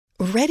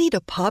Ready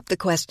to pop the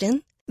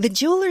question? The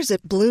jewelers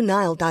at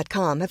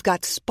BlueNile.com have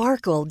got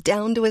sparkle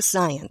down to a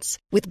science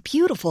with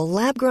beautiful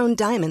lab-grown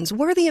diamonds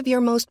worthy of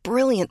your most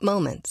brilliant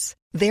moments.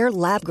 Their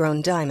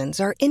lab-grown diamonds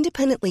are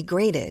independently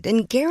graded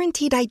and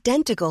guaranteed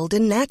identical to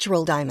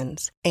natural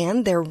diamonds,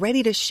 and they're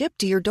ready to ship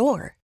to your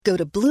door. Go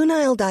to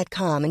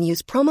BlueNile.com and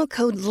use promo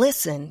code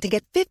LISTEN to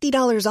get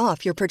 $50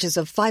 off your purchase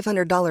of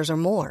 $500 or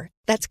more.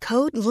 That's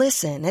code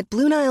LISTEN at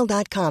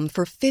BlueNile.com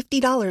for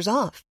 $50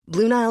 off.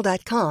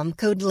 BlueNile.com,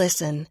 code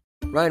LISTEN.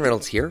 Ryan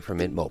Reynolds here from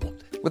Mint Mobile.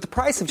 With the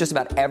price of just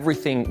about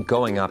everything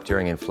going up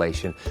during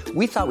inflation,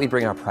 we thought we'd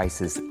bring our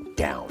prices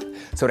down.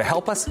 So to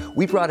help us,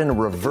 we brought in a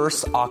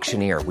reverse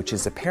auctioneer, which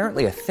is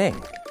apparently a thing.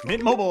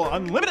 Mint Mobile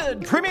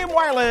Unlimited Premium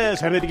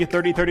Wireless. How to get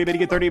 30, 30, bit to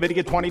get 30, bit to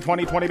get 20,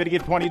 20, 20, bit to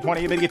get 20,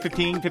 20, bit to get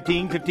 15,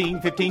 15,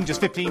 15, 15, just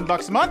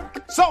 $15 a month?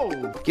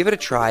 Sold! Give it a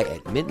try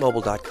at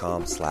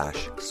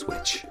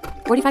mintmobile.com/switch.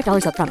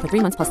 $45 up front for 3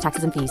 months plus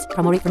taxes and fees.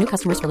 Promo rate for new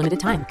customers for limited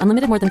time.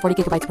 Unlimited more than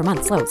 40 gigabytes per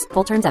month. Slows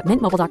full terms at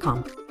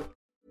mintmobile.com.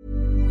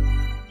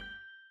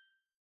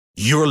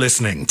 You're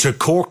listening to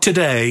Cork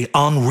Today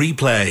on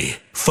replay.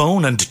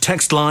 Phone and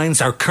text lines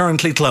are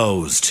currently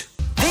closed.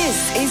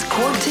 This is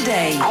Cork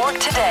Today. Cork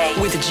Today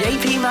with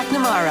JP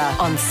McNamara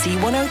on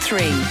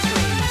C103.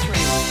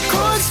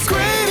 Cork's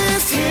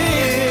greatest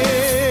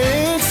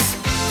hits.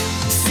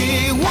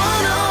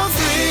 C103.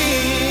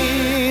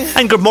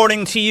 And good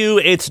morning to you.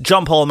 It's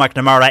John Paul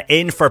McNamara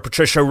in for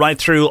Patricia right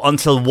through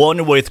until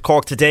 1 with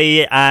Cork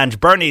Today. And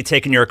Bernie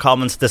taking your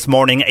comments this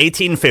morning,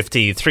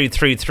 1850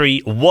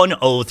 333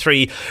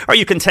 103. Or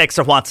you can text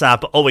or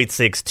WhatsApp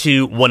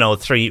 0862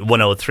 103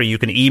 103. You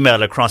can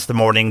email across the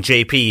morning,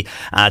 jp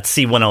at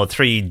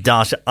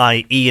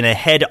c103.ie. And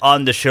ahead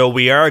on the show,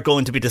 we are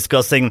going to be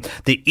discussing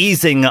the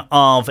easing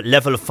of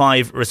level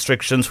 5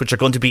 restrictions, which are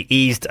going to be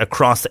eased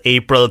across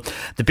April.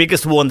 The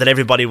biggest one that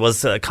everybody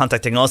was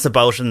contacting us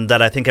about, and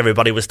that I think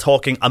everybody was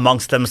talking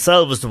amongst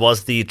themselves,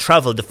 was the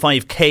travel, the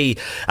 5k,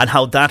 and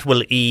how that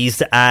will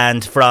ease.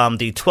 And from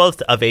the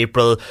 12th of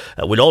April,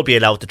 we'll all be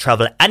allowed to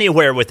travel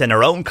anywhere within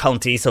our own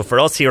county. So for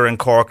us here in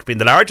Cork, being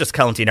the largest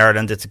county in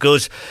Ireland, it's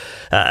good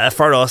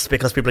for us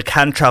because people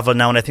can travel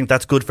now, and I think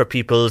that's good for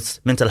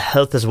people's mental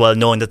health as well,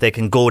 knowing that they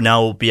can go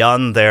now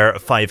beyond their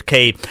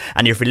 5k.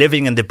 And if you're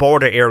living in the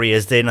border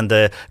areas then, and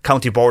the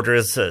county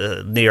borders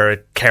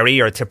near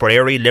Kerry or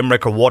Tipperary,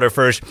 Limerick or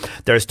Waterford,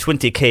 there's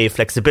 20k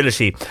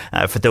flexibility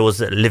for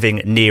those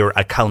living near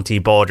a county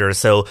border.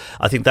 So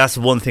I think that's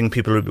one thing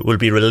people will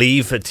be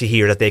relieved to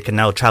hear, that they can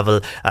now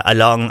travel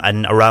along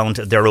and around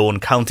their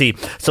own county.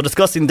 So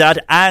discussing that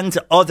and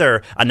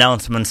other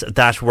announcements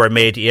that were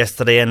made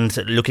yesterday, and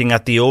looking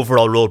at the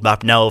overall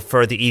roadmap now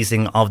for the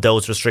easing of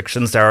those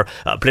restrictions, our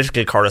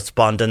political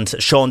correspondent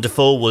Sean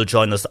Defoe will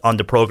join us on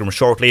the programme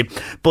shortly.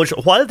 But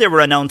while they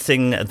were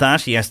announcing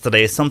that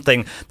yesterday,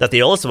 something that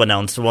they also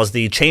announced was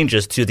the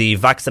changes to the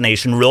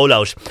vaccination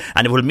rollout,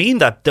 and it will mean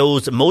that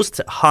those most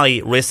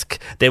high risk,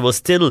 they will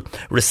still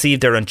receive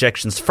their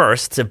injections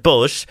first,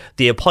 but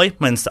the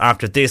appointments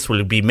after this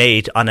will be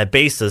made on a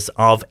basis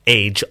of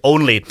age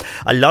only.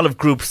 A lot of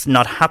groups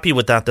not happy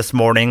with that this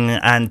morning,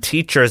 and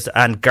teachers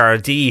and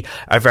Gardaí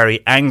are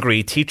very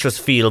angry. Teachers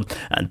feel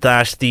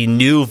that the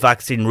new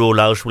vaccine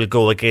rollout will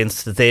go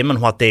against them and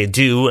what they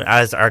do,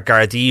 as our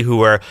Gardaí,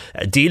 who are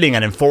dealing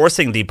and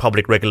enforcing the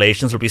public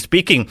regulations, will be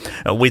speaking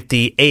with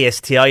the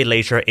ASTI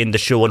later in the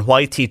show, and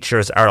why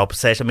teachers are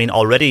upset. I mean,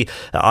 already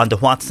on the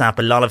WhatsApp,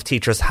 a lot of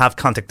teachers have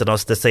contacted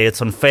us to say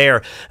it's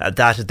unfair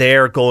that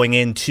they're going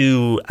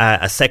into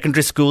a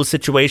secondary school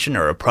situation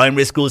or a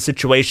primary school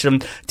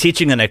situation,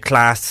 teaching in a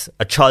class.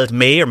 A child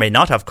may or may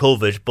not have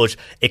COVID, but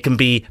it can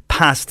be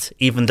passed,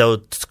 even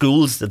though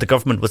schools, the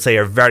government would say,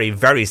 are very,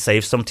 very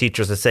safe. Some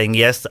teachers are saying,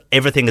 yes,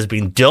 everything has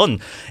been done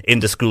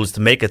in the schools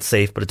to make it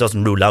safe, but it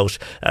doesn't rule out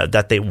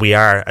that we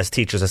are, as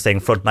teachers are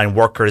saying, frontline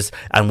workers,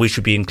 and we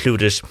should be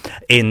included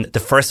in the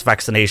first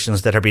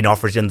vaccinations that are being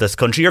offered in this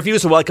country. Your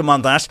views are welcome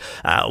on that.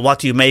 What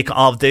do you make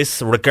of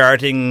this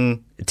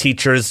regarding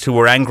teachers who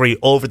were angry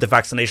over the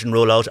vaccination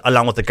rollout,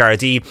 along with the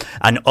Gardaí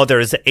and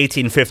others?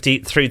 1850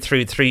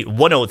 333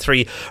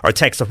 103 or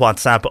text or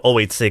WhatsApp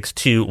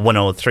 0862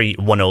 103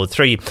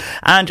 103.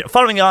 And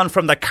following on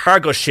from the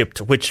cargo ship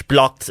which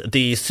blocked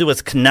the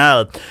Suez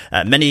Canal,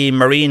 many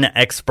marine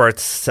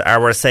experts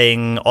were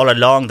saying all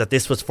along that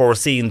this was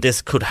foreseen,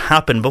 this could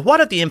happen. But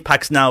what are the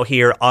impacts now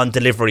here on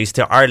deliveries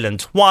to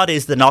Ireland? What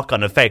is the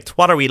knock-on effect?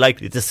 What are we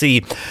likely to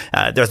see?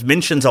 There's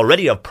mentions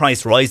already of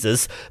price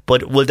rises,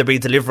 but will there be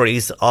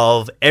deliveries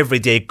of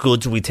everyday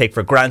goods we take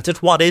for granted?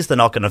 What is the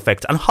knock-on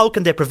effect, and how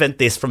can they prevent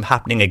this from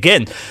happening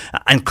again?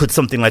 And could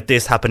something like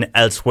this happen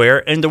elsewhere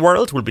in the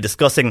world? We'll be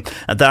discussing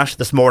that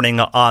this morning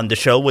on the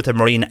show with a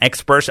marine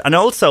expert, and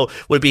also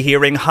we'll be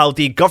hearing how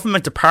the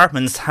government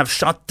departments have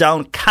shut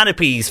down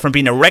canopies from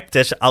being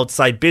erected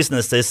outside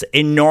businesses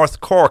in North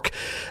Cork.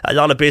 A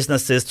lot of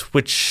businesses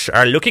which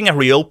are looking at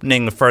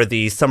reopening for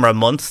the summer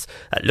months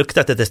looked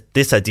at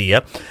this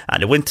idea,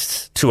 and it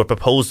went to a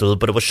proposal,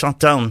 but it was shot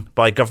down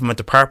by government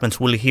departments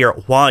We'll hear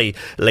why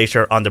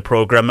later on the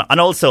programme. And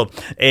also,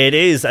 it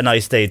is a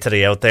nice day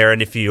today out there,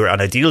 and if you're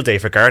an ideal day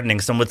for gardening,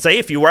 some would say.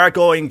 If you are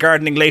going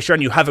gardening later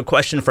and you have a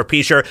question for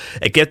Peter,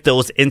 get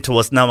those into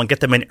us now and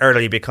get them in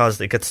early, because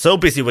it gets so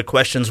busy with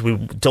questions we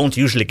don't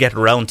usually get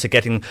around to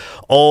getting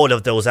all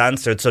of those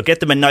answered. So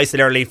get them in nice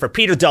and early for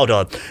Peter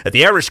Dowdall,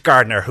 the Irish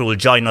gardener, who will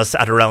join us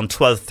at around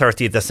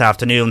 12:30 this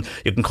afternoon.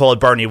 You can call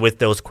Bernie with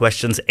those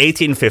questions,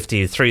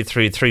 1850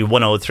 333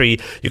 103.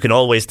 You can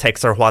always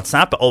text or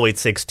WhatsApp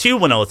 0862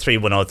 103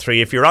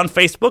 103. If you're on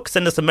Facebook,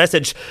 send us a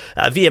message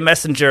via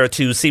Messenger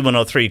to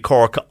C103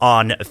 Cork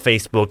on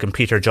Facebook, and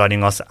Peter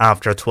joining us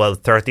after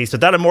 12:30. So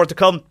that and more to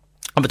come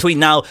between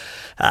now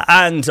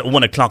and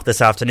 1 o'clock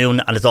this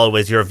afternoon. And as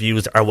always, your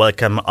views are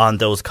welcome on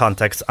those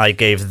contexts I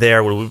gave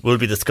there. We'll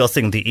be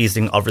discussing the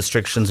easing of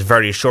restrictions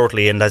very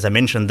shortly, and as I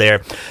mentioned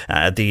there,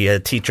 the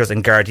teachers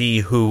in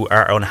Gardaí who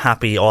are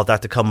unhappy, all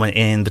that to come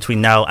in between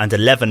now and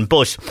 11.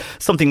 But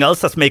something else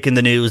that's making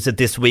the news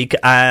this week,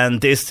 and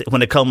this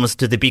when it comes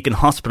to the Beacon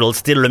Hospital,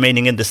 still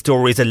remaining in the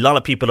stories. A lot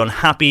of people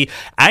unhappy,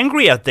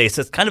 angry at this.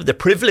 It's kind of the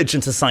privilege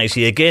in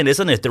society again,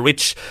 isn't it? The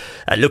rich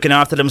looking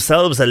after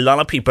themselves, a lot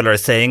of people are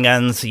saying.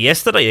 And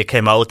yesterday it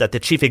came out that the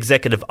chief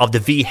executive of the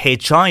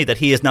VHI, that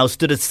he has now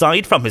stood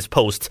aside from his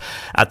post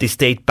at the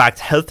state-backed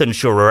health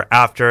insurer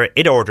after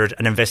it ordered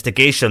an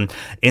investigation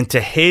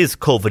into his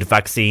COVID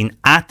vaccine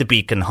at the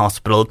Beacon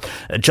Hospital.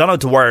 John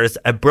O'Dwyer's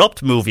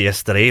abrupt move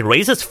yesterday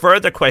raises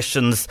further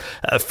questions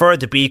for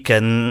the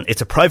Beacon.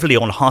 It's a privately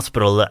owned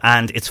hospital,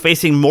 and it's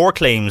facing more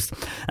claims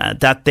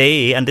that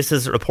they, and this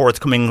is reports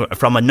coming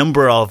from a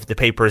number of the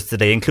papers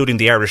today, including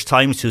the Irish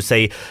Times, who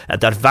say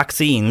that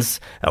vaccines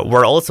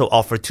were also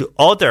offered to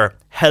other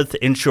health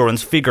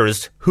insurance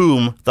figures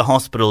whom the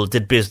hospital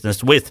did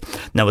business with.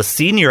 Now, a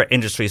senior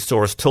industry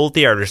source told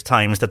the Irish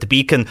Times that the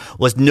Beacon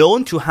was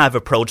known to have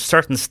approached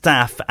certain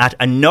staff at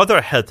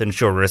another health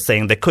insurer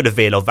saying they could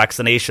avail of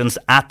vaccinations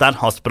at that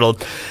hospital.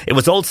 It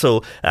was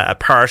also a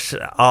part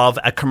of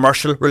a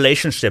commercial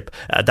relationship,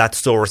 that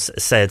source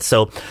said.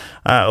 So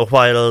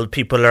while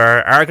people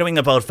are arguing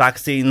about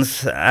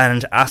vaccines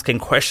and asking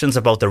questions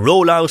about the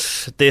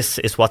rollout, this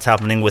is what's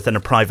happening within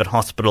a private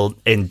hospital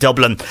in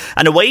Dublin.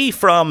 And away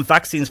from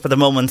vaccines for the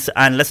moment,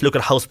 and let's look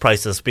at house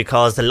prices,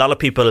 because a lot of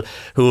people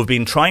who have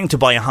been trying to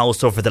buy a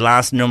house over the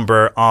last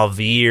number of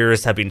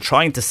years have been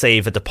trying to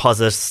save a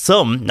deposit.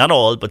 Some, not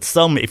all, but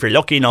some, if you're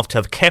lucky enough to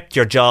have kept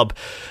your job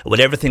with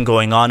everything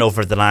going on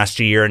over the last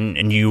year,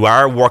 and you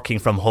are working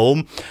from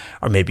home,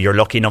 or maybe you're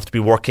lucky enough to be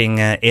working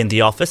in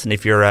the office, and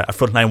if you're a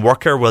frontline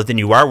worker, well, then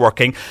you are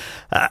working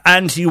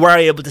and you are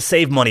able to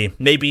save money,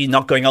 maybe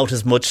not going out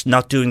as much,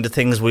 not doing the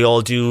things we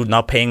all do,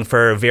 not paying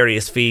for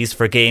various fees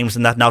for games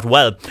and that. Not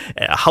well,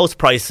 house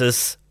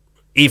prices,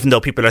 even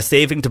though people are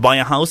saving to buy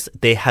a house,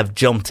 they have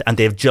jumped, and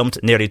they've jumped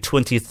nearly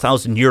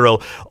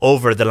 €20,000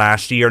 over the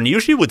last year. And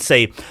usually would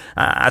say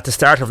at the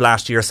start of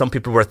last year, some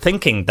people were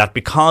thinking that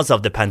because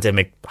of the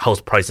pandemic, house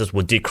prices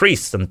would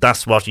decrease, and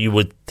that's what you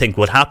would think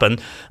would happen.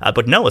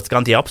 But no, it's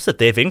gone the opposite.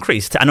 They've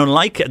increased. And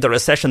unlike the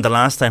recession the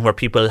last time where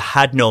people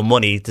had no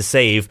money to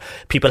save,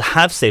 people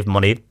have saved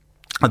money.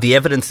 The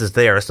evidence is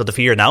there, so the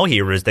fear now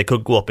here is they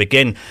could go up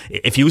again.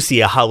 If you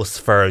see a house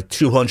for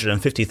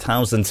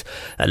 250,000,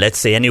 let's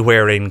say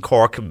anywhere in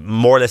Cork,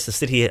 more or less the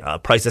city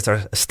prices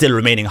are still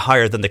remaining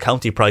higher than the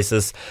county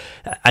prices,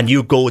 and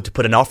you go to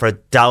put an offer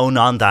down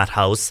on that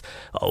house,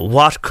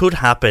 what could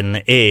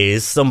happen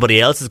is somebody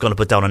else is going to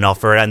put down an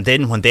offer, and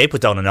then when they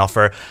put down an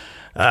offer,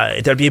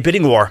 there'll be a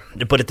bidding war,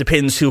 but it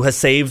depends who has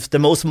saved the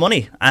most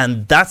money,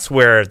 and that's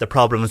where the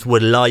problems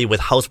would lie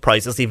with house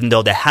prices. Even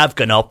though they have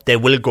gone up, they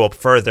will go up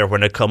further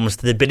when it comes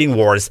to the bidding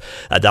wars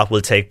that will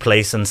take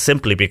place, and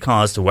simply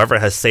because whoever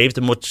has saved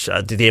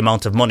the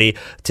amount of money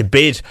to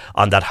bid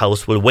on that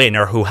house will win,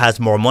 or who has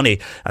more money,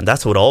 and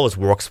that's what always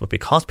works. But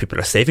because people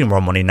are saving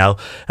more money now,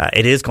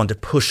 it is going to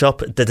push up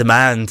the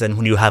demand, and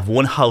when you have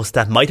one house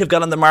that might have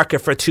gone on the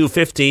market for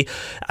 250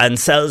 and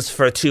sells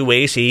for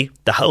 280,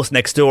 the house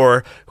next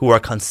door who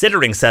are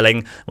considering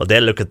selling, well,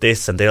 they'll look at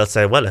this and they'll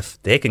say, well, if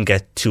they can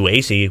get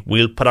 280,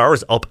 we'll put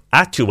ours up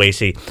at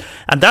 280.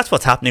 And that's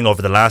what's happening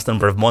over the last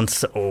number of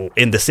months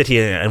in the city,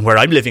 and where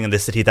I'm living in the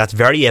city, that's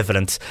very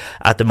evident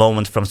at the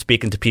moment from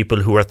speaking to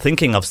people who are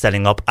thinking of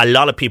selling up. A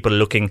lot of people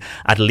looking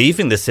at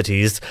leaving the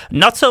cities,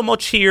 not so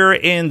much here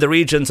in the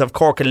regions of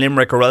Cork and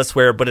Limerick or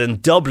elsewhere, but in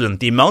Dublin.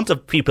 The amount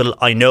of people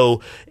I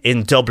know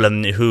in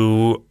Dublin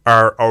who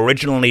are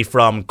originally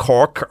from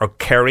Cork or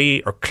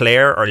Kerry or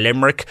Clare or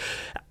Limerick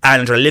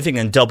and are living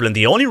in Dublin,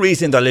 the only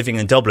reason they're living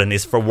in Dublin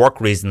is for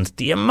work reasons.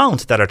 The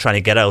amount that are trying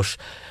to get out,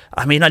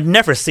 I mean, I've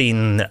never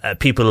seen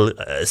people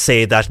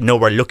say that, no,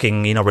 we're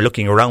looking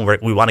around,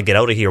 we want to get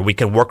out of here, we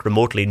can work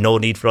remotely, no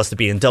need for us to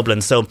be in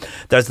Dublin. So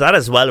there's that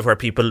as well, where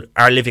people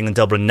are living in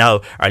Dublin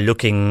now are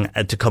looking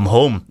to come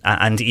home.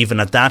 And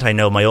even at that, I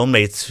know my own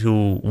mates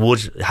who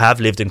would have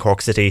lived in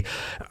Cork City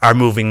are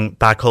moving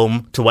back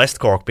home to West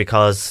Cork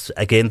because,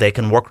 again, they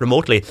can work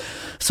remotely.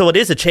 So it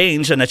is a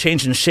change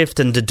and shift,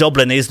 and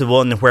Dublin is the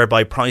one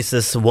whereby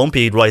prices won't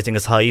be rising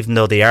as high, even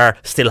though they are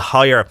still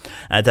higher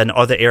than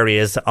other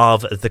areas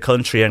of the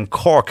country, and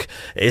Cork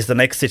is the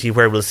next city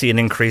where we'll see an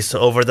increase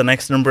over the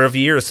next number of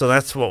years. So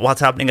that's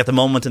what's happening at the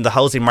moment in the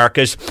housing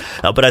market.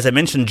 But as I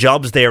mentioned,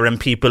 jobs there and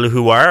people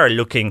who are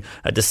looking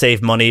to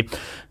save money.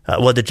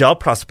 Well, the job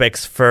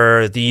prospects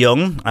for the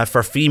young,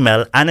 for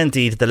female, and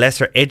indeed the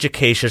lesser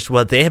educated,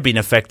 well, they have been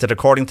affected.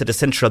 According to the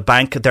Central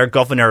Bank, their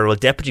governor, or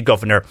Deputy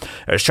Governor,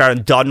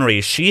 Sharon Donnery,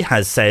 she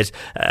has said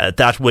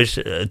that with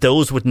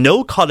those with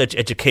no college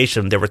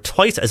education, they were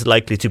twice as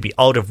likely to be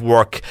out of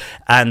work,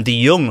 and the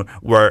young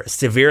were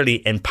severely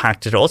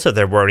impacted. Also,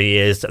 their worry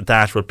is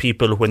that with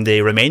people, when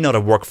they remain out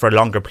of work for a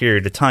longer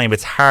period of time,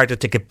 it's harder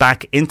to get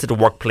back into the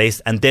workplace,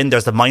 and then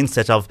there's the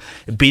mindset of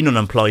being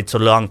unemployed so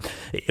long,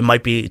 it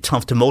might be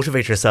tough to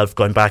motivate yourself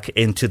going back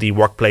into the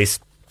workplace.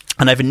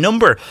 And I have a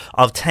number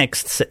of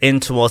texts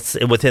into us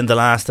within the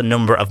last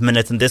number of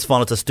minutes, and this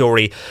follows a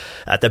story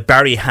that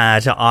Barry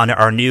had on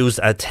our news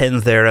at 10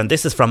 there, and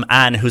this is from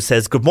Anne, who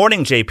says, "Good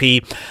morning,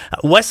 JP.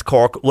 West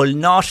Cork will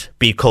not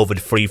be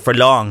COVID-free for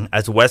long,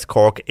 as West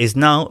Cork is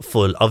now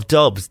full of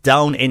dubs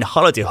down in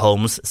holiday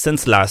homes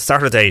since last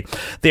Saturday.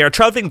 They are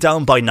travelling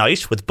down by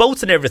night with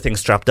boats and everything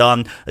strapped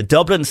on.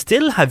 Dublin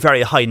still have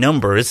very high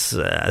numbers,"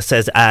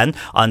 says Anne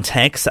on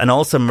text. And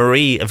also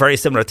Marie, a very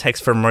similar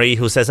text from Marie,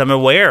 who says, "I'm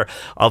aware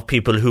of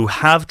people who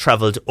have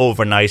travelled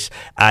overnight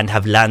and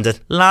have landed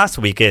last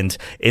weekend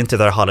into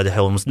their holiday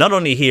homes, not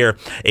only here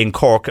in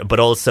Cork but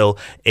also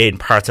in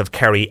parts of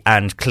Kerry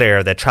and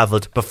Clare. They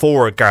travelled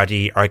before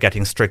Gardaí are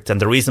getting strict." And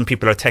the reason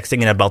people are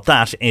texting in about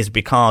that is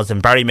because, and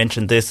Barry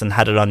mentioned this and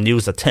had it on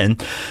news at 10,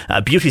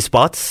 beauty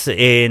spots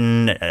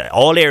in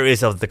all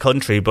areas of the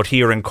country, but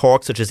here in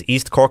Cork, such as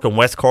East Cork and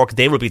West Cork,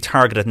 they will be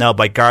targeted now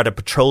by Garda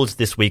patrols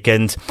this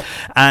weekend.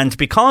 And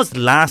because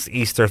last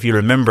Easter, if you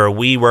remember,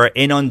 we were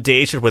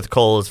inundated with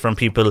calls from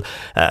people,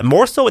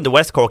 more so in the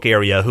West Cork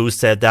area, who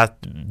said that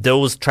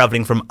those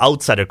travelling from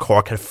outside of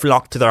Cork had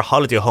flocked to their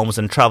holiday homes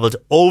and travelled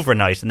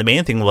overnight. And the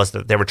main thing was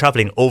that they were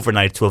travelling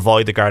overnight to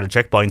avoid the Garda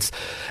checkpoints.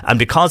 And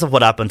because of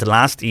what happened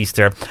last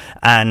Easter,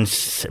 and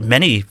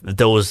many of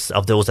those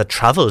that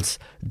travelled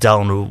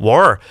down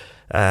were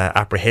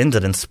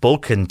apprehended and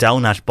spoken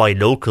down at by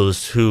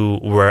locals who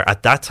were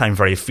at that time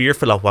very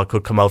fearful of what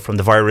could come out from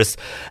the virus,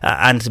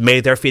 and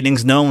made their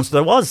feelings known. So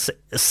there was,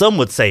 some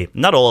would say,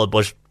 not all,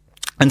 but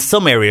in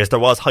some areas there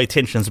was high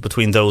tensions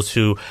between those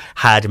who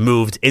had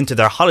moved into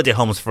their holiday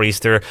homes for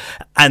Easter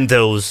and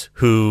those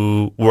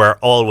who were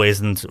always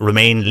and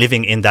remain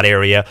living in that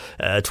area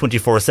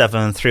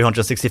 24/7,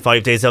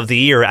 365 days of the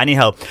year.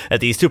 Anyhow,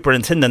 the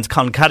superintendent,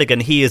 Con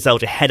Cadigan, he is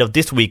out ahead of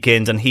this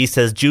weekend, and he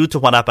says due to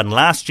what happened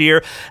last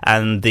year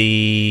and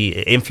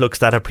the influx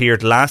that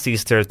appeared last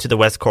Easter to the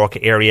West Cork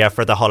area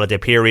for the holiday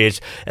period,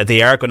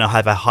 they are going to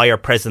have a higher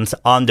presence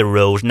on the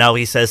road. Now,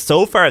 he says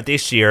so far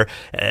this year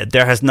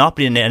there has not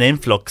been an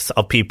influx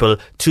of people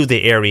to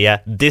the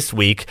area this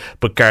week,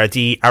 but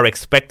Gardaí are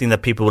expecting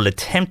that people will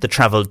attempt to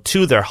travel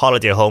to their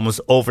holiday homes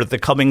over the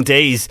coming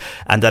days,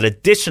 and that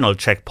additional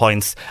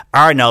checkpoints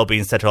are now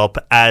being set up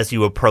as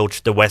you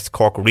approach the West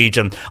Cork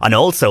region, and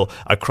also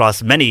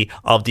across many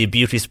of the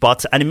beauty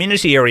spots and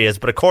amenity areas.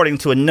 But according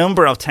to a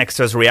number of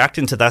texters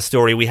reacting to that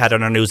story we had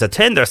on our news at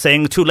 10, they're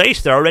saying too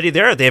late, they're already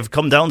there, they've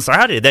come down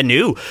Saturday, they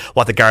knew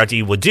what the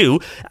Gardaí would do,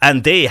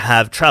 and they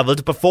have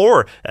travelled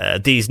before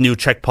these new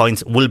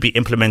checkpoints will be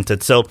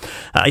implemented. So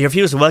your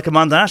views are welcome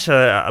on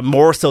that.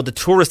 More so the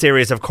tourist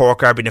areas of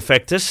Cork are being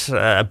affected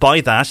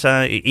by that.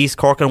 East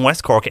Cork and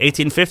West Cork,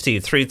 1850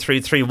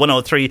 333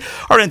 103,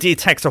 or indeed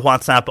text or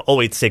WhatsApp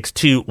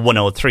 0862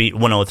 103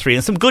 103.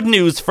 And some good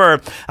news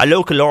for a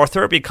local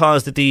author,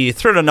 because the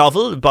thriller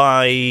novel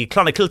by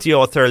Clonakilty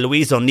author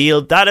Louise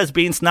O'Neill, that has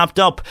been snapped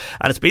up,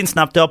 and it's been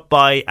snapped up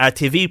by a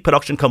TV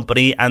production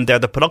company, and they're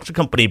the production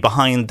company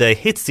behind the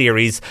hit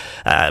series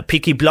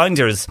Peaky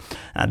Blinders,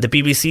 the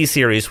BBC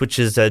series, which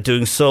is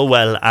doing so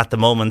well at the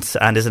moment,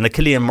 and is a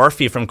Cillian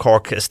Murphy from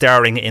Cork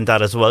starring in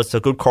that as well. So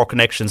good Cork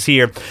connections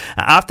here.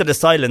 After the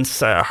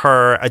Silence,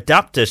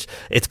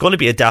 it's going to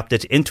be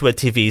adapted into a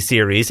TV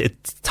series.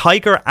 It's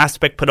Tiger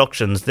Aspect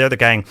Productions. They're the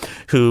gang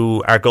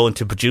who are going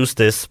to produce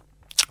this.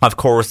 Of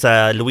course,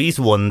 Louise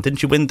won.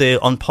 Didn't you win the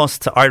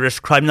Unpost Irish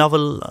Crime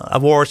Novel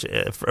Award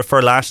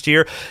for last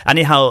year?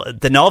 Anyhow,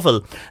 the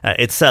novel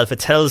itself, it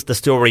tells the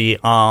story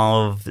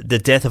of the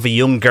death of a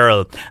young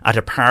girl at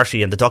a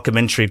party, and the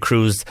documentary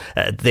crews,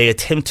 they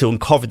attempt to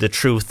uncover the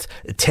truth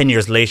 10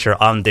 years later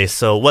on this.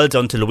 So well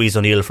done to Louise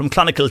O'Neill from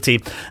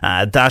Clonakilty.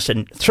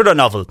 That thriller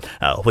novel,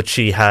 which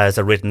she has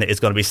written,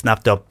 is going to be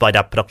snapped up by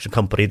that production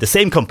company, the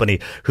same company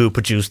who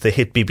produced the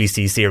hit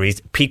BBC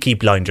series Peaky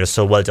Blinders.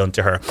 So well done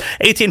to her.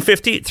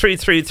 1850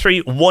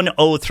 333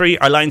 103.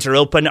 Our lines are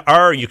open,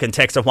 or you can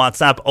text or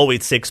WhatsApp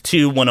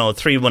 0862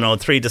 103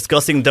 103,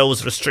 discussing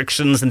those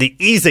restrictions and the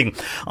easing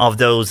of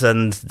those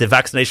and the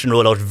vaccination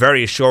rollout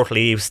very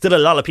shortly. Still a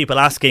lot of people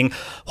asking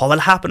what will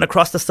happen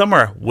across the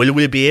summer. Will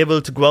we be able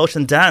to go out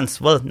and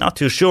dance? Well, not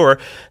too sure.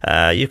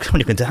 You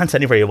can dance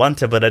anywhere you want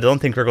to, but I don't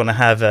think we're going to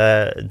have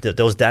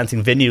those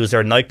dancing venues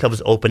or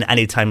nightclubs open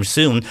anytime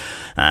soon.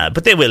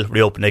 But they will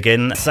reopen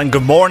again. And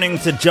good morning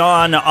to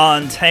John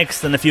on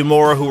text and a few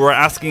more who were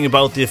asking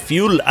about about the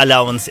fuel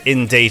allowance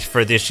in date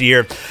for this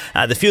year.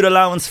 The fuel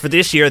allowance for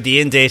this year, the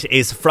in date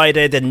is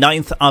Friday the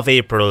 9th of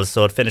April,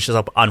 so it finishes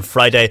up on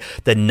Friday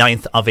the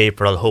 9th of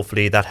April.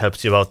 Hopefully that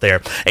helps you out there.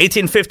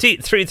 1850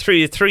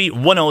 333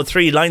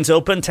 103, lines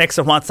open. Text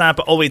or WhatsApp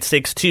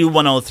 0862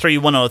 103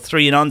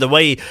 103, and on the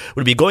way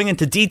we'll be going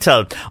into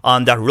detail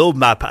on that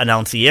roadmap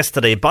announced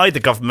yesterday by the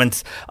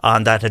government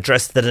on that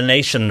address to the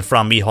nation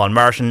from Micheál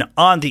Martin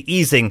on the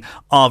easing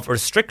of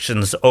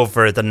restrictions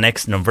over the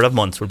next number of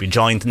months. We'll be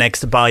joined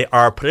next by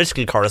our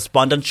political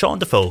correspondent Sean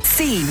Defoe.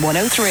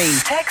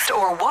 C103. Text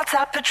or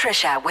WhatsApp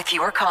Patricia with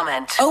your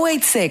comment.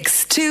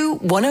 0862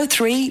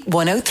 103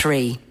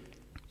 103.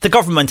 The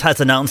government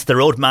has announced the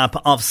roadmap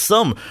of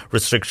some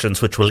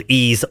restrictions which will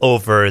ease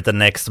over the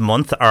next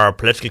month. Our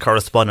political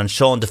correspondent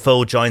Sean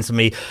Defoe joins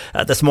me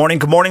this morning.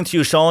 Good morning to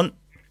you, Sean.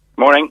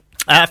 Morning.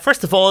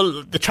 First of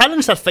all, the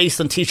challenge that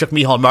faced on Taoiseach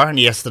Micheál Martin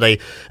yesterday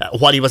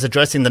while he was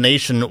addressing the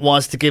nation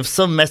was to give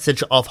some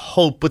message of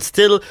hope, but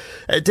still,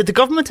 did the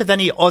government have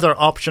any other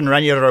option or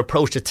any other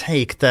approach to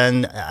take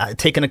than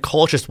taking a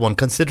cautious one,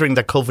 considering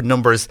that COVID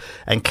numbers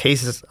and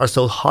cases are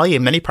so high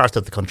in many parts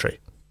of the country?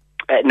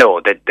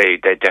 No, they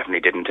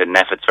definitely didn't. And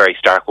NPHET's very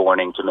stark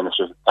warning to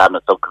Ministers of the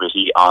Cabinet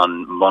Subcommittee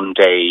on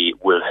Monday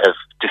will have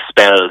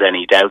dispelled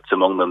any doubts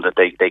among them that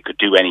they could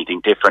do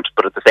anything different.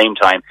 But at the same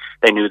time,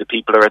 they knew the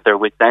people are at their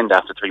wits' end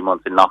after 3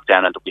 months in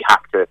lockdown, and that we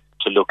have to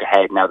look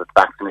ahead now that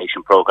the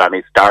vaccination programme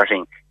is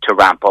starting to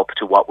ramp up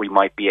to what we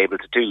might be able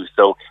to do.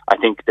 So I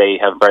think they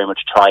have very much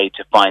tried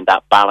to find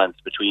that balance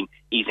between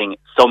easing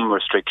some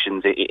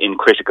restrictions in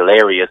critical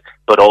areas,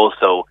 but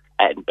also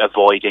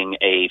avoiding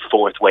a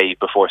fourth wave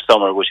before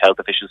summer, which health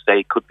officials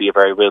say could be a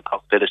very real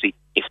possibility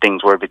if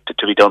things were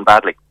to be done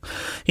badly.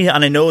 Yeah,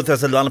 and I know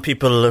there's a lot of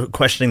people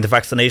questioning the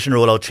vaccination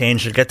rollout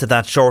change. We'll get to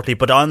that shortly.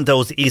 But on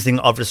those easing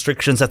of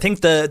restrictions, I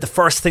think the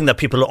first thing that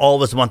people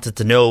always wanted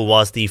to know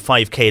was the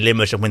 5k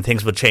limit and when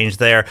things would change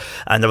there.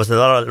 And there was a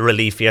lot of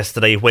relief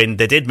yesterday when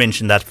they did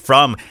mention that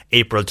from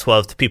April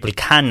 12th, people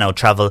can now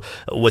travel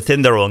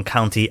within their own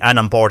county and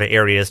on border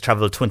areas,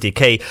 travel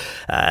 20k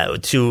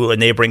to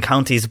neighbouring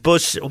counties.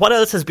 But what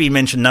else has been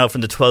mentioned now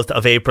from the 12th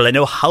of April? I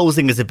know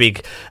housing is a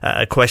big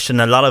question.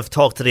 A lot of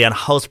talk today on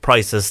house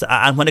prices.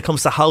 And when it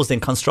comes to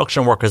housing,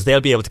 construction workers, they'll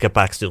be able to get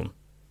back soon.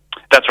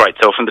 That's right.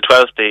 So from the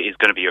 12th is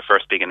going to be your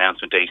first big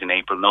announcement date in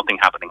April. Nothing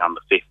happening on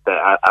the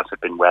 5th, as has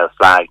been well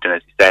flagged. And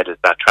as you said, is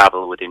that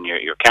travel within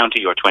your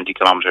county or 20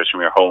 kilometres from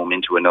your home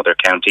into another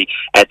county.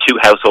 Two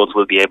households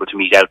will be able to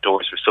meet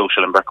outdoors for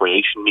social and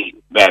recreation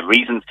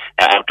reasons.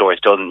 Outdoors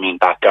doesn't mean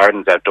back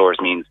gardens. Outdoors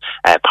means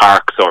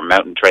parks or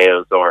mountain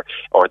trails or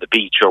the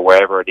beach or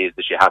wherever it is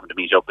that you happen to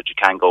meet up. But you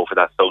can go for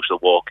that social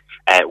walk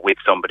with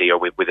somebody or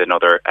with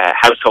another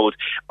household.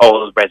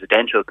 All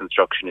residential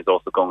construction is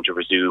also going to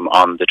resume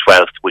on the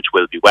 12th, which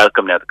will be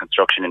welcome. Now, the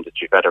Construction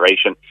Industry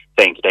Federation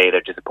saying today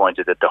they're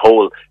disappointed that the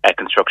whole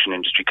construction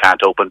industry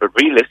can't open, but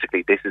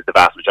realistically this is the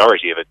vast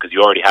majority of it, because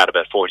you already had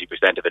about 40%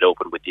 of it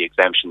open with the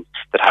exemptions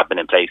that have been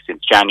in place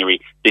since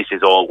January. This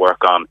is all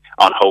work on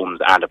homes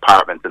and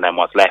apartments, and then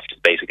what's left is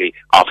basically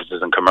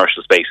offices and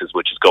commercial spaces,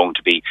 which is going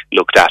to be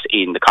looked at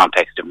in the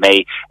context of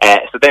May.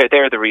 So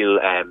they're the real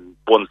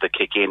ones that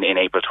kick in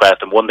April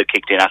 12th, and one that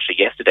kicked in actually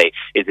yesterday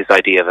is this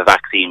idea of a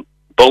vaccine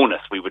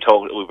bonus. We were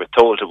told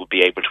it would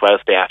be April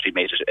 12th. They actually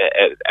made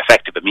it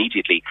effective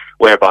immediately,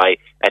 whereby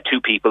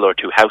two people or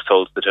two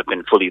households that have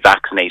been fully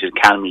vaccinated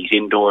can meet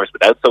indoors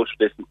without social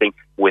distancing,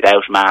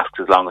 without masks,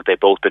 as long as they've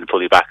both been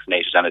fully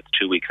vaccinated, and it's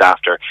 2 weeks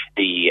after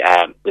the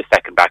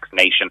second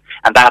vaccination.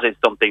 And that is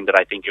something that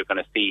I think you're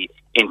going to see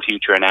in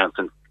future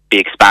announcements be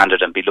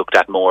expanded and be looked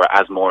at more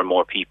as more and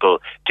more people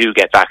do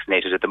get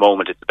vaccinated. At the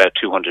moment, it's about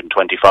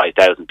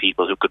 225,000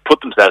 people who could put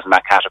themselves in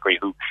that category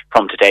who,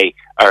 from today,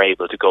 are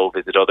able to go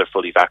visit other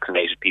fully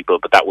vaccinated people.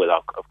 But that will,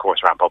 of course,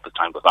 ramp up as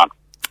time goes on.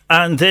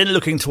 And then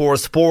looking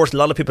towards sport, a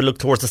lot of people look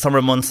towards the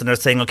summer months and they're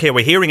saying, OK,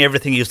 we're hearing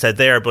everything you said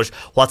there, but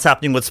what's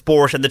happening with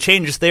sport? And the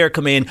changes there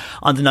come in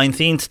on the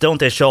 19th, don't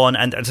they, Sean?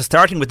 And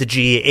starting with the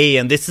GAA,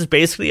 and this is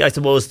basically, I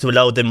suppose, to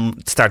allow them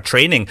to start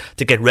training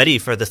to get ready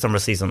for the summer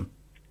season.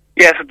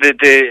 Yes,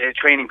 the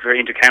training for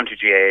inter-county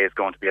GAA is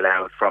going to be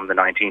allowed from the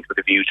 19th with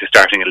a view to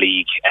starting a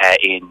league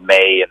in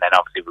May, and then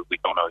obviously we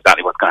don't know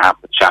exactly what's going to happen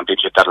with the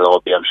championship. That'll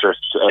all be, I'm sure,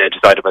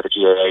 decided by the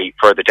GAA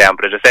further down,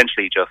 but it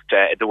essentially just,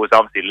 there was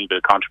obviously a little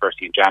bit of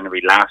controversy in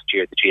January last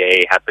year. The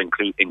GAA has been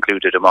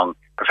included among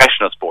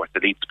professional sports,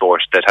 elite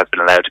sports, that has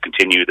been allowed to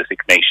continue, the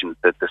Six Nations,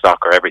 the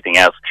soccer,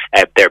 everything else.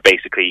 They're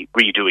basically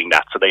redoing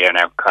that, so they are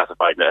now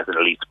classified as an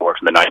elite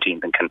sport from the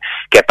 19th and can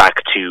get back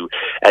to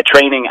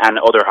training, and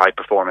other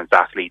high-performance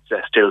athletes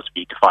still to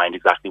be defined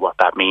exactly what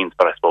that means.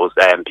 But I suppose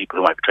people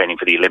who might be training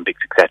for the Olympics,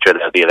 etc.,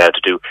 they'll be allowed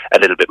to do a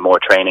little bit more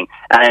training.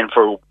 And then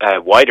for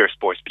wider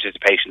sports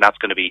participation, that's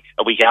going to be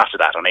a week after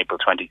that, on April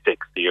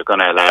 26th. So you're going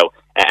to allow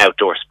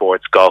outdoor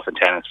sports, golf and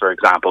tennis, for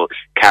example,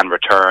 can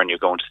return. You're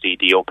going to see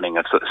the opening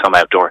of some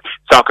outdoor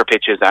soccer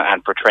pitches,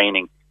 and for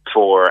training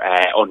for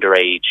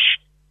underage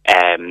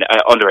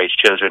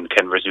children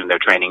can resume their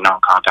training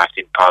non-contact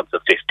in pods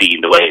of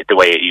 15, the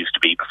way it used to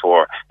be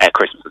before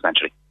Christmas,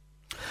 essentially.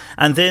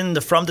 And then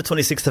from the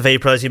 26th of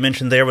April, as you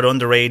mentioned there, with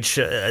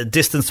underage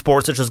distance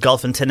sports such as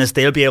golf and tennis,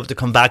 they'll be able to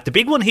come back. The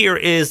big one here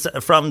is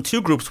from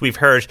two groups we've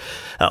heard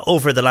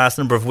over the last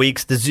number of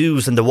weeks, the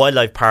zoos and the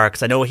wildlife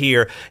parks. I know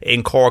here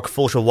in Cork,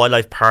 Photo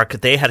Wildlife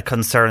Park, they had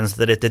concerns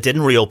that if they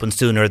didn't reopen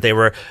sooner, they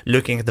were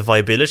looking at the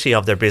viability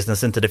of their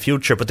business into the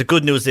future. But the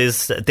good news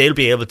is they'll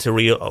be able to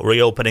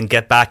reopen and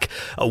get back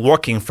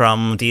working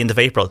from the end of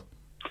April.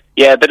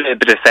 Yeah, a bit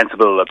of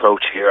sensible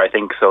approach here, I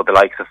think. So the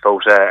likes of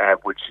FOTA,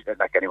 which,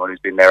 like anyone who's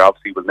been there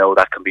obviously will know,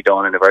 that can be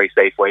done in a very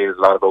safe way. There's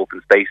a lot of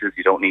open spaces.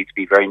 You don't need to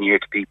be very near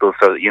to people.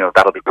 So,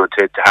 that'll be good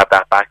to have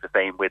that back. The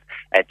same with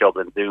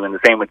Dublin Zoo, and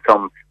the same with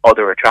some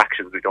other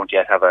attractions. We don't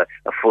yet have a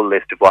full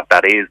list of what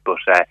that is, but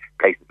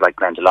places like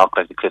Glendalough,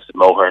 like the Cliffs of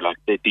Moher, like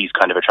these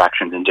kind of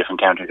attractions in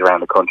different counties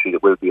around the country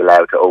that will be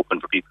allowed to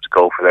open for people to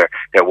go for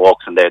their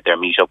walks and their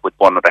meet up with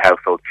one other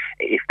household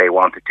if they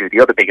wanted to.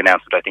 The other big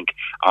announcement, I think,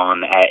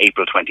 on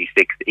April 26th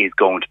is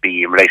going to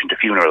be in relation to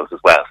funerals as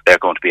well. So they're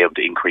going to be able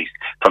to increase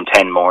from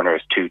 10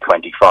 mourners to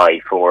 25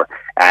 for,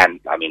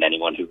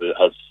 anyone who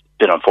has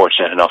been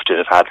unfortunate enough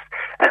to have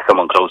had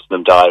someone close to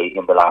them die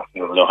in the last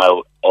year will know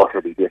how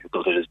utterly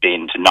difficult it has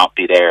been to not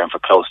be there and for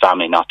close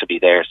family not to be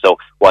there. So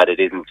while it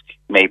isn't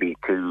maybe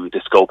to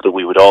the scope that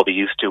we would all be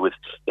used to with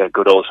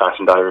good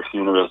old-fashioned Irish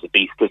funerals, at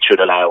least it should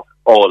allow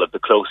all of the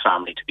close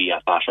family to be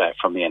at that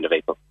from the end of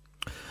April.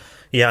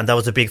 Yeah, and that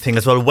was a big thing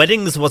as well.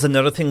 Weddings was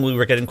another thing we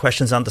were getting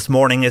questions on this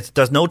morning.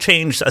 There's no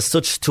change as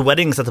such to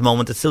weddings at the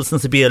moment. It still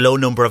seems to be a low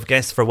number of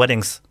guests for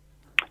weddings.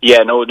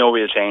 Yeah, no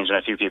real change. And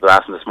a few people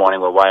asking this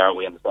morning, well, why aren't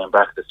we in the same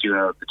bracket as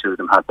funerals? The two of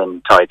them have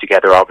been tied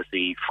together,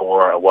 obviously,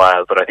 for a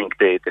while. But I think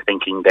the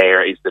thinking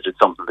there is that it's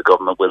something the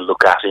government will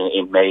look at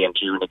in May and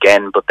June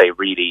again. But they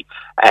really,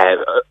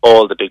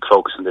 all the big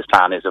focus in this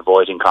plan is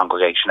avoiding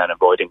congregation and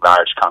avoiding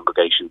large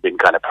congregations in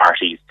kind of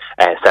parties,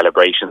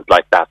 celebrations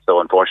like that. So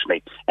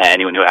unfortunately,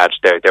 anyone who had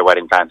their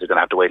wedding plans are going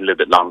to have to wait a little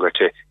bit longer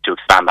to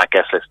expand that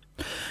guest list.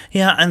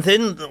 Yeah, and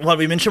then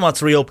we mentioned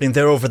what's reopening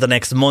there over the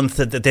next month.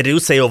 They do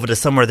say over the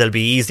summer they'll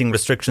be easing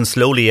restrictions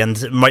slowly,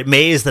 and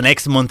May is the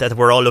next month that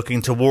we're all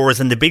looking towards.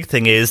 And the big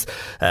thing is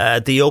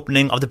the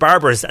opening of the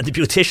barbers and the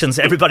beauticians.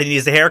 Everybody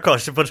needs a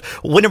haircut, but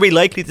when are we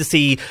likely to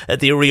see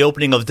the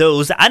reopening of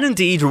those? And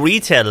indeed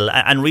retail,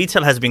 and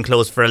retail has been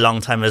closed for a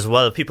long time as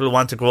well. People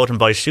want to go out and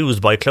buy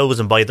shoes, buy clothes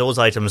and buy those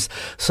items.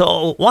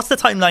 So what's the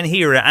timeline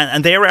here?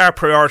 And there are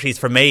priorities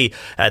for May,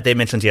 they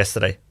mentioned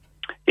yesterday.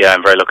 Yeah,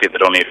 I'm very lucky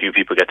that only a few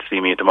people get to see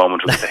me at the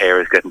moment because the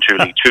hair is getting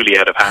truly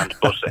out of hand.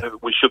 But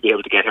we should be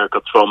able to get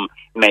haircuts from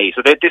May.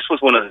 So this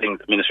was one of the things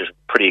the ministers were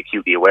pretty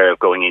acutely aware of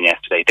going in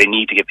yesterday. They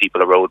need to give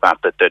people a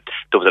roadmap that there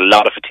was a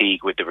lot of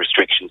fatigue with the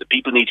restrictions. That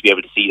people need to be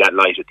able to see that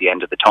light at the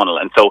end of the tunnel.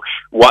 And so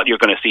what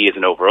you're going to see as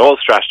an overall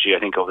strategy, I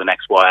think, over the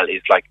next while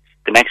is like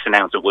the next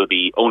announcement will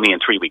be only in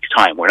 3 weeks'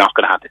 time. We're not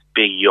going to have this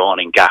big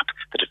yawning gap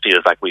that it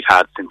feels like we've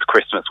had since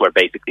Christmas where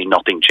basically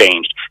nothing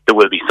changed. There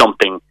will be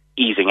something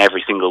easing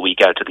every single week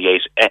out to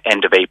the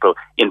end of April.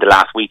 In the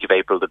last week of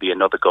April, there'll be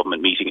another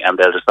government meeting and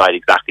they'll decide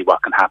exactly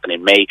what can happen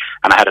in May.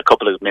 And I had a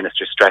couple of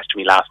ministers stress to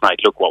me last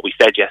night, look, what we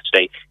said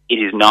yesterday, it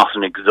is not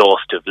an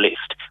exhaustive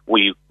list.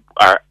 We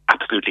are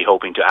absolutely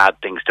hoping to add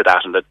things to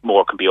that and that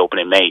more can be open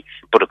in May.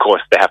 But of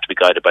course, they have to be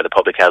guided by the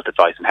public health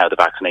advice and how the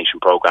vaccination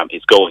programme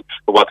is going.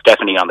 But what's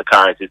definitely on the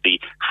cards is the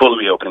full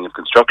reopening of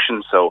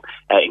construction, so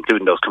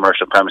including those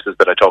commercial premises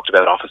that I talked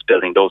about, office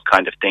building, those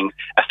kind of things.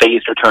 A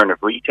phased return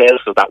of retail,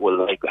 so that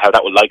will how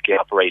that will likely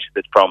operate is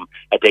that from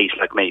a date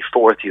like May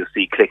 4th, you'll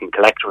see click and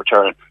collect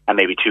return, and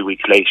maybe 2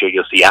 weeks later,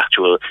 you'll see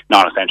actual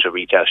non-essential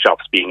retail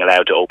shops being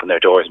allowed to open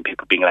their doors and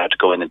people being allowed to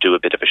go in and do a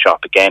bit of a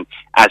shop again.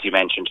 As you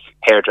mentioned,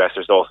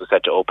 hairdressers also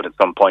set to open at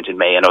some point in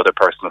May, and other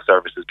personal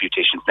services,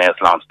 beauticians, nail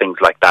salons, things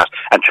like that,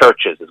 and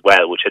churches as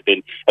well, which had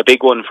been a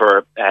big one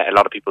for a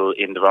lot of people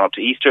in the run-up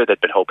to Easter. They'd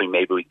been hoping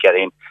maybe we'd get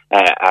in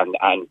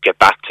and get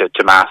back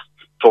to Mass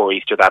for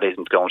Easter. That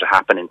isn't going to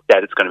happen.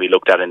 Instead, it's going to be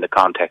looked at in the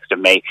context of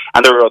May,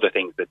 and there are other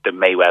things that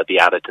may well be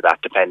added to that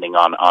depending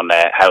on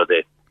how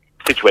the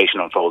situation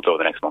unfolds over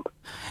the next month.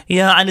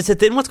 Yeah, and is it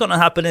then what's going to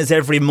happen is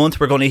every month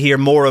we're going to hear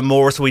more and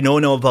more, so we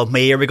know about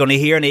May. Are we going to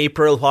hear in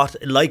April what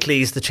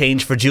likely is the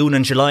change for June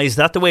and July? Is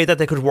that the way that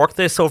they could work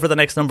this over the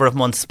next number of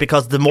months?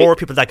 Because the more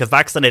people that get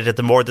vaccinated,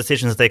 the more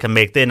decisions they can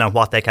make then on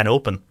what they can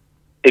open.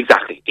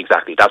 Exactly.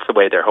 That's the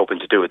way they're hoping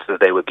to do it, so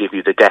they will give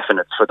you the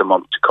definites for the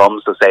month to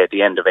come. So say at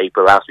the end of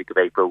April, last week of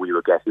April, we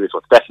will get here's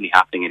what's definitely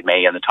happening in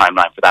May and the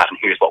timeline for that, and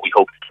here's what we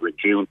hope to do in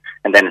June.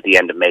 And then at the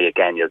end of May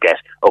again, you'll get,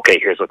 okay,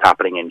 here's what's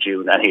happening in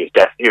June, and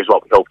here's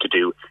what we hope to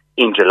do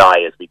in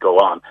July as we go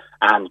on.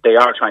 And they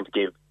are trying to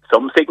give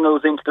some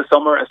signals into the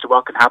summer as to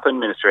what can happen.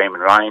 Minister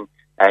Eamon Ryan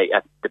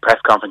at the press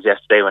conference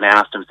yesterday, when I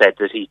asked him, said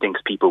that he thinks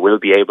people will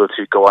be able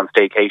to go on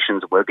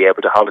staycations, will be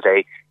able to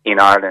holiday in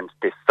Ireland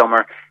this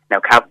summer.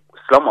 Now,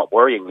 somewhat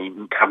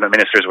worryingly, cabinet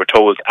ministers were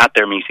told at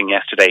their meeting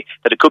yesterday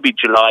that it could be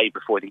July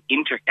before the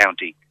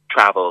inter-county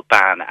travel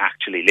ban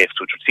actually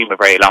lifts, which would seem a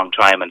very long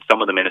time, and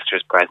some of the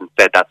ministers present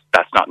said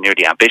that's not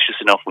nearly ambitious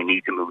enough. We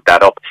need to move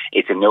that up.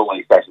 It's in no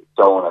way set in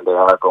stone, and they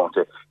are going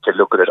to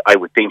look at it. I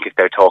would think if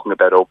they're talking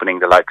about opening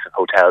the likes of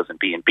hotels and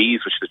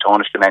B&Bs, which the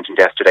Taoiseach mentioned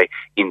yesterday,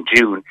 in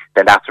June,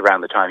 then that's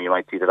around the time you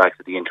might see the likes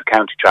of the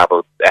inter-county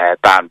travel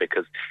ban,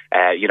 because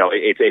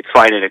it's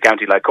fine in a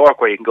county like Cork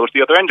where you can go to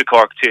the other end of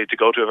Cork to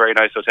go to a very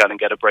nice hotel and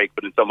get a break,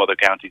 but in some other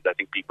counties I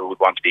think people would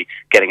want to be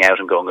getting out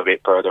and going a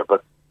bit further.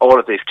 But all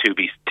of this to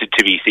be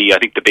seen. I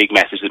think the big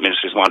message that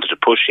ministers wanted to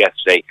push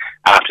yesterday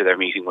after their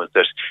meeting was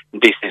that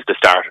this is the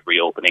start of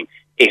reopening.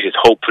 It is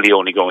hopefully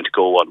only going to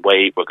go one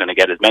way. We're going to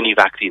get as many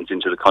vaccines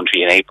into the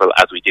country in April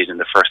as we did in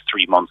the first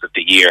 3 months of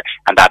the year,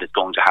 and that is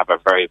going to have a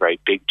very, very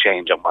big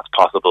change on what's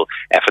possible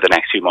for the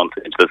next few months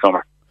into the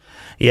summer.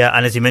 Yeah,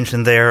 and as you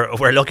mentioned there,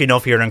 we're lucky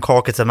enough here in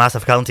Cork, it's a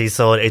massive county,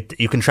 so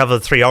you can travel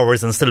 3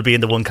 hours and still be in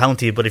the one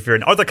county. But if you're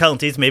in other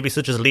counties, maybe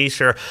such as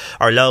Laois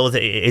or Louth,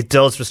 it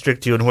does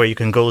restrict you in where you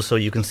can go. So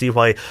you can see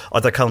why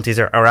other counties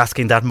are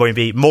asking that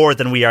maybe more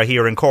than we are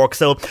here in Cork.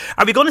 So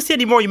are we going to see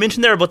any more? You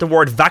mentioned there about the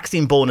word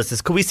vaccine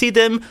bonuses. Could we see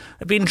them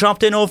being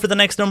dropped in over the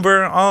next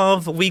number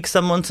of weeks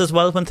and months as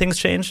well when things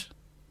change?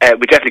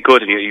 We definitely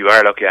could, and you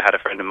are lucky. I had a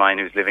friend of mine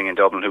who's living in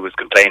Dublin who was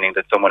complaining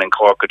that someone in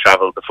Cork could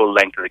travel the full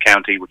length of the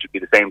county, which would be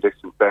the same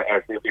distance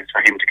as it is for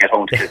him to get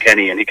home to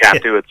Kilkenny, and he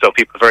can't do it. So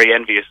people are very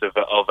envious of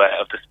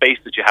the space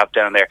that you have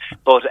down there.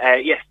 But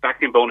yes,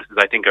 vaccine bonuses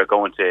I think are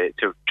going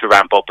to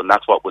ramp up, and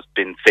that's what was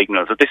been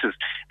signalled. So this is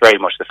very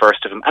much the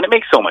first of them, and it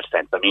makes so much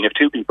sense. I mean, if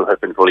two people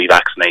have been fully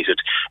vaccinated,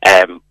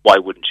 why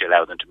wouldn't you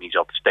allow them to meet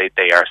up?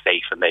 They are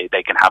safe and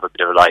they can have a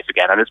bit of a life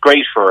again, and it's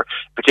great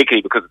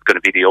particularly because it's going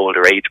to be the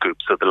older age group,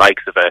 so the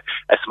likes of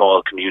a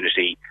small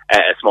community,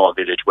 a small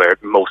village where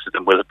most of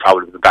them will have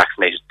probably been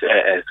vaccinated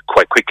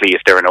quite quickly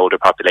if they're an older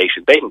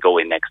population. They can go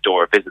in next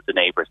door, visit the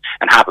neighbours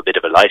and have a bit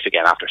of a life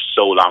again after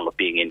so long of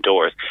being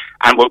indoors.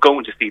 And we're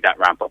going to see that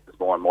ramp up as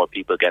more and more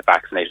people get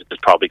vaccinated.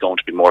 There's probably going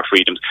to be more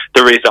freedoms.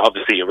 There is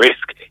obviously a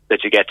risk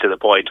that you get to the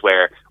point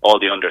where all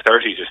the under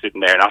 30s are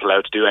sitting there not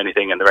allowed to do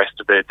anything and the rest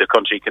of the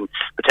country can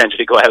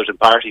potentially go out and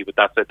party, but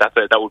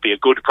that would be a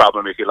good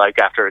problem, if you like,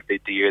 after the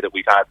year that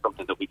we've had,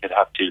 something that we could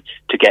have to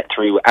get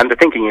through. And the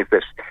thinking is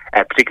that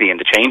particularly in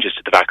the changes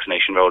to the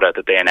vaccination rollout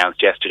that they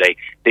announced yesterday,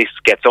 this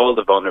gets all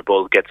the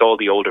vulnerable, gets all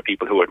the older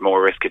people who are at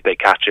more risk if they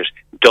catch it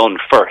done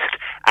first,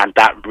 and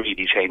that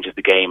really changes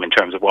the game in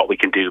terms of what we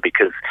can do,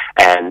 because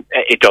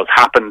it does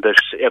happen that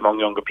among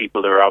younger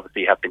people there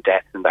obviously have been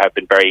deaths and there have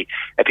been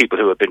people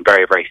who have been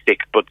very, very sick,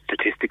 but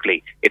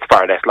statistically it's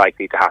far less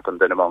likely to happen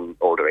than among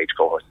older age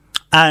cohorts.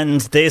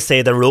 And they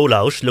say the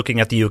rollout,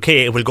 looking at the UK,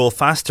 it will go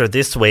faster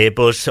this way,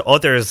 but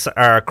others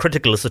are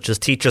critical, such as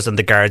teachers and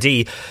the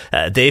Gardaí.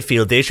 They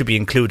feel they should be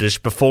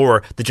included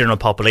before the general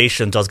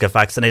population does get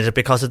vaccinated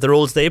because of the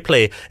roles they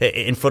play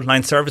in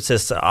frontline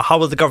services. How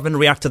will the government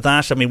react to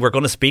that? I mean, we're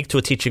going to speak to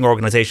a teaching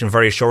organisation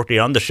very shortly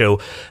on the show.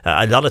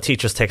 A lot of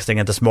teachers texting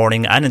in this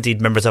morning, and indeed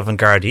members of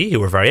Gardaí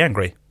who were very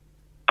angry.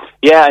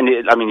 Yeah,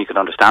 and I mean, you can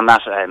understand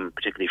that,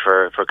 particularly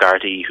for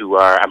Gardaí who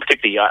are, and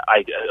particularly,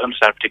 I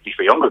understand particularly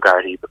for younger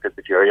Gardaí, because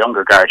if you're a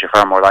younger Guard, you're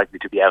far more likely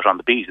to be out on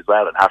the beat as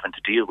well and having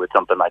to deal with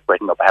something like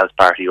breaking up a house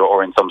party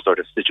or in some sort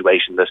of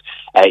situation that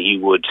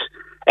you would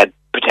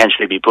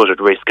potentially be put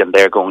at risk, and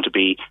they're going to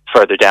be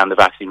further down the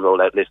vaccine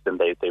rollout list than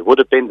they would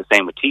have been. The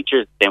same with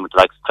teachers, the same with the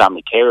likes of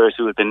family carers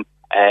who have been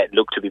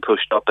looked to be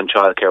pushed up, and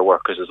childcare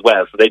workers as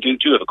well. So they do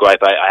have a gripe.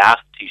 I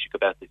asked Taoiseach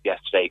about this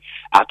yesterday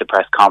at the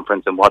press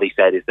conference, and what he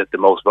said is that the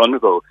most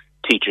vulnerable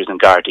teachers in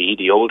Gardaí,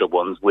 the older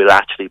ones, will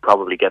actually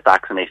probably get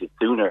vaccinated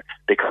sooner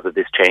because of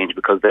this change,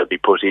 because they'll be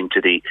put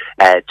into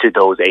to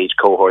those age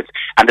cohorts.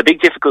 And the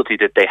big difficulty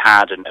that they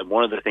had, and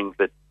one of the things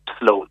that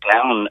slowed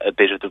down a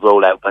bit of the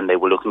rollout when they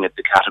were looking at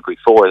the category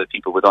 4, the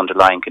people with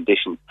underlying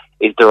conditions,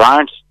 is there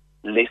aren't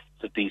lists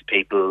of these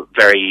people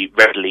very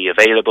readily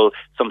available.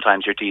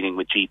 Sometimes you're dealing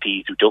with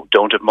GPs who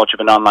don't have much of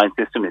an online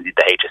system. Indeed,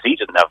 the HSE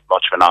doesn't have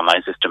much of an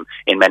online system.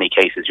 In many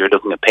cases, you're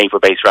looking at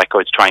paper-based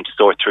records, trying to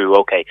sort through,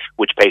 okay,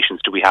 which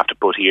patients do we have to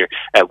put here,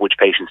 which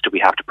patients do we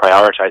have to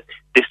prioritise.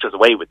 This does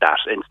away with that.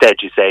 Instead,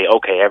 you say,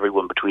 okay,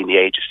 everyone between the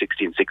age of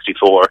 60 and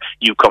 64,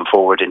 you come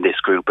forward in this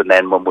group, and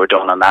then when we're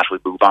done on that, we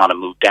move on and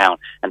move down.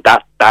 And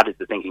that is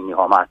the thinking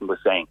Micheál Martin was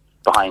saying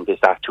behind this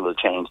actual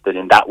change, that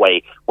in that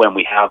way, when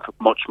we have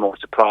much more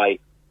supply,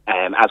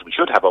 as we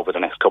should have over the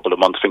next couple of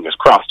months, fingers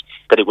crossed,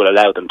 that it will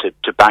allow them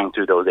to bang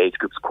through those age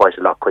groups quite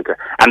a lot quicker.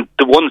 And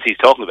the ones he's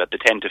talking about, the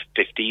 10 to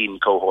 15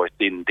 cohorts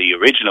in the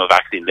original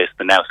vaccine list,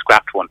 the now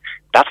scrapped one,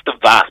 that's the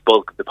vast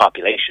bulk of the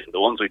population.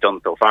 The ones we've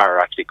done so far are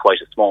actually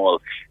quite a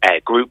small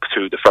group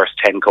through the first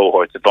 10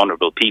 cohorts of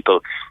vulnerable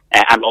people.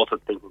 And also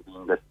thinking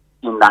that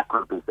in that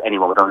group is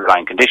anyone with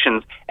underlying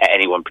conditions,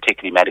 anyone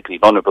particularly medically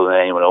vulnerable, and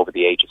anyone over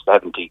the age of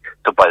 70.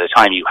 So by the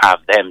time you have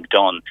them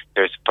done,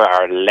 there's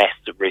far less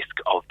risk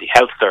of the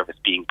health service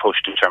being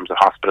pushed in terms of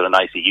hospital and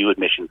ICU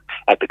admissions,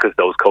 because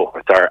those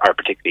cohorts are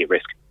particularly at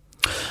risk.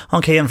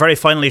 Okay, and very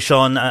finally,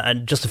 Sean,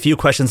 just a few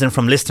questions in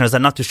from listeners.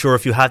 I'm not too sure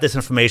if you have this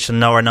information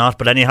now or not,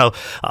 but anyhow,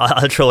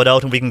 I'll throw it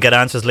out and we can get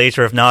answers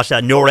later if not.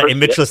 Nora in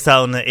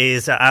Mitchelstown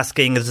is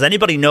asking, does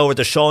anybody know, or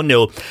does Sean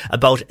know,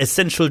 about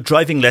essential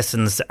driving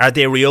lessons? Are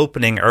they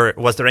reopening, or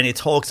was there any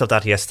talks of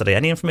that yesterday?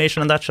 Any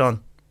information on that,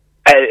 Sean?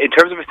 In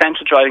terms of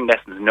essential driving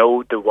lessons,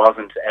 no, there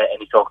wasn't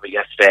any talk of it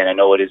yesterday, and I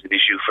know it is an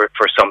issue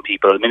for some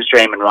people. Minister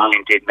Eamon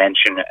Ryan did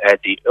mention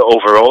the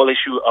overall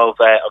issue of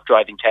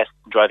driving tests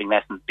and driving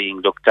lessons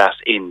being looked at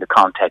in the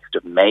context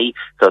of May,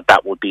 so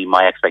that would be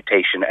my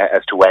expectation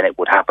as to when it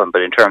would happen.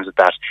 But in terms of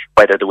that,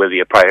 whether there will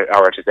be a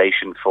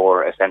prioritisation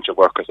for essential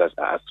workers, as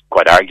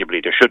quite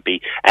arguably there should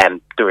be,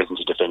 there isn't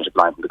a definitive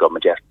line from the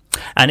government yet.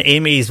 And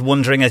Amy's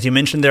wondering, as you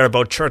mentioned there,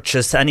 about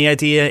churches. Any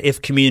idea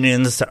if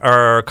communions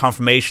are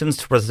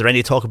confirmations? Was there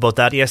any talk about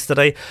that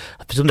yesterday?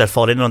 I presume they'll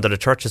fall in under the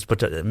churches,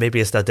 but maybe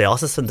it's that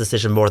diocesan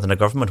decision more than a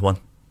government one.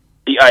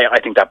 I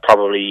think that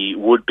probably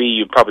would be.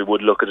 You probably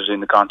would look at it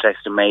in the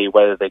context of May,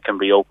 whether they can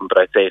reopen, but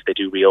I'd say if they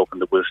do reopen,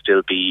 there will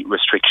still be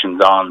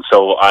restrictions on.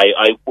 So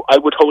I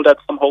would hold out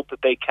some hope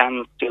that they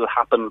can still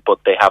happen, but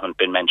they haven't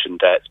been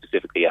mentioned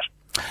specifically yet.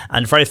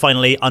 And very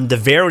finally, on the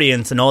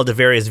variants and all the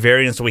various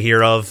variants we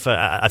hear of,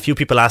 a few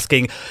people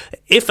asking,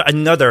 if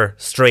another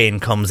strain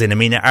comes in, I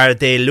mean, are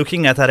they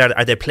looking at that?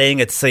 Are they playing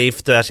it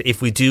safe that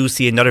if we do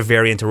see another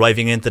variant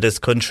arriving into this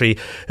country,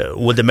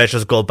 will the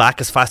measures go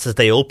back as fast as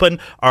they open?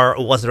 Or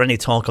was there any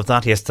talk of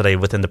that yesterday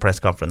within the press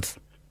conference?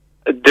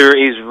 There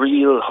is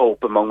real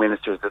hope among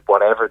ministers that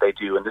whatever they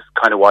do, and this is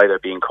kind of why they're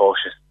being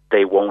cautious,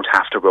 they won't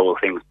have to roll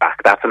things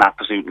back. That's an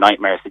absolute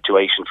nightmare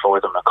situation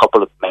for them. A couple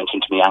have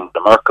mentioned to me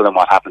Angela Merkel and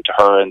what happened to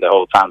her and the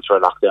whole transfer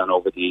lockdown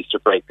over the Easter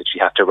break that she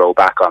had to roll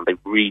back on. They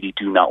really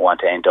do not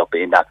want to end up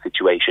in that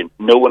situation.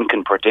 No one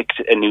can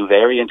predict a new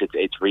variant.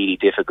 It's really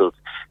difficult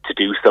to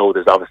do so.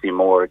 There's obviously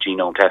more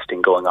genome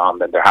testing going on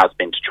than there has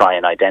been to try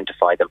and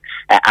identify them.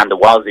 And there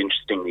was,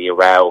 interestingly, a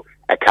row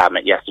at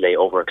Cabinet yesterday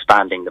over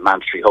expanding the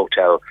mandatory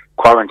hotel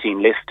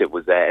quarantine list. It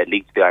was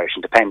leaked to the Irish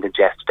Independent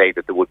yesterday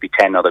that there would be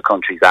 10 other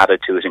countries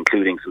added to it,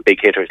 including some big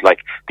hitters like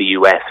the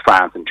US,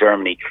 France and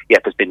Germany.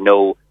 Yet there's been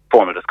no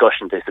formal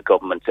discussion at the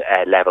government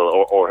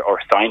level or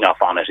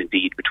sign-off on it,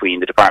 indeed, between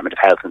the Department of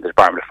Health and the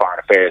Department of Foreign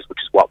Affairs, which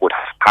is what would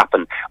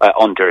happen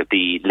under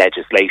the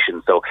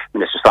legislation. So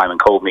Minister Simon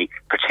Coveney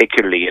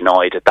particularly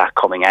annoyed at that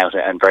coming out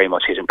and very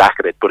much hitting back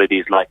at it, but it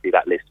is likely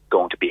that list is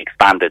going to be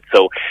expanded.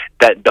 So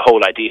that the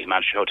whole idea of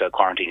mandatory hotel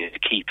quarantine is to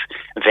keep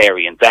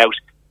variants out.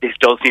 This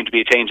does seem to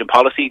be a change in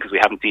policy because we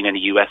haven't seen any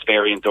US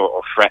variants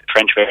or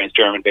French variants,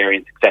 German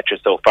variants, etc.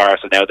 so far.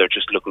 So now they're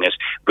just looking at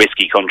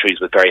risky countries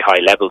with very high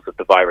levels of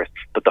the virus.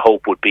 But the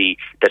hope would be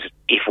that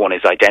if one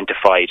is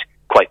identified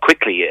quite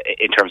quickly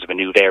in terms of a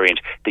new variant,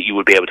 that you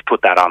would be able to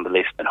put that on the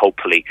list and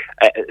hopefully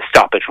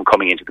stop it from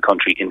coming into the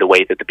country in the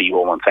way that the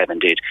B117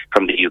 did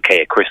from the UK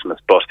at Christmas.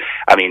 But,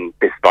 I mean,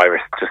 this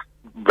virus just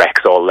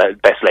wrecks all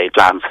best laid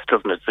plans,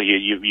 doesn't it? So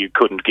you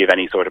couldn't give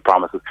any sort of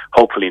promises.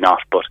 Hopefully not,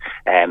 but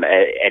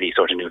any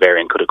sort of new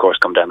variant could of course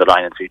come down the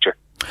line in the future.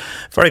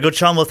 Very good,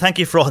 Sean. Well, thank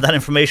you for all that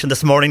information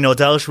this morning. No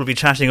doubt we'll be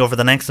chatting over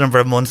the next number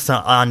of months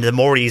on the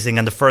more easing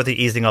and the further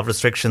easing of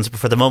restrictions, but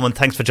for the moment,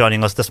 thanks for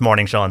joining us this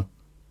morning, Sean.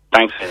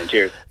 Thanks, and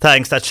cheers.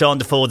 Thanks. That's Sean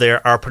Defoe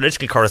there, our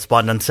political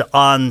correspondent,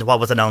 on what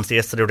was announced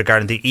yesterday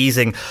regarding the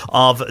easing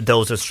of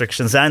those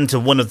restrictions. And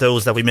one of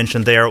those that we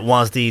mentioned there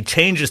was the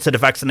changes to the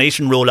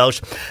vaccination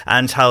rollout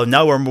and how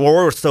now we're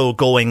more so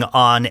going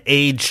on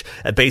age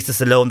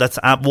basis alone. That's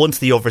once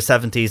the over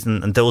 70s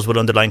and those with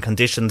underlying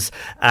conditions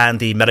and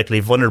the medically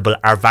vulnerable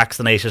are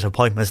vaccinated,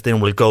 appointments then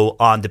will go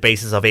on the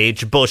basis of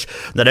age. But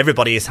not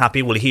everybody is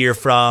happy. We'll hear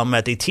from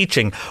the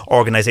teaching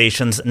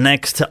organisations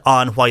next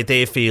on why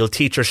they feel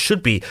teachers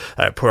should be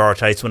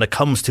prioritised when it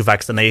comes to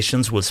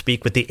vaccinations. We'll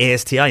speak with the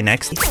ASTI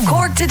next.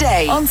 Cork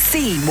Today on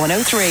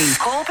C103.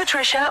 Call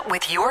Patricia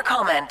with your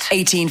comment.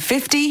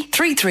 1850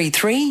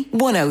 333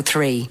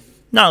 103.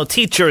 Now,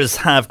 teachers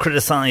have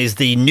criticised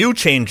the new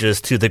changes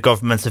to the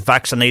government's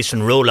vaccination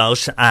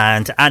rollout,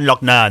 and Anne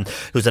Loughnane,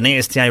 who's an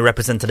ASTI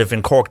representative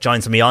in Cork,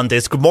 joins me on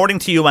this. Good morning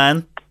to you,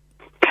 Anne.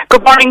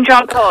 Good morning,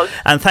 John Paul.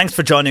 And thanks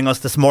for joining us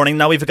this morning.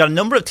 Now, we've got a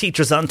number of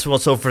teachers on to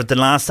us over the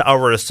last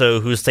hour or so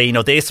who say,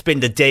 they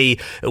spend a day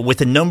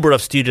with a number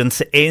of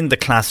students in the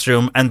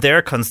classroom, and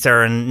their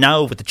concern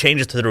now with the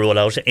changes to the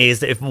rollout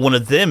is if one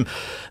of them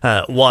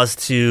was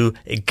to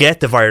get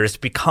the virus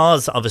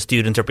because of a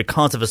student or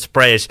because of a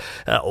spread,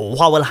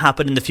 what will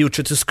happen in the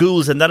future to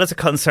schools? And that is a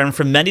concern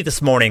for many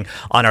this morning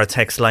on our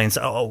text lines.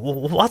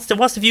 What's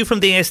the view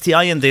from the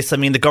ASTI in this? I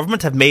mean, the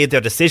government have made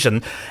their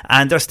decision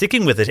and they're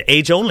sticking with it,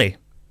 age only.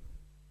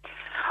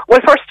 Well,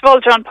 first of all,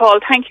 John Paul,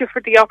 thank you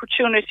for the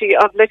opportunity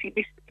of letting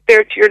me speak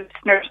there to your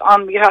listeners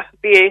on behalf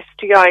of the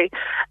ASTI.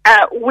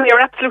 We are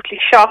absolutely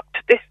shocked.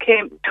 This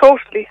came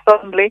totally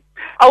suddenly,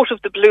 out of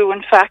the blue,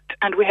 in fact,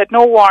 and we had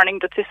no warning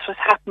that this was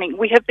happening.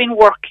 We have been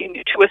working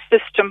to a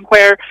system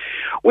where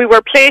we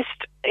were placed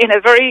in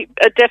a very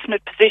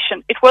definite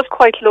position. It was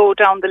quite low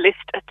down the list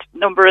at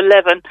number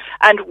 11.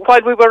 And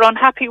while we were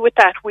unhappy with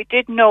that, we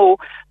did know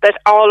that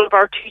all of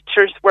our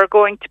teachers were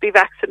going to be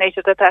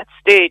vaccinated at that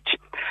stage.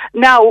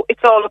 Now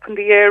it's all up in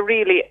the air,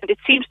 really, and it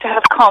seems to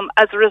have come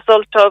as a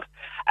result of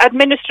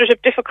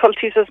administrative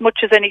difficulties as much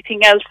as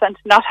anything else, and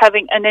not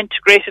having an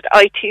integrated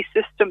IT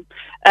system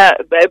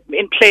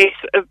in place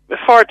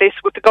for this,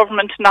 with the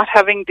government not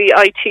having the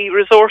IT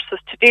resources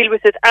to deal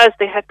with it as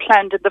they had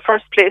planned in the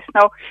first place.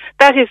 Now,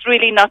 that is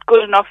really not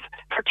good enough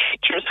for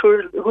teachers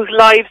whose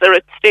lives are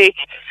at stake.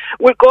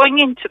 We're going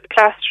into the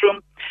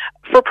classroom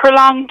for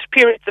prolonged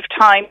periods of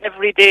time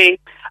every day.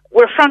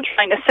 We're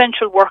frontline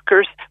essential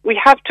workers. We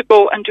have to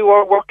go and do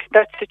our work in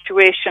that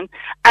situation.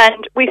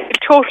 And we feel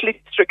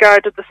totally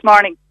disregarded this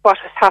morning what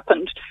has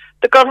happened.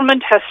 The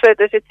government has said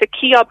that it's a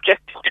key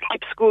objective to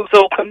keep schools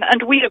open,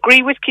 and we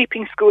agree with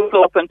keeping schools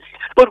open,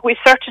 but we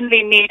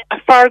certainly need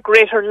a far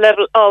greater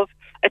level of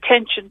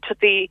attention to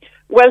the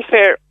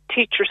welfare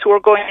teachers who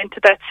are going into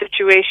that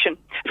situation.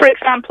 For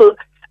example,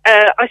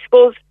 I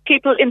suppose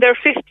people in their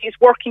 50s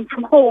working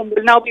from home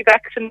will now be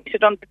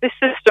vaccinated under this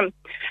system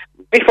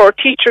before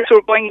teachers who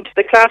are going into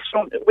the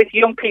classroom with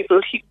young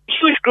people,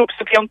 huge groups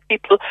of young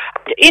people.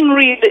 In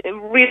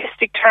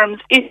realistic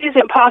terms, it is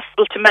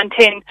impossible to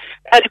maintain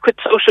adequate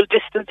social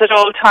distance at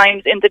all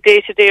times in the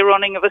day-to-day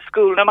running of a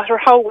school, no matter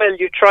how well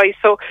you try.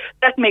 So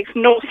that makes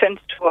no sense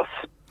to us.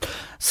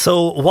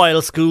 So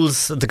while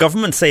schools, the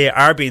government say,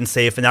 are being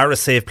safe and are a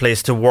safe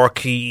place to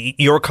work,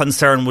 your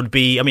concern would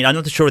be, I mean, I'm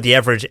not sure the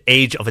average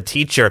age of a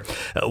teacher.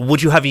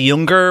 Would you have a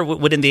younger,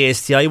 within the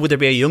ASTI, would there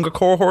be a younger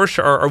cohort,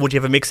 or would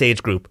you have a mixed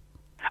age group?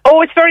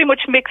 Oh, it's very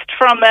much mixed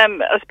from,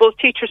 I suppose,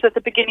 teachers at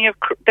the beginning of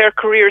their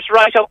careers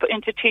right up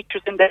into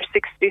teachers in their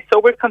 60s. So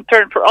we're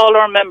concerned for all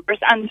our members.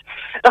 And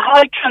the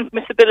high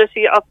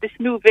transmissibility of this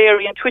new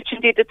variant, which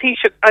indeed the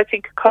Taoiseach, I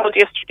think, called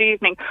yesterday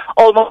evening,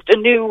 almost a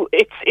new,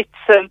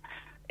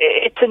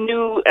 it's a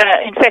new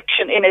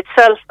infection in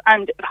itself,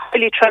 and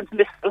highly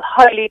transmissible,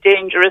 highly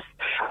dangerous.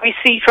 We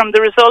see from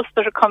the results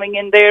that are coming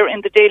in there in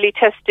the daily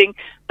testing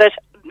that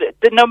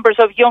the numbers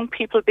of young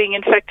people being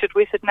infected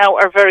with it now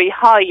are very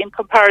high in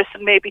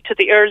comparison maybe to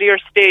the earlier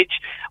stage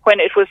when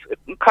it was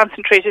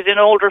concentrated in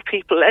older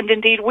people. And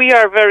indeed, we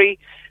are very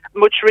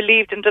much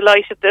relieved and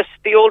delighted that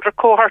the older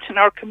cohort in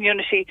our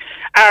community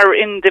are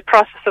in the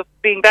process of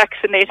being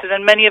vaccinated,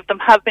 and many of them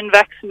have been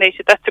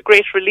vaccinated. That's a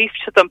great relief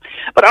to them.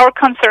 But our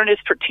concern is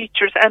for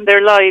teachers and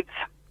their lives.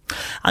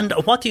 And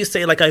what do you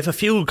say? Like, I have a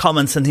few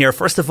comments in here.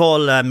 First of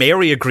all,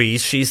 Mary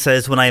agrees. She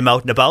says, when I'm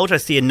out and about, I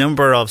see a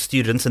number of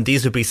students, and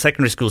these would be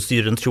secondary school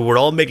students, who were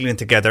all mingling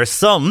together.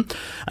 Some,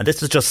 and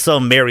this is just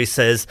some, Mary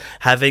says,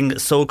 having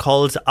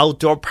so-called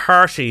outdoor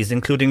parties,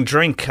 including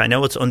drink. I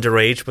know it's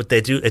underage, but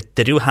they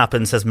do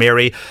happen, says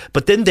Mary.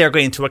 But then they're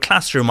going to a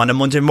classroom on a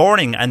Monday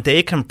morning, and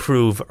they can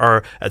prove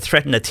or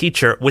threaten a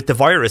teacher with the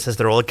virus as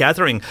they're all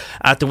gathering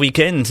at the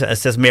weekend,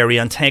 says Mary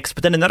on text.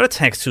 But then another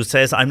text who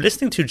says, I'm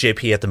listening to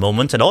JP at the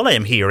moment, and all I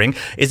am hearing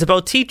is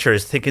about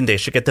teachers thinking they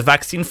should get the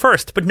vaccine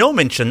first, but no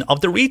mention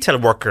of the retail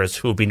workers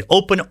who have been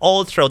open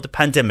all throughout the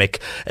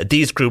pandemic.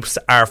 These groups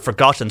are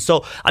forgotten.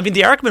 So, I mean,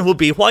 the argument would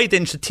be, why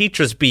then should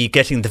teachers be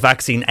getting the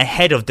vaccine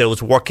ahead of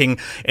those working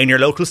in your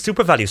local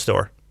SuperValu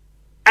store?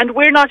 And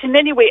we're not in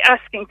any way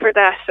asking for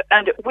that.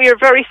 And we are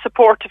very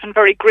supportive and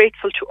very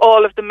grateful to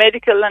all of the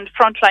medical and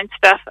frontline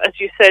staff, as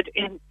you said,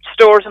 in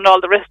stores and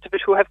all the rest of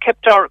it, who have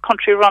kept our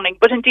country running.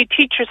 But indeed,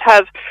 teachers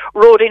have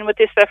rowed in with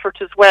this effort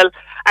as well.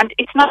 And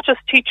it's not just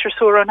teachers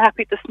who are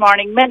unhappy this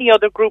morning. Many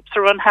other groups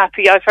are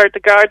unhappy. I've heard the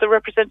Garda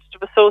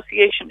Representative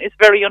Association is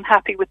very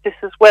unhappy with this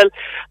as well.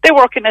 They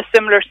work in a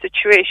similar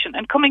situation.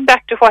 And coming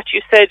back to what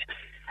you said,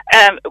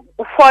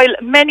 while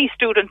many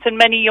students and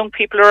many young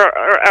people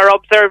are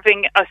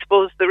observing, I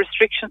suppose, the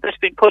restrictions that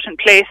have been put in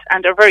place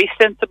and are very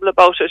sensible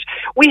about it,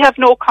 we have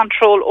no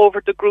control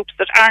over the groups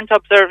that aren't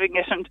observing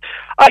it. And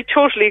I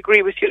totally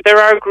agree with you. There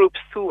are groups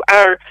who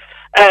are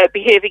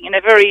behaving in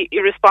a very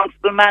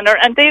irresponsible manner,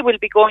 and they will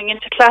be going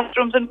into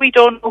classrooms, and we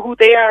don't know who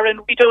they are,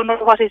 and we don't know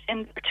what is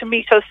in there to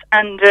meet us.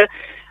 And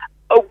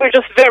we're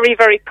just very,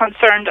 very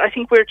concerned. I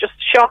think we're just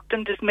shocked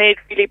and dismayed,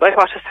 really, by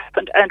what has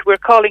happened, and we're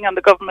calling on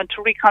the government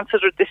to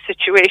reconsider this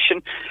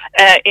situation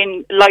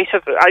in light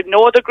of, I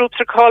know other groups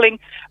are calling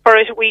for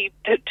it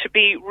to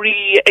be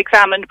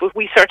re-examined, but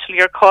we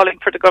certainly are calling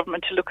for the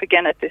government to look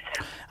again at this.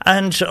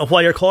 And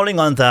while you're calling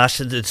on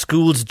that, the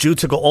schools due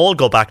to all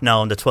go back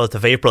now on the 12th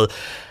of April.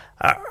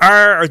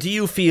 Or do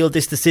you feel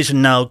this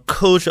decision now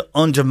could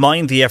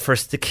undermine the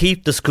efforts to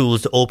keep the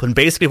schools open?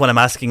 Basically, what I'm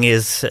asking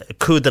is,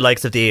 could the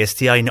likes of the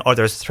ASTI and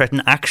others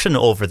threaten action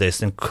over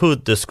this, and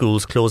could the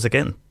schools close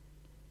again?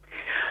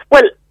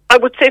 Well, I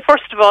would say,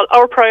 first of all,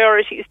 our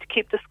priority is to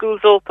keep the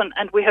schools open,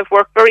 and we have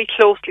worked very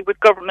closely with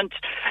government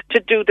to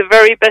do the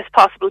very best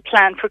possible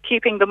plan for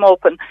keeping them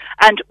open.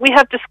 And we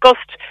have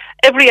discussed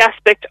every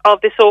aspect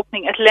of this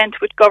opening at length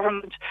with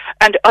government.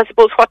 And I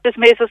suppose what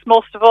dismays us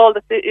most of all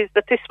is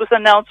that this was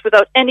announced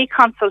without any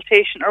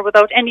consultation or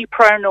without any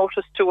prior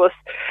notice to us.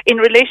 In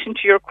relation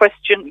to your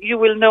question, you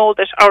will know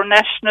that our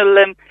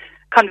national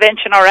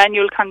convention, our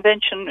annual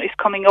convention, is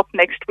coming up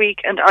next week,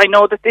 and I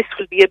know that this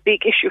will be a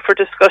big issue for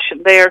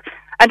discussion there.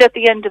 And at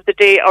the end of the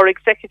day, our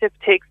executive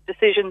takes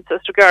decisions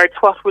as regards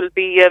what will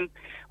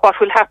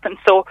happen.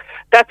 So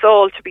that's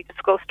all to be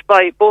discussed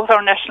by both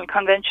our National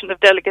Convention of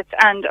Delegates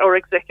and our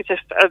executive,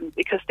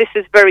 because this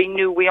is very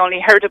new. We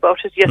only heard about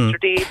it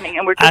yesterday evening,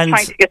 and we're just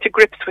trying to get to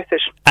grips with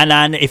it. And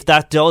Anne, if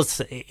that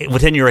does,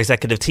 within your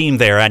executive team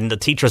there, and the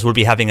teachers will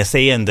be having a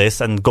say in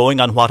this, and going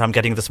on what I'm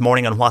getting this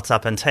morning on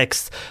WhatsApp and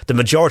text, the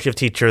majority of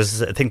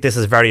teachers think this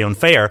is very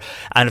unfair.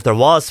 And if there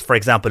was, for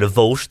example, a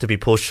vote to be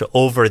pushed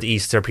over the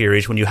Easter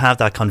period when you have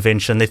that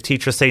convention, if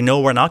teachers say, no,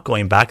 we're not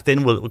going back,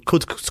 then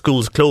could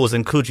schools close,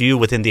 and could you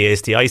within the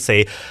ASTI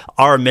say,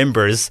 our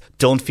members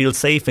don't feel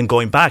safe in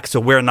going back, so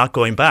we're not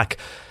going back?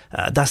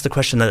 That's the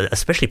question that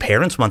especially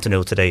parents want to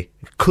know today.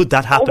 Could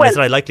that happen? Is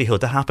there a likelihood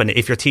to happen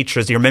if your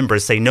teachers, your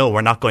members say, no,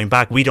 we're not going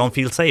back, we don't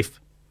feel safe?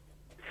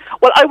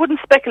 Well, I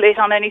wouldn't speculate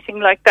on anything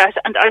like that,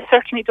 and I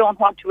certainly don't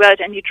want to add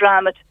any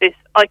drama to this.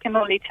 I can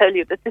only tell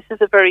you that this is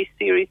a very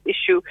serious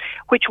issue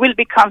which will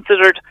be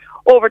considered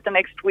over the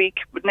next week,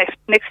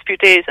 next few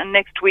days and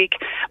next week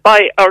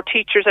by our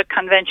teachers at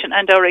convention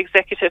and our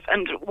executive,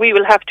 and we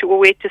will have to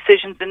await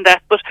decisions in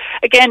that. But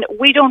again,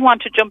 we don't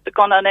want to jump the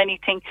gun on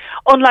anything.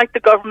 Unlike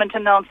the government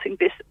announcing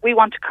this, we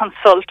want to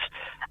consult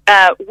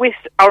with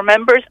our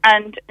members,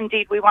 and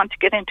indeed we want to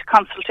get into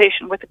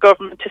consultation with the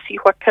government to see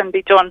what can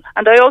be done.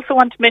 And I also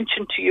want to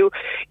mention to you,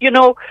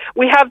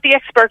 we have the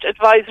expert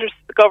advisors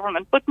of the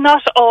government, but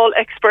not all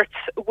experts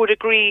would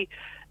agree,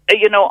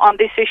 on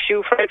this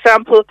issue. For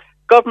example,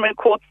 government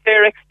quotes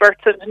their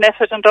experts and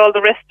NEFIT and all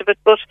the rest of it.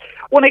 But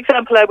one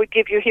example I would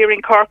give you here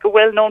in Cork, a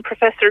well-known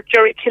professor,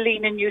 Jerry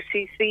Killeen in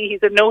UCC,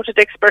 he's a noted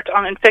expert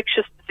on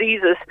infectious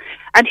diseases,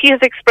 and he has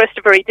expressed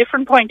a very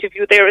different point of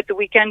view there at the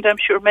weekend. I'm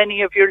sure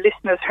many of your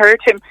listeners heard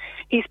him.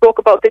 He spoke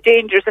about the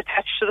dangers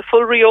attached to the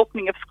full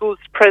reopening of schools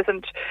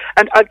present,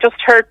 and I've just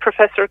heard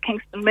Professor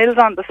Kingston Mills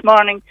on this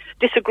morning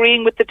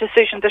disagreeing with the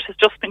decision that has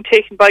just been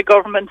taken by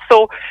government.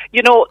 So,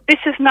 this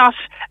is not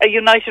a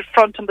united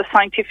front in the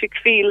scientific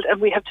field,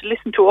 and we have to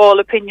listen to all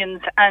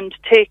opinions and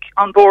take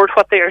on board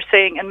what they are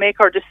saying and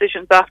make our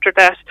decisions after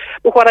that.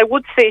 But what I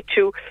would say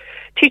to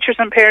teachers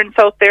and parents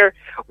out there,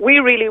 we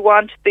really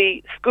want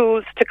the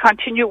schools to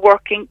continue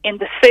working in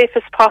the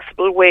safest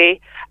possible way,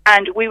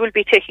 and we will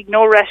be taking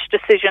no rash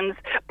decisions,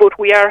 but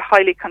we are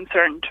highly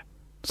concerned.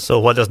 So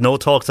while there's no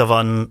talks of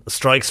on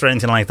strikes or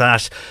anything like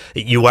that,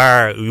 you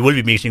will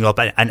be meeting up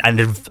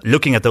and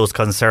looking at those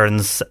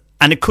concerns,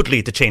 and it could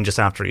lead to changes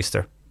after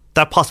Easter.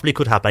 That possibly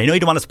could happen. I know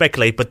you don't want to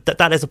speculate, but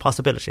that is a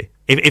possibility.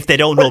 If they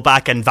don't go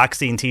back and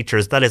vaccine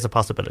teachers, that is a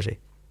possibility.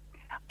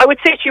 I would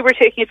say to you, we're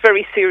taking it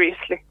very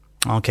seriously.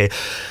 Okay.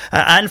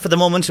 And for the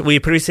moment, we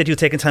appreciate you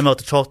taking time out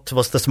to talk to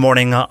us this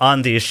morning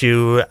on the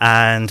issue,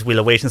 and we'll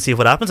await and see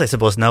what happens, I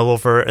suppose, now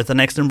over the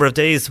next number of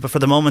days. But for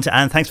the moment,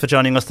 Anne, thanks for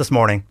joining us this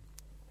morning.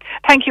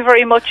 Thank you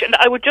very much. And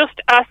I would just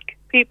ask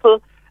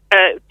people,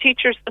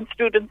 teachers and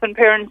students and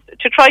parents,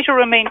 to try to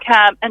remain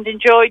calm and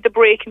enjoy the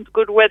break in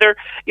good weather.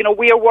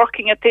 We are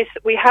working at this.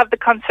 We have the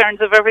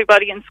concerns of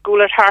everybody in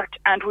school at heart,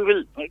 and we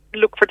will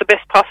look for the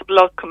best possible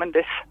outcome in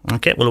this.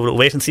 Okay, well, we'll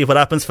wait and see what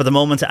happens for the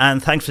moment.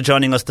 And thanks for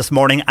joining us this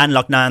morning. Anne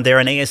Loughnane there,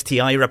 an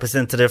ASTI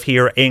representative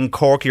here in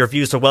Cork. Your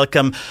views are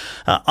welcome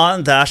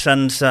on that.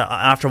 And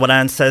after what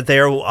Anne said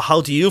there,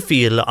 how do you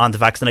feel on the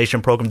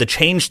vaccination programme, the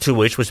change to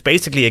which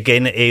basically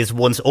again is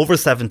once over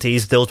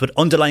 70s, those with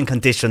underlying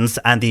conditions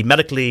and the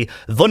medically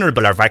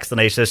vulnerable are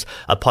vaccinated,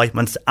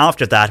 appointments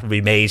after that will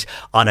be made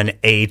on an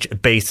age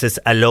basis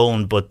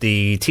alone. But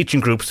the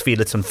teaching groups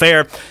feel it's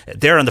unfair.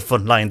 They're on the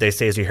front line, they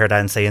say, as you heard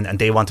Anne saying, and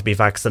they want to be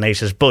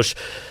vaccinated. But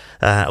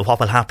what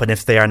will happen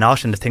if they are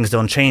not and if things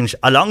don't change?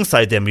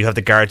 Alongside them, you have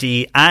the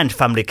Gardaí and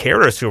family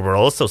carers who were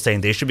also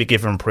saying they should be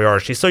given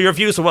priority. So your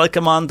views are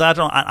welcome on that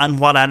and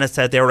what Anna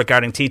said there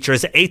regarding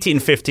teachers.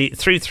 1850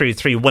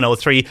 333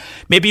 103.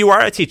 Maybe you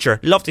are a teacher.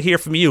 Love to hear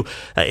from you.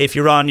 If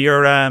you're on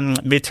your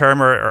midterm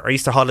or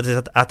Easter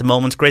holidays at the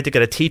moment, great to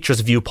get a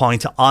teacher's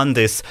viewpoint on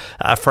this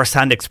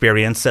first-hand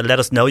experience. Let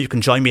us know. You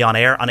can join me on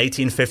air on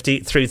 1850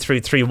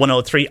 333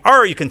 103,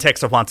 or you can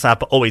text or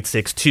WhatsApp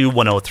 0862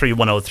 103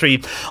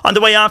 103. On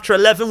the way after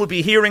 11, we'll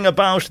be hearing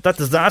about that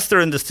disaster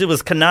in the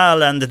Suez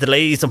Canal and the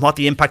delays and what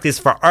the impact is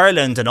for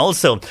Ireland, and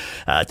also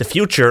the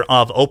future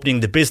of opening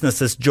the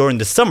businesses during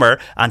the summer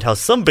and how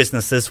some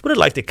businesses would have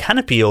liked a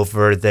canopy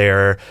over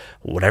their,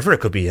 whatever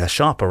it could be, a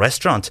shop, a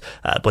restaurant,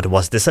 but it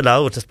was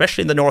disallowed,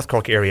 especially in the North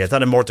Cork area.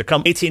 That and more to come.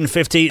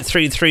 1850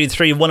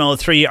 333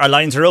 103. Our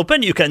lines are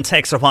open. You can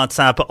text or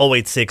WhatsApp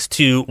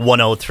 0862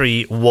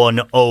 103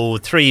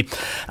 103.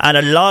 And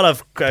a lot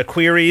of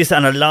queries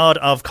and a lot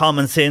of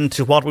comments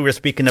into what we were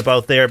speaking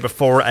about there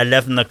before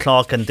 11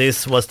 o'clock, and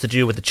this was to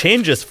do with the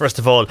changes, first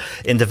of all,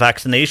 in the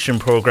vaccination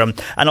programme,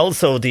 and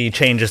also the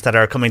changes that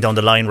are coming down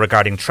the line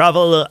regarding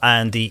travel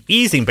and the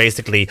easing,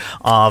 basically,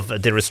 of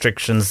the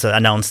restrictions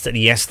announced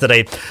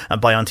yesterday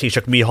by An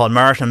Taoiseach Micheál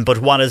Martin. But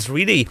what is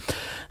really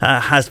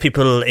has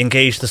people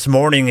engaged this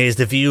morning is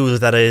the view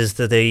that is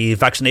the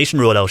vaccination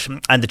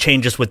rollout and the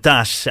changes with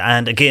that.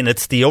 And again,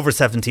 it's the over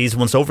 70s.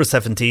 Once over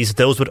 70s,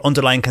 those with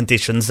underlying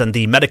conditions and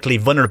the medically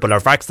vulnerable are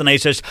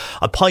vaccinated.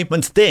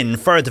 Appointments then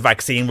for the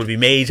vaccine will be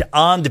made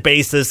on the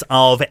basis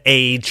of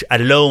age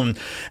alone.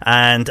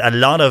 And a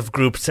lot of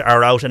groups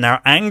are out and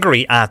are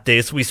angry at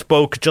this. We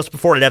spoke just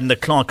before 11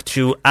 o'clock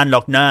to Anne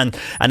Loughnane,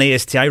 an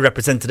ASTI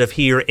representative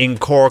here in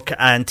Cork,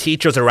 and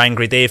teachers are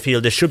angry. They feel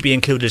they should be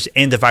included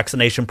in the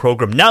vaccination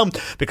programme now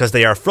because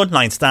they are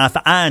frontline staff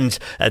and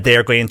they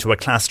are going into a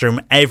classroom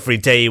every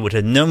day with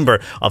a number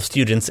of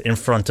students in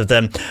front of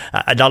them.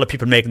 A lot of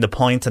people making the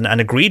point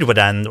and agreed with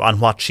Anne on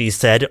what she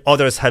said.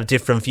 Others have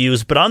different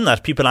views, but on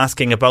that, people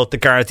asking about the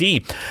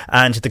Gardaí,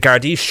 and the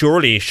Gardaí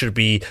surely should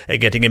be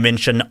getting a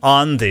mention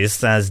on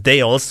this, as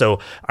they also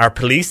are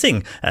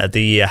policing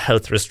the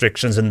health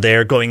restrictions and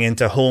they're going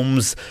into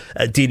homes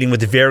dealing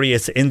with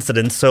various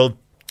incidents. So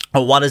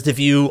what is the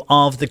view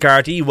of the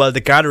Gardaí? Well, the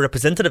Garda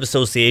Representative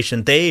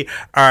Association, they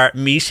are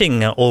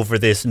meeting over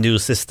this new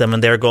system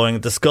and they're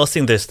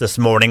discussing this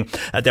morning.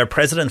 Their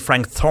president,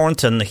 Frank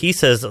Thornton, he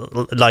says,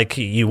 like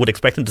you would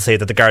expect him to say,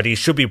 that the Gardaí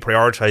should be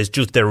prioritised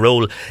due to their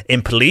role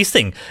in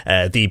policing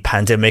the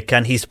pandemic.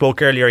 And he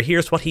spoke earlier.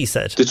 Here's what he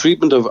said. The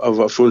treatment of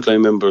our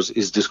frontline members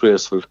is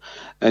disgraceful,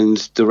 and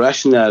the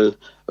rationale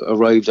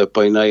arrived at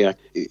by NIAC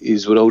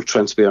is without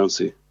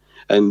transparency.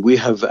 And we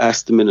have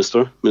asked the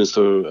Minister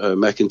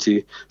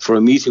McEntee, for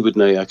a meeting with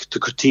NIAC to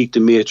critique the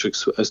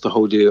matrix as to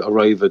how they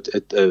arrive at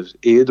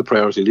the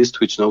priority list,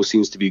 which now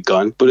seems to be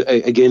gone. But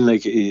again,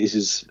 it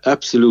is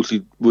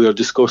absolutely, we are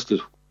disgusted.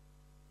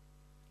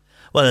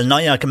 Well,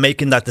 NIAC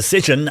making that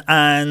decision,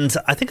 and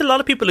I think a lot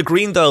of people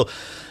agreeing, though,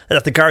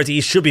 that the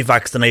Gardaí should be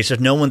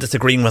vaccinated. No one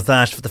disagreeing with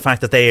that, for the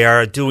fact that they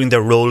are doing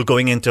their role,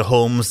 going into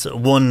homes.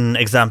 One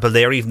example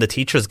there, even the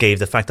teachers gave,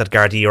 the fact that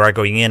Gardaí are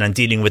going in and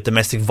dealing with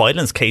domestic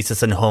violence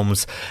cases in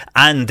homes,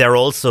 and they're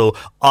also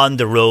on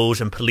the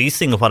road and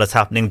policing what is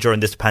happening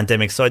during this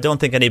pandemic. So I don't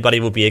think anybody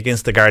would be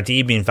against the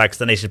Gardaí being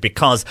vaccinated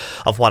because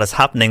of what is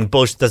happening,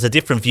 but there's a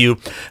different view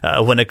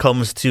when it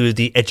comes to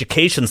the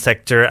education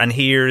sector. And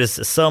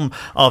here's some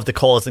of the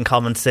calls and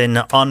comments in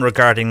on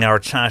regarding our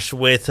chat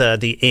with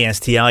the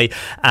ASTI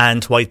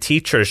and why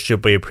teachers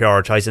should be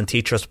prioritising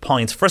teachers'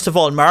 points. First of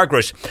all,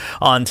 Margaret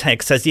on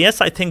text says,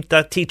 yes, I think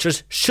that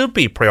teachers should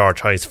be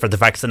prioritised for the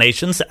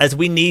vaccinations, as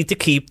we need to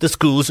keep the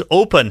schools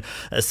open,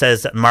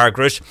 says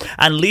Margaret.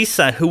 And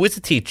Lisa, who is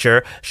a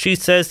teacher, she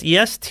says,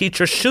 yes,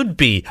 teachers should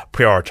be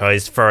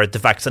prioritised for the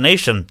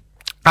vaccination.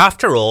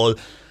 After all,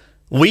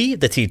 we,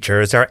 the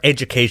teachers, are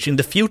educating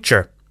the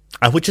future,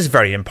 which is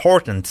very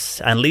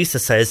important. And Lisa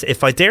says,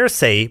 if I dare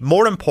say,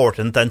 more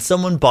important than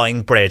someone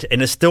buying bread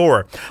in a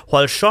store.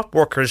 While shop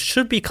workers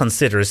should be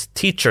considered,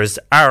 teachers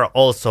are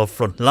also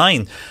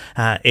frontline,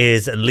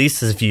 is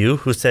Lisa's view,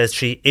 who says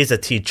she is a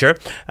teacher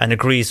and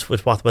agrees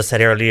with what was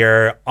said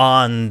earlier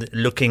on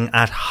looking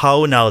at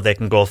how now they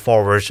can go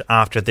forward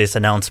after this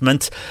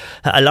announcement.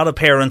 A lot of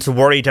parents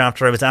worried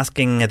after I was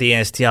asking the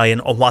ASTI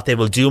and what they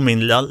will do. I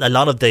mean, a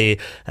lot of the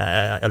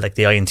like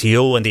the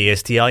INTO and the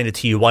ASTI and the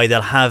TUI,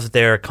 they'll have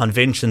their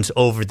conventions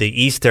over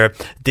the Easter.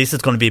 This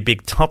is going to be a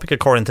big topic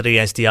according to the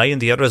SDI, and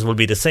the others will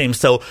be the same.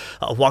 So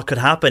what could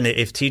happen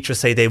if teachers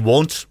say they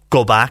won't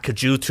go back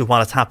due to what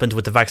has happened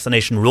with the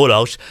vaccination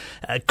rollout?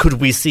 Could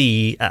we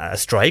see a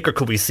strike, or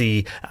could we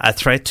see a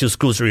threat to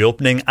schools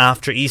reopening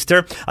after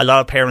Easter? A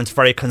lot of parents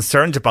very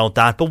concerned about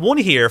that. But one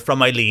here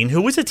from Eileen,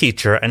 who is a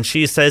teacher, and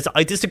she says,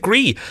 I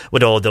disagree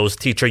with all those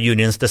teacher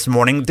unions this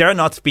morning. They're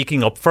not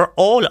speaking up for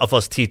all of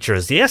us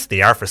teachers. Yes,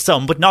 they are for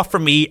some, but not for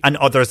me and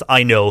others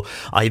I know.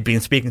 I've been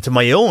speaking to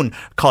my own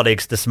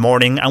colleagues this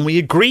morning, and we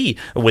agree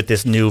with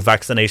this new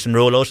vaccination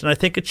rollout, and I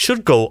think it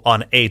should go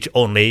on age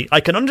only.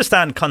 I can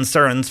understand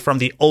concerns from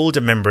the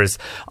older members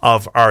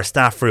of our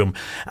staff room.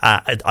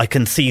 I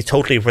can see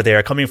totally where they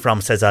are coming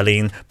from, says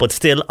Eileen, but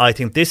still I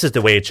think this is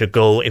the way it should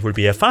go. It will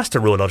be a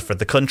faster rollout for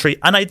the country,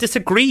 and I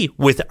disagree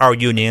with our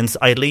unions.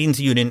 Eileen's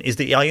union is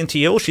the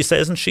INTO, she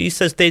says, and she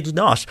says they do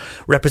not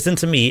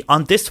represent me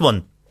on this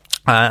one.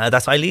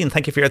 That's Eileen.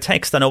 Thank you for your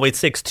text on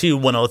 0862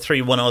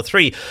 103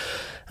 103.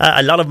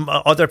 A lot of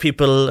other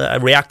people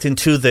reacting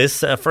to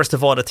this. First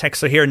of all, a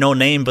texter here, no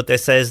name, but they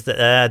says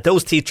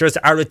those teachers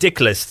are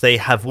ridiculous. They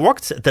have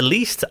worked the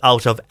least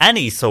out of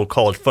any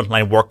so-called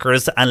frontline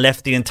workers and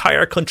left the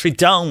entire country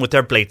down with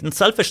their blatant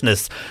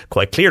selfishness.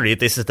 Quite clearly,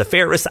 this is the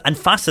fairest and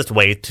fastest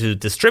way to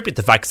distribute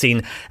the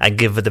vaccine, and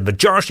given the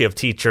majority of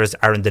teachers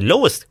are in the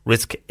lowest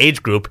risk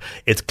age group,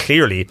 it's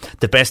clearly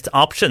the best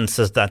option,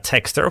 says that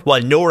texter.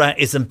 While Nora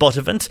is in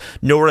Buttevant,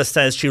 Nora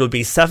says she will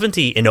be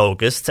 70 in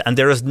August, and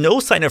there is no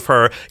sign of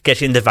her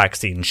getting the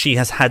vaccine. She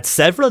has had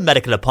several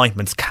medical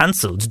appointments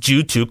cancelled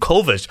due to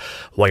COVID.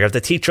 Why are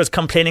the teachers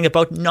complaining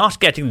about not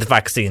getting the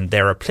vaccine?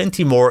 There are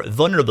plenty more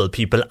vulnerable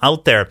people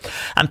out there.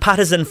 And Pat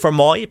is in for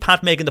Moy.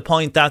 Pat making the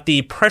point that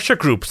the pressure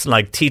groups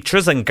like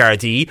teachers and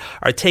Gardaí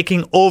are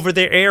taking over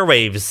their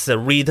airwaves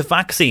re the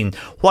vaccine.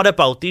 What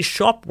about the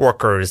shop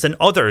workers and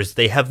others?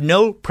 They have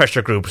no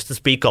pressure groups to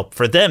speak up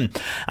for them.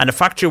 And a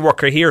factory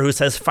worker here who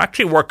says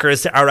factory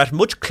workers are at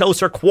much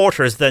closer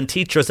quarters than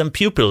teachers and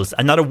pupils,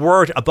 and not a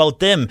word about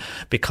them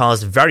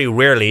because very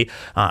rarely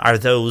are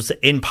those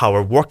in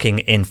power working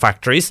in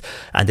factories,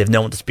 and they've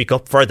no one to speak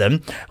up for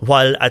them.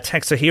 While a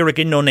texter here,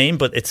 again no name,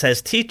 but it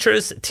says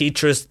teachers,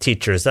 teachers,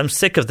 teachers. I'm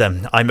sick of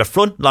them. I'm a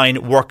frontline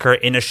worker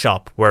in a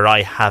shop where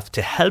I have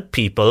to help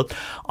people.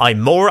 I'm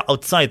more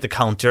outside the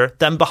counter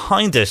than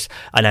behind it,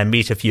 and I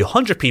meet a few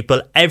hundred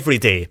people every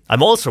day.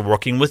 I'm also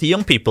working with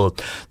young people.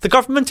 The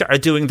government are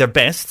doing their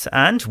best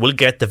and will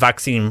get the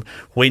vaccine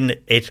when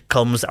it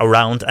comes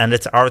around and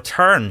it's our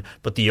turn.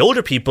 But the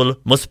older people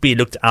must be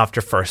looked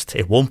after first.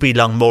 It won't be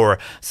long more,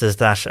 says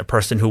that a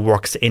person who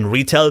works in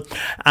retail.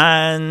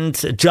 And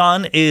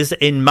John is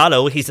in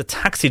Mallow. He's a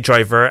taxi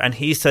driver, and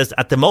he says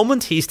at the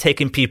moment he's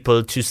taking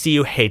people to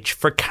CUH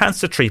for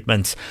cancer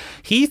treatment.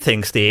 He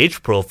thinks the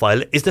age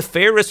profile is the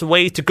fairest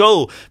way to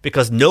go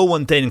because no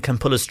one then can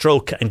pull a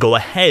stroke and go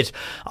ahead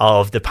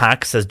of the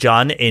pack, says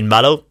John in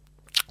Mallow.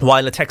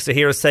 While a texter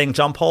here is saying,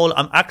 John Paul,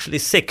 I'm actually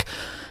sick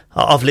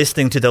of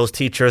listening to those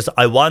teachers.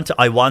 I want.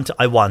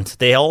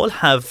 They all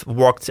have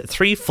worked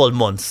 3 full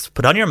months.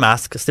 Put on your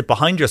mask, sit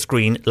behind your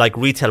screen like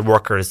retail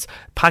workers.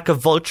 Pack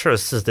of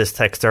vultures, says this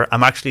texter.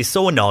 I'm actually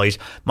so annoyed.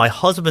 My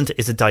husband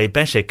is a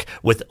diabetic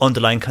with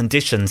underlying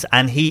conditions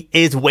and he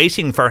is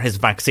waiting for his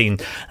vaccine,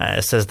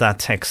 says that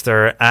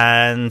texter.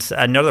 And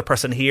another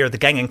person here, the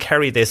gang in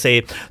Kerry, they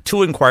say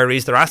 2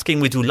 inquiries. They're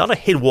asking, we do a lot of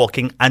hill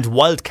walking and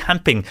wild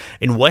camping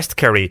in West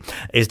Kerry.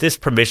 Is this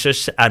permitted?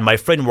 And my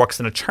friend works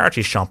in a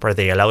charity shop. Are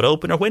they allowed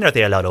open, or when are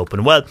they allowed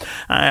open? Well,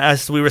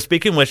 as we were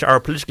speaking with our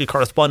political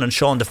correspondent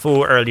Sean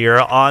Defoe earlier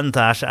on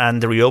that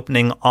and the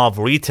reopening of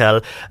retail,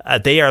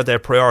 they are their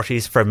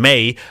priorities for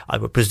May. I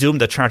would presume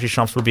that charity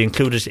shops will be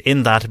included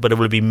in that, but it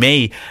will be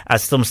May at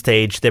some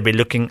stage. They'll be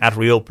looking at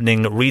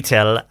reopening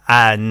retail,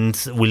 and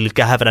we'll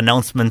have an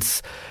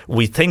announcement,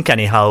 we think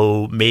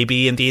anyhow,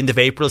 maybe in the end of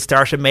April,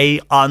 start of May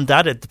on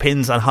that. It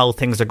depends on how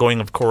things are going,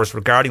 of course,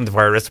 regarding the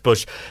virus,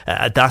 but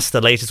that's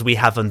the latest we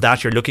have on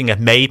that. You're looking at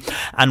May.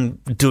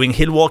 And doing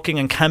hill walking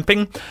and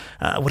camping,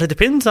 well, it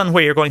depends on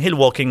where you're going hill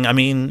walking. I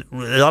mean,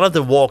 a lot of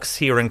the walks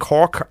here in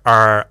Cork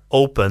are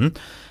open.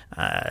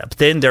 But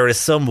then there is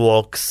some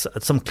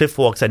cliff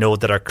walks I know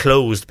that are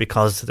closed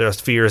because there's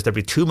fears there'll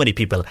be too many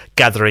people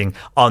gathering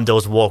on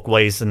those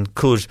walkways and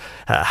could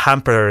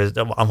hamper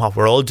on what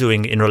we're all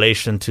doing in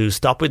relation to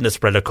stopping the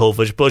spread of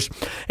COVID. But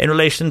in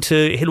relation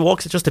to hill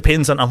walks, it just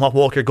depends on what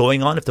walk you're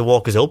going on. If the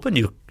walk is open,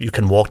 you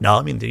can walk now.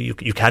 I mean,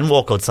 you can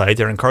walk outside.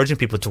 They're encouraging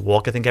people to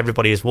walk. I think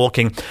everybody is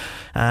walking.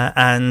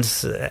 And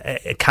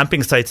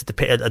camping sites,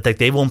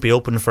 they won't be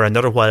open for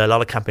another while. A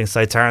lot of camping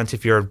sites aren't.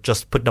 If you're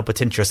just putting up a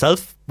tent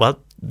yourself, well,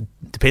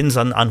 depends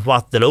on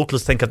what the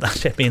locals think of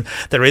that. I mean,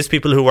 there is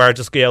people who are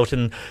just going out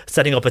and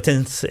setting up a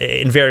tent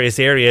in various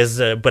areas,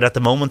 but at the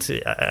moment,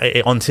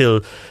 until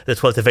the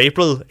 12th of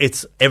April,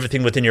 it's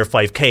everything within your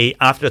 5k.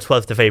 After the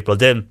 12th of April,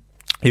 then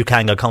you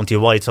can go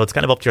county-wide, so it's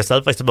kind of up to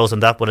yourself, I suppose,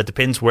 on that one. It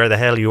depends where the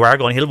hell you are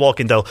going hill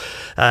walking, though,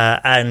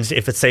 and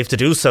if it's safe to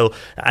do so,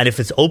 and if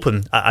it's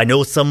open. I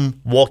know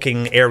some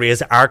walking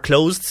areas are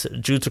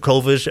closed due to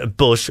COVID,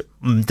 but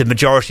the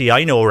majority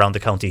I know around the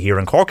county, here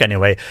in Cork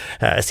anyway,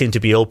 seem to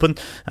be open,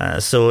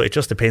 so it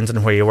just depends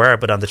on where you are.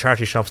 But on the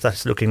charity shops,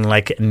 that's looking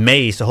like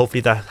May, so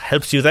hopefully that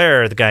helps you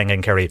there, the gang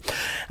in Kerry.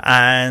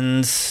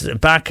 And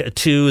back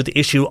to the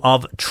issue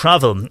of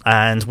travel,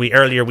 and we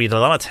had a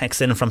lot of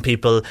texts in from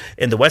people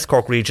in the West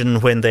Cork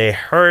region when they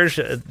heard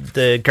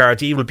the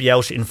Gardaí will be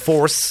out in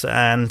force,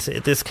 and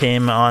this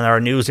came on our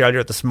news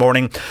earlier this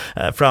morning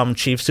from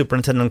Chief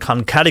Superintendent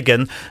Con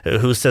Callaghan,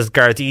 who says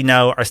Gardaí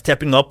now are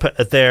stepping up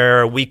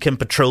their weekend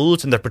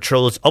patrols and their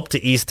patrols up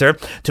to Easter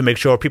to make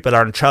sure people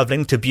aren't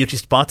travelling to beauty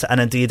spots and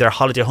indeed their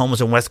holiday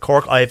homes in West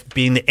Cork. I've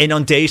been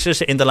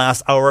inundated in the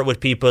last hour with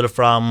people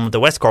from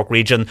the West Cork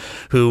region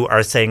who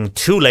are saying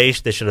too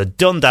late, they should have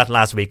done that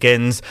last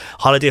weekend.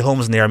 Holiday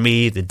homes near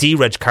me, the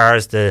D-Reg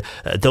cars,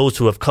 those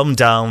who have come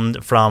down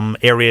from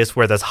areas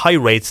where there's high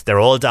rates, they're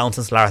all down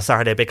since last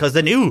Saturday because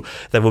they knew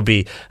there would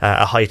be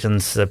a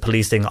heightened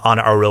policing on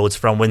our roads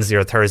from Wednesday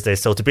or Thursday.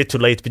 So it's a bit too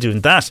late to be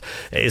doing that,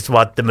 is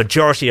what the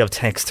majority of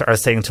texts are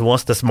saying to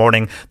us this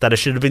morning, that it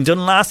should have been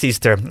done last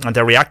Easter. And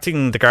they're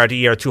reacting, the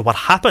Gardaí, to what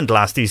happened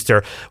last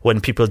Easter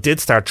when people did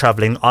start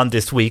travelling on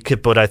this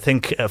week. But I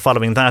think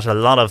following that, a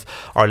lot of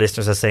our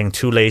listeners are saying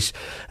too late.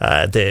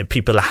 The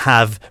people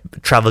have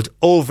travelled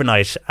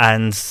overnight,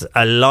 and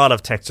a lot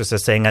of texters are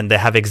saying, and they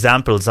have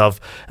examples of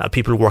of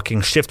people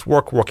working shift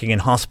work, working in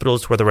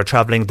hospitals where they were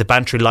travelling. The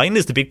Bantry line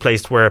is the big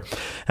place where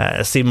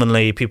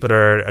seemingly people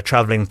are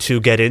travelling to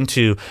get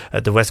into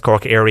the West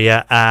Cork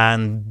area.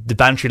 And the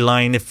Bantry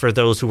line, for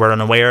those who are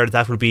unaware,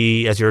 that will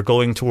be as you're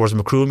going towards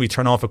Macroom, you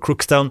turn off at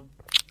Crookstown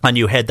and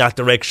you head that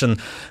direction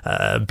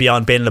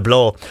beyond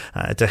Bain-le-Blow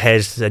to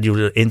head, and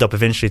you end up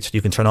eventually,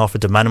 you can turn off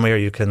at Dunmanway, or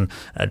you can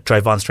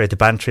drive on straight to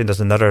Bantry, and there's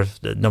another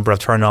number of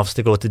turn-offs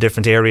to go to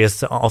different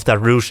areas off that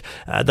route.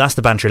 That's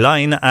the Bantry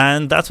line,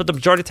 and that's what the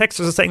majority of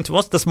texters are saying to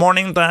us this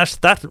morning,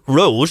 that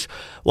road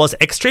was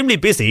extremely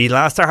busy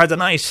last Saturday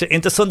night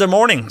into Sunday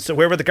morning. So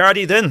where were the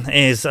Gardaí then,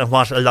 is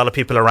what a lot of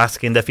people are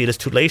asking. They feel it's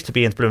too late to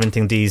be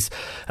implementing these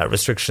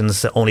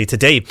restrictions only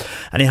today.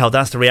 Anyhow,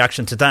 that's the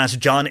reaction to that.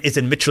 John is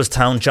in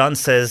Mitchelstown. John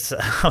says,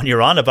 when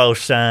you're on about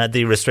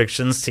the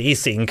restrictions,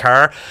 he's seen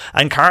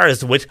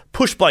cars with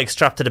push bikes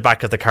strapped to the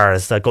back of the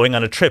cars going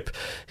on a trip.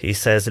 He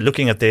says,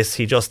 looking at this,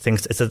 he just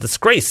thinks it's a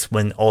disgrace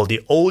when all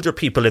the older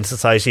people in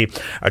society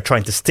are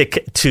trying to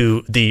stick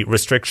to the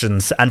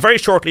restrictions. And very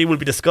shortly we'll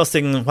be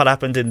discussing what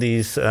happened in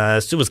the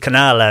Suez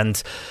Canal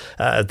and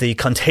the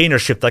container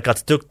ship that got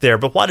stuck there.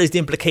 But what is the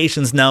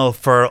implications now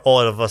for all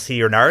of us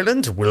here in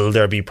Ireland? Will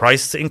there be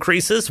price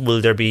increases?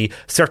 Will there be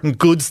certain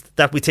goods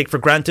that we take for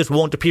granted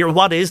won't appear?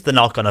 What is the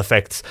knock-on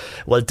effects?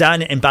 Well,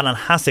 Dan in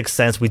Ballinhassig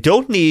says we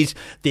don't need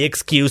the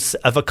excuse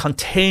of a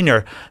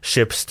container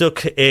ship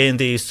stuck in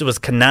the Suez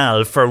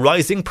Canal for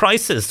rising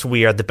prices.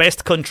 We are the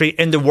best country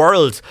in the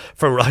world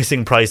for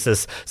rising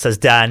prices, says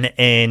Dan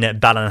in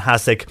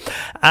Ballinhassig.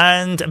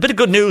 And a bit of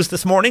good news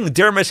this morning.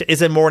 Dermot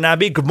is in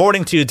Mourneabbey. Good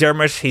morning to you,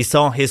 Dermot. He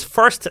saw his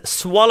first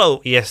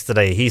swallow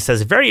yesterday. He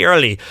says very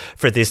early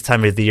for this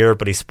time of the year,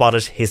 but he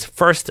spotted his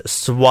first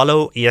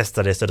swallow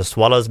yesterday. So the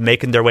swallows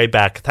making their way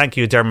back. Thank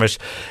you, Dermot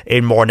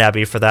in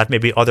Mourneabbey, for that.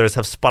 Maybe others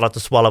have spotted the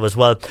swallow as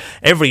well.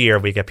 Every year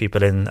we get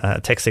people in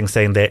texting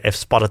saying they have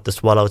spotted the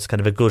swallow. It's kind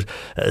of a good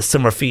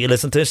summer feel,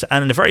 isn't it?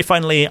 And very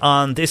finally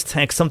on this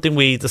text, something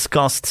we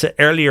discussed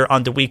earlier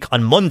on the week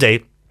on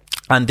Monday,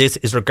 and this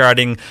is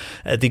regarding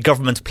the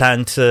government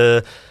plan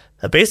to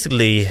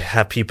basically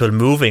have people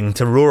moving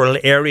to rural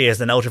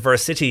areas and out of our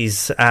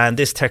cities. And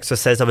this texter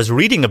says, I was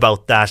reading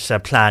about that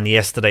plan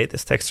yesterday.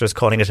 This texter is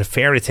calling it a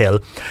fairy tale,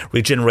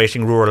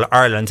 regenerating rural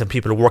Ireland and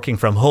people working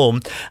from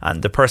home.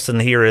 And the person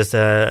here is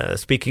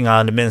speaking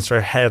on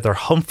Minister Heather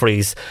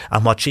Humphreys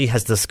and what she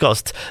has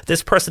discussed.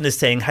 This person is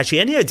saying, has she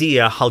any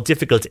idea how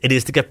difficult it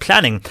is to get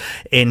planning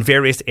in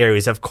various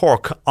areas of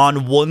Cork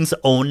on one's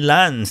own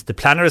land? The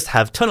planners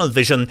have tunnel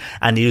vision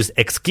and use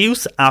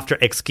excuse after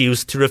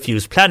excuse to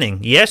refuse planning.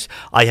 Yet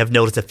I have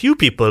noticed a few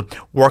people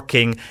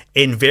working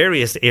in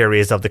various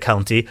areas of the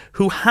county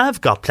who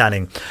have got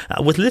planning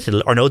with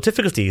little or no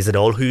difficulties at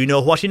all. Who you know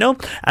what you know.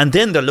 And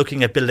then they're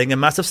looking at building a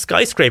massive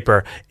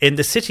skyscraper in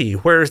the city.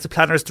 Where is the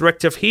planner's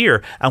directive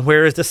here? And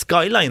where is the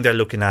skyline they're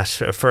looking at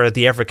for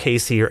the ever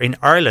case here in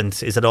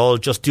Ireland? Is it all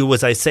just do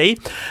as I say?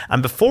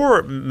 And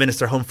before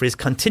Minister Humphreys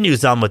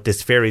continues on with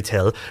this fairy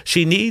tale,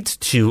 she needs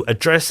to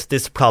address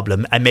this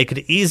problem and make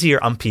it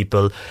easier on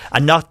people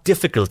and not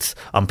difficult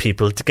on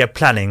people to get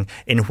planning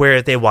in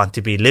where they want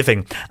to be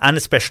living, and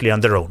especially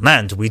on their own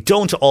land. We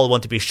don't all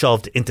want to be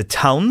shoved into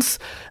towns,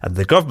 and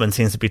the government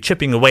seems to be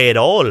chipping away at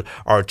all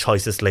our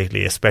choices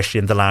lately, especially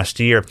in the last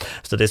year.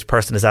 So this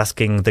person is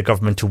asking the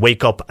government to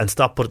wake up and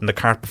stop putting the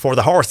cart before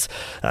the horse,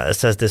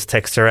 says this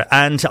texter.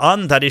 And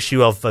on that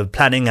issue of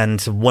planning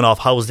and one-off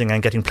housing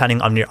and getting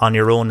planning on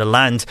your own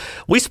land,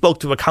 we spoke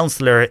to a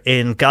councillor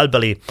in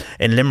Galbally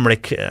in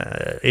Limerick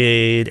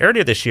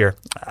earlier this year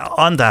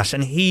on that,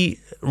 and he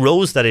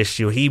rose that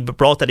issue. He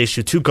brought that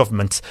issue to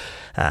government.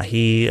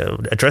 He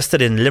addressed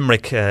it in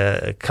Limerick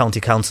County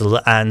Council,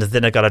 and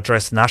then it got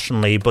addressed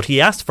nationally. But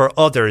he asked for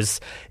others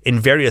in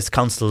various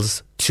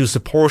councils to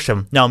support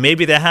him. Now,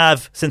 maybe they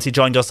have since he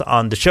joined us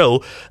on the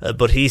show,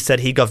 but he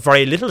said he got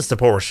very little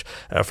support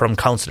from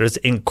councillors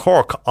in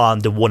Cork on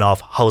the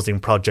one-off housing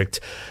project.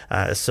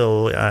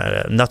 So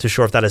I'm not too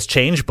sure if that has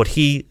changed, but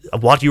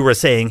what you were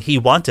saying, he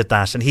wanted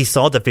that, and he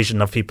saw the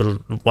vision of people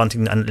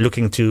wanting and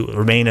looking to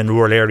remain in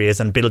rural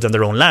areas and build on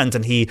their own land,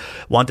 and he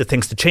wanted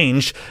things to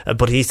change,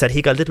 but he said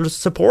he got little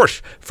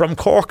support from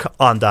Cork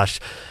on that.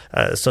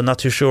 So not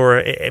too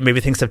sure,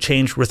 maybe things have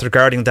changed with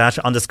regarding that.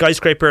 On the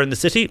skyscraper in the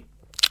city,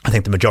 I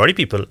think the majority of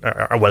people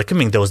are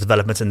welcoming those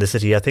developments in the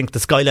city. I think the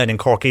skyline in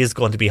Cork is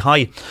going to be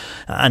high.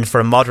 And for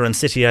a modern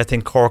city, I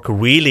think Cork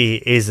really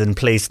is in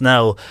place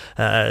now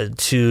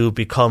to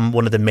become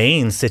one of the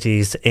main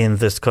cities in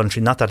this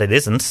country. Not that it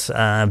isn't,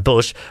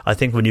 but I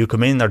think when you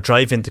come in or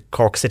drive into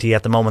Cork City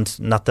at the moment,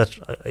 not that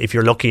if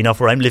you're lucky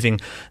enough where I'm living,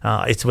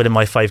 it's within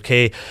my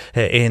 5k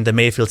in the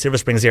Mayfield Silver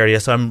Springs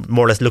area. So I'm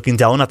more or less looking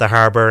down at the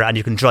harbour, and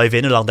you can drive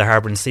in along the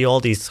harbour and see all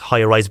these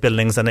high-rise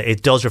buildings, and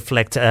it does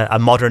reflect a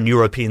modern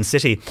European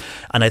city.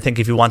 And I think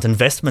if you want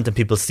investment and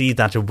people see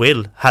that it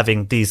will,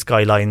 having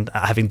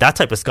that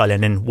type of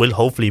skyline in will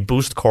hopefully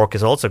boost Cork.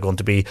 Is also going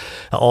to be,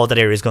 all that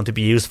area is going to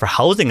be used for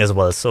housing as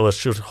well. So it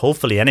should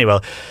hopefully, anyway,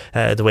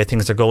 the way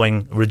things are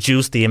going,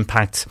 reduce the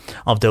impact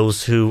of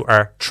those who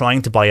are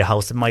trying to buy a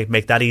house. It might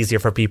make that easier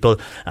for people.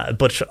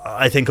 But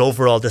I think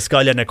overall the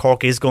skyline of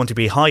Cork is going to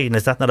be high. And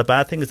is that not a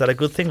bad thing? Is that a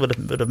good thing?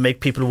 Would it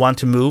make people want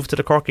to move to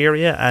the Cork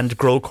area and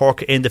grow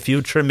Cork in the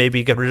future?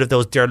 Maybe get rid of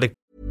those derelict.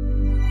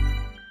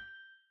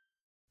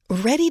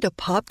 Ready to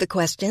pop the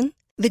question?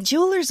 The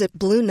jewelers at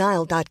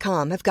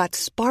BlueNile.com have got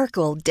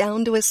sparkle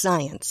down to a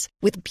science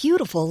with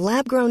beautiful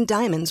lab-grown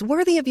diamonds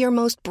worthy of your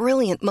most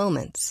brilliant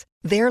moments.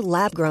 Their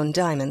lab-grown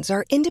diamonds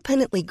are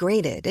independently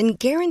graded and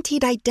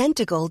guaranteed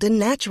identical to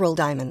natural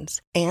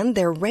diamonds, and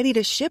they're ready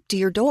to ship to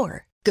your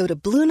door. Go to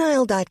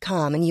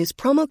BlueNile.com and use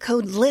promo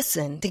code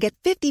LISTEN to get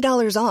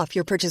 $50 off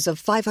your purchase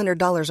of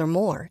 $500 or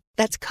more.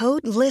 That's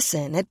code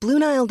LISTEN at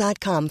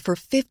BlueNile.com for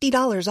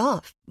 $50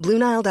 off.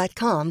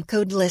 BlueNile.com,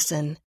 code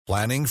LISTEN.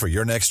 Planning for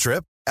your next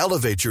trip?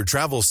 Elevate your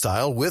travel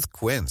style with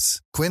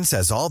Quince. Quince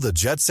has all the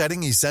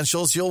jet-setting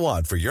essentials you'll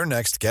want for your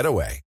next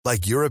getaway,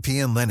 like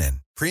European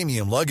linen,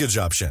 premium luggage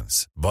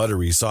options,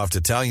 buttery soft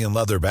Italian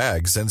leather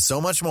bags, and so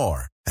much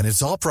more. And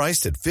it's all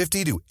priced at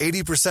 50 to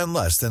 80%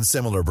 less than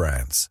similar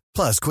brands.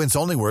 Plus, Quince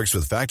only works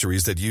with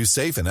factories that use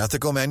safe and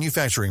ethical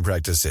manufacturing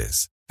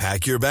practices.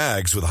 Pack your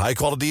bags with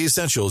high-quality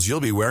essentials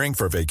you'll be wearing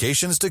for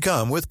vacations to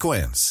come with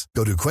Quince.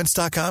 Go to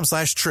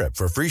quince.com/trip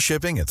for free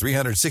shipping and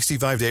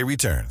 365-day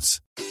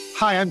returns.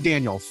 Hi, I'm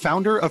Daniel,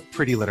 founder of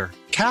Pretty Litter.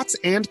 Cats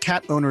and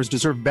cat owners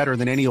deserve better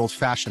than any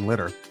old-fashioned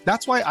litter.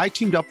 That's why I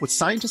teamed up with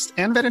scientists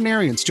and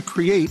veterinarians to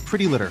create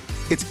Pretty Litter.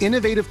 Its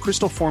innovative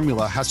crystal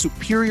formula has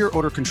superior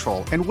odor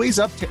control and weighs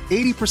up to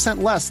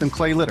 80% less than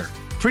clay litter.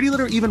 Pretty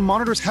Litter even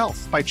monitors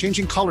health by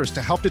changing colors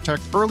to help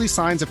detect early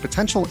signs of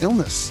potential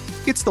illness.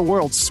 It's the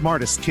world's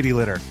smartest kitty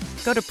litter.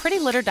 Go to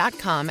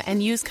prettylitter.com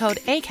and use code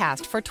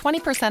ACAST for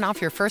 20%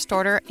 off your first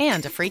order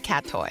and a free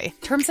cat toy.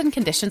 Terms and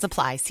conditions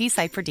apply. See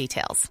site for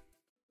details.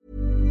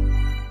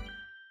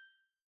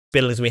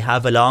 Buildings we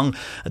have along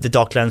the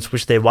Docklands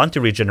which they want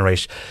to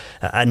regenerate,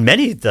 and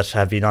many that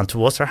have been on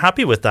to us are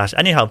happy with that.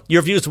 Anyhow,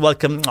 your views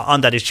welcome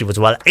on that issue as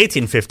well.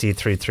 1850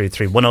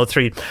 333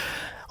 103.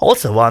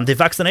 Also on the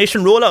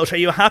vaccination rollout, are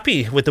you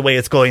happy with the way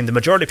it's going? The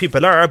majority of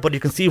people are, but you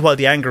can see why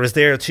the anger is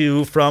there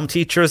too from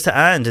teachers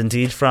and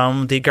indeed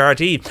from the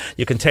Gardaí.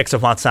 You can text or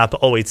WhatsApp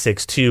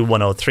 0862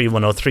 103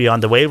 103 on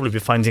the way. We'll be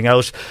finding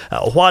out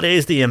what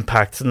is the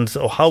impact and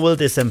how will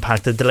this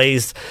impact the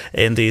delays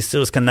in the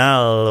Suez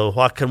Canal.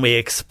 What can we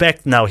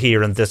expect now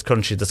here in this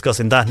country?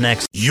 Discussing that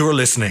next. You're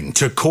listening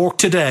to Cork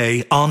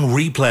Today on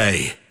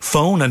replay.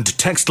 Phone and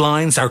text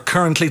lines are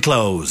currently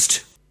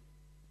closed.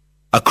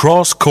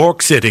 Across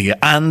Cork City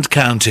and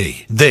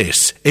County,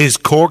 this is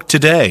Cork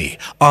Today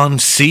on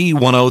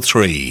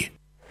C103.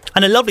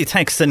 And a lovely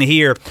text in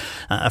here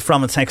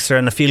from a texter,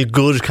 and a feel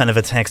good kind of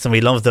a text, and we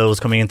love those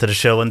coming into the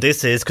show. And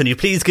this is, can you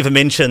please give a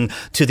mention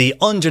to the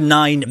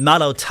Under-9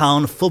 Mallow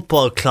Town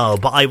Football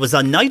Club? I was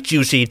on night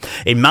duty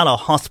in Mallow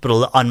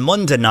Hospital on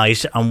Monday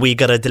night and we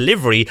got a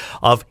delivery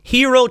of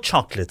Hero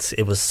chocolates.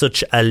 It was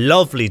such a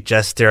lovely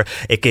gesture.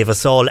 It gave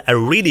us all a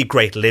really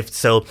great lift.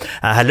 So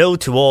hello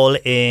to all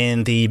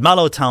in the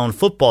Mallow Town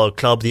Football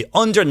Club, the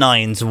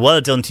Under-9s.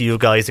 Well done to you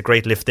guys. A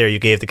great lift there you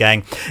gave the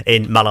gang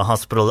in Mallow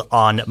Hospital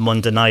on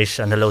Monday night.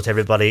 And hello to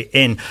everybody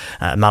in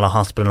Mallow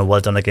Hospital, and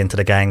well done again to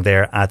the gang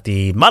there at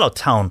the Mallow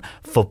Town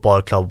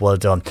Football Club. Well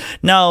done.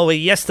 Now,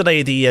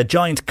 yesterday the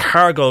giant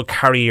cargo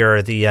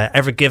carrier, the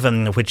Ever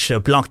Given, which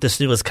blocked the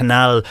Suez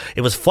Canal,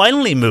 it was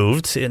finally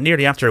moved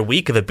nearly after a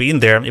week of it being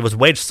there. It was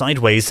wedged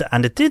sideways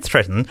and it did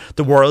threaten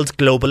the world's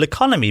global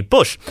economy.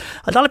 But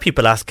a lot of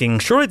people asking,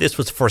 surely this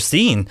was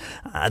foreseen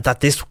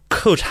that this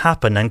could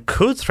happen and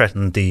could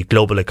threaten the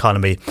global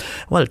economy.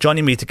 Well,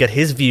 joining me to get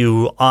his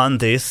view on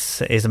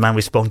this is a man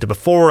we've spoken to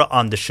before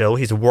on the show.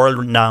 He's a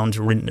world-renowned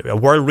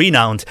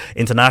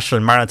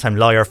international maritime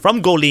lawyer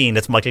from Goleen.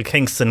 It's Michael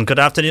Kingston. Good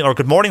afternoon, or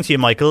good morning to you,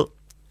 Michael.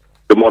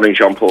 Good morning,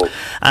 John Paul.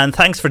 And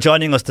thanks for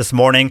joining us this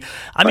morning.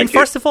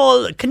 First of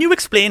all, can you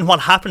explain what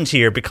happened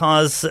here?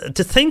 Because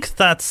to think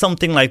that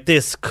something like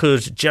this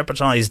could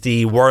jeopardise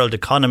the world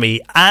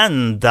economy,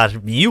 and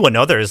that you and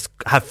others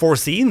have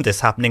foreseen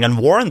this happening and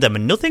warned them,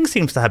 and nothing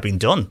seems to have been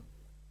done.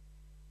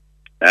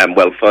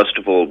 Well, first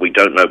of all, we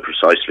don't know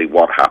precisely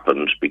what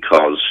happened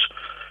because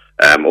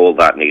all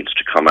that needs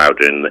to come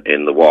out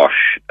in the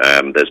wash.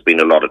 There's been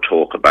a lot of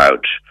talk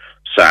about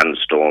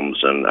sandstorms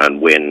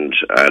and wind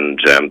and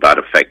that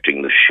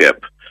affecting the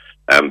ship.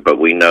 But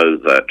we know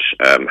that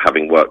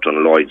having worked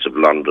on Lloyd's of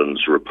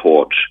London's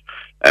report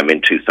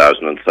in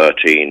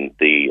 2013,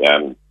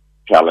 the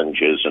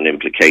challenges and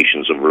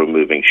implications of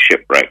removing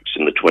shipwrecks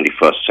in the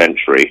 21st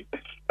century,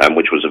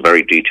 which was a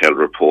very detailed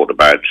report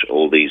about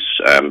all these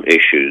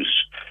issues.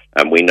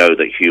 And we know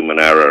that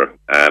human error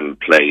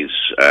plays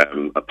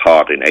a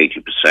part in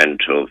 80%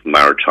 of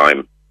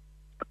maritime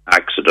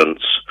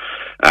accidents.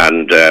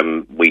 And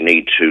we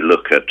need to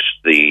look at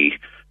the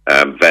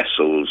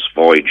vessel's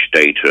voyage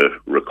data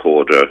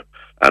recorder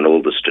and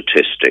all the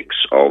statistics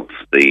of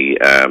the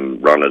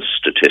runner's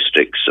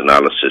statistics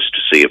analysis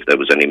to see if there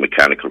was any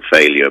mechanical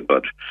failure.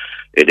 But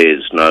it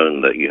is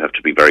known that you have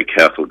to be very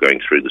careful going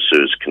through the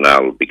Suez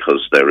Canal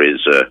because there is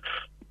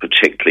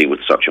particularly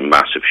with such a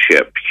massive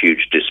ship,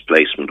 huge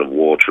displacement of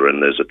water,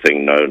 and there's a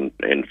thing known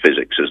in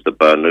physics as the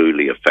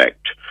Bernoulli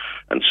effect.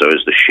 And so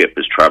as the ship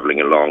is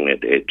travelling along,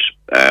 it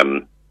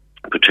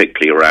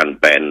particularly around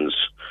bends,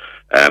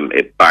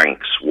 it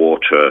banks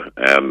water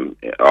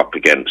up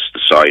against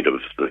the side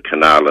of the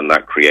canal, and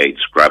that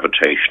creates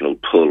gravitational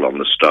pull on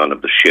the stern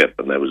of the ship.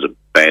 And there was a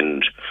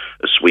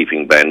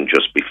sweeping bend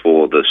just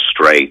before the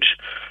strait,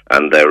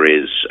 and there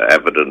is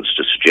evidence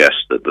to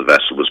suggest that the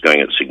vessel was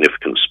going at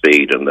significant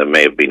speed and there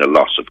may have been a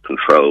loss of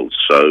control.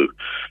 So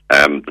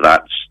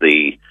that's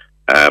the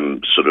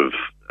sort of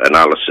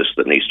analysis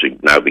that needs to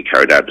now be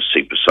carried out to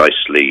see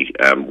precisely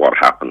what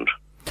happened.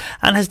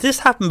 And has this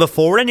happened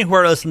before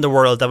anywhere else in the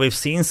world that we've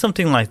seen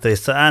something like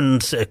this?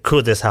 And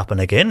could this happen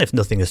again if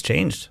nothing has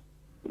changed?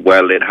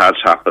 Well, it has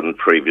happened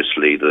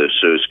previously. The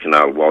Suez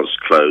Canal was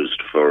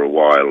closed for a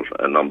while,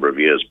 a number of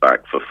years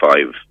back, for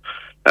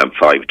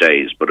 5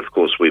 days. But of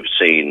course, we've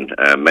seen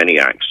many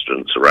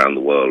accidents around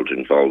the world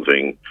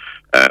involving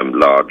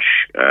large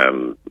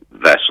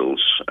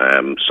vessels,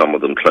 some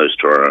of them close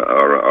to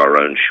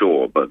our own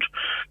shore. But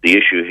the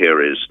issue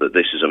here is that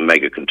this is a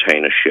mega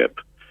container ship.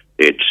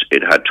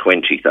 It had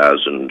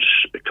 20,000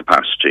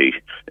 capacity.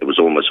 It was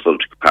almost full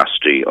to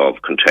capacity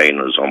of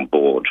containers on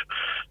board.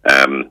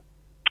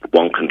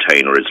 One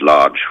container is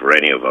large for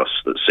any of us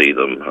that see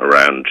them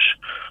around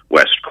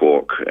West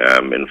Cork,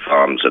 in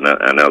farms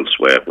and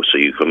elsewhere. So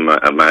you can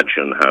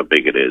imagine how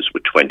big it is,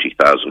 with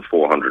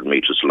 20,400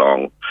 metres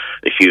long,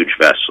 a huge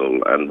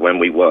vessel. And when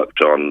we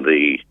worked on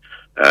the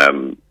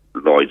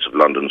Lloyd's of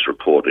London's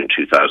report in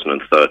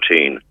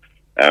 2013,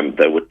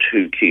 there were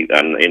two key,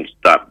 and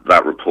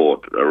that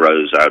report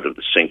arose out of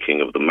the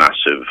sinking of the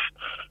massive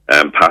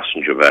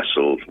passenger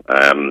vessel,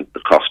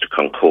 the Costa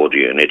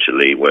Concordia in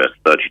Italy, where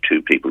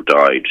 32 people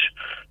died,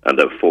 and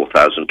there were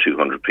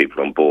 4,200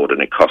 people on board,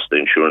 and it cost the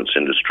insurance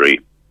industry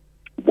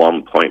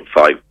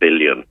 $1.5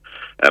 billion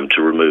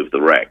to remove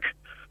the wreck.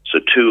 So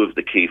two of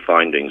the key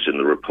findings in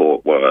the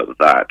report were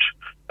that,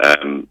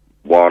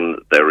 one,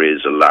 there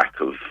is a lack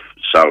of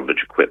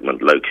salvage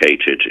equipment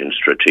located in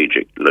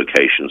strategic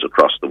locations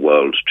across the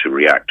world to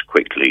react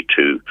quickly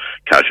to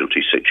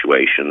casualty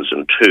situations,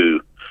 and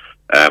two,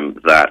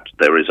 that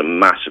there is a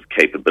massive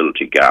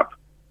capability gap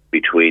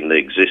between the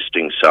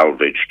existing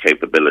salvage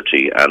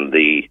capability and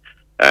the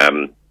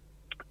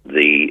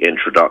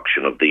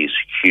introduction of these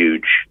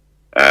huge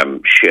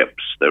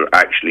ships. There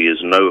actually is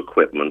no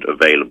equipment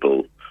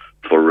available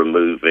for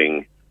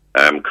removing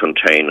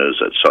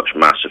containers at such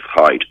massive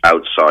height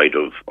outside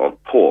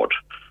of port.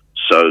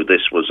 So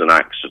this was an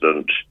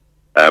accident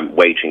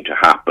waiting to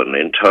happen.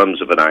 In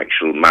terms of an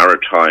actual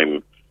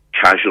maritime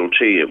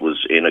casualty, it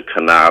was in a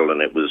canal,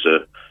 and it was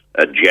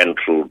a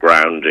gentle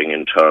grounding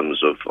in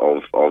terms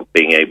of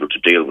being able to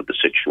deal with the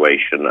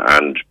situation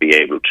and be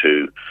able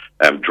to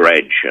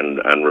dredge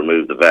and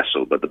remove the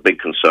vessel. But the big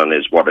concern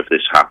is, what if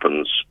this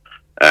happens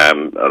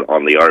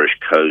on the Irish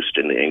coast,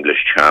 in the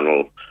English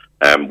Channel,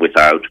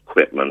 without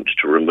equipment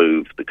to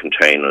remove the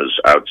containers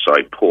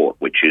outside port,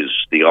 which is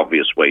the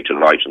obvious way to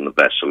lighten the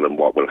vessel, and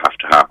what will have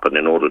to happen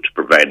in order to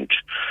prevent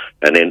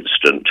an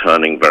incident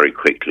turning very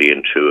quickly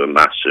into a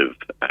massive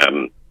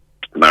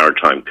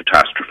maritime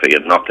catastrophe.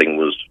 And nothing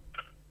was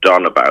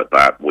done about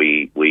that.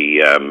 We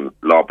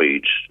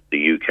lobbied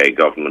the UK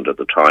government at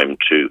the time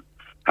to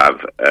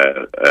have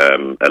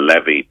a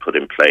levy put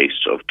in place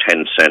of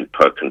 10 cents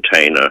per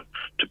container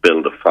to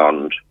build a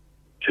fund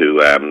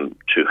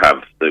to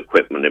have the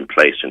equipment in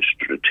place in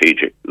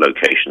strategic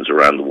locations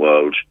around the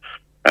world.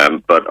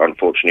 But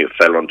unfortunately,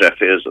 it fell on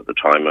deaf ears at the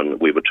time, and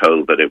we were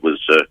told that it was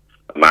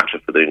a matter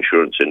for the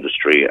insurance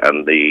industry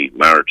and the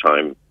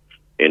maritime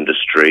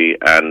industry,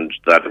 and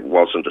that it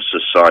wasn't a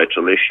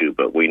societal issue.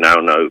 But we now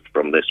know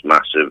from this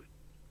massive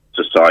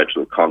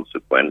societal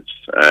consequence,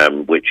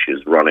 which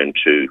is run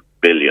into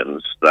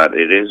billions, that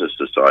it is a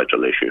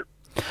societal issue.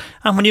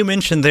 And when you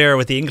mentioned there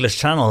with the English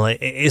Channel,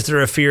 is there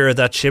a fear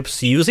that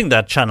ships using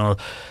that channel,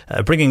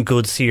 bringing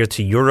goods here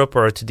to Europe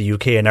or to the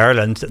UK and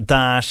Ireland,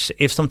 that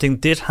if something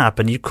did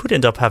happen, you could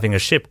end up having a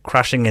ship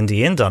crashing in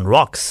the end on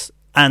rocks?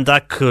 And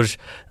that could,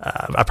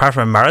 apart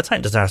from a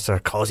maritime disaster,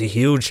 cause a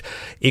huge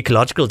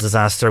ecological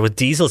disaster with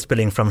diesel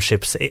spilling from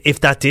ships,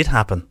 if that did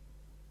happen?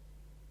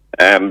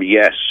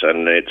 Yes,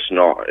 and it's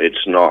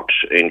not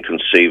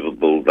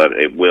inconceivable that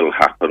it will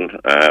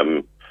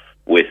happen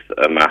with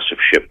a massive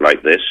ship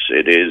like this.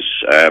 It is,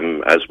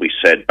 as we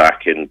said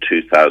back in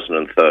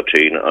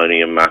 2013,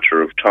 only a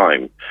matter of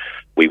time.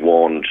 We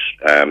warned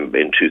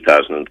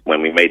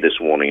when we made this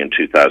warning in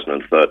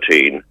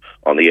 2013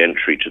 on the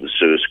entry to the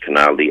Suez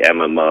Canal, the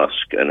Emma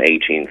Maersk, an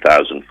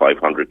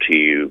 18,500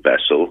 TEU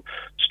vessel,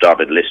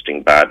 started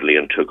listing badly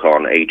and took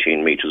on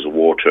 18 meters of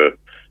water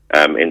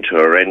into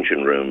her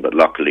engine room, but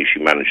luckily she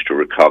managed to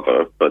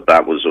recover. But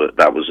that was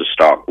a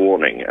stark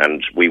warning,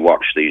 and we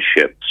watched these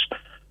ships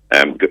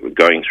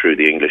going through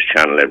the English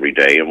Channel every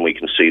day, and we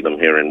can see them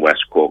here in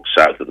West Cork,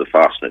 south of the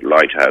Fastnet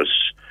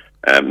Lighthouse,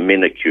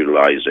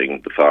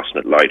 miniculising the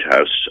Fastnet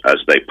Lighthouse as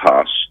they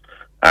pass.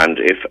 And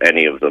if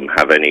any of them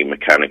have any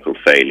mechanical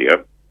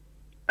failure,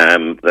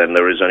 then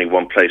there is only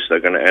one place they're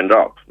going to end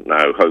up.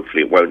 Now,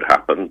 hopefully it won't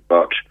happen,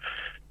 but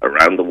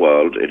around the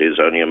world, it is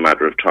only a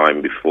matter of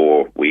time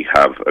before we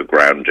have a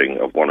grounding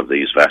of one of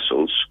these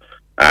vessels,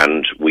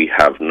 and we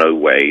have no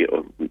way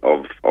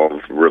of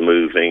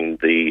removing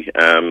the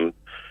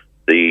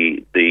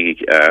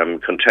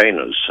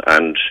containers.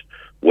 And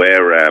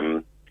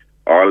where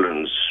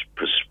Ireland's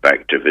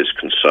perspective is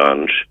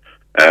concerned,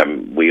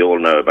 we all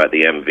know about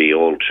the MV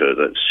Alta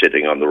that's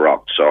sitting on the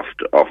rocks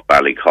off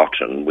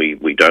Ballycotton.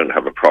 We don't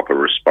have a proper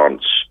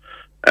response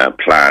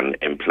plan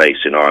in place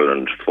in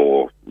Ireland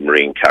for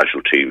marine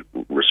casualty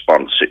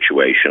response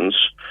situations.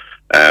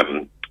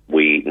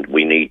 We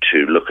need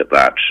to look at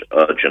that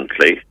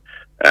urgently.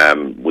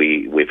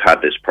 We've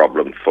had this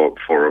problem for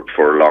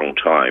a long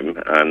time,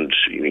 and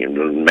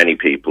many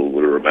people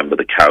will remember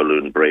the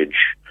Kowloon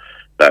Bridge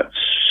that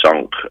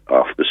sunk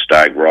off the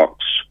Stag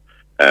Rocks,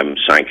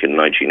 sank in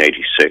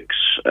 1986.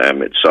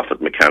 It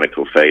suffered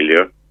mechanical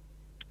failure,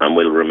 and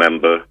we'll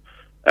remember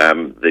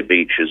the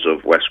beaches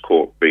of West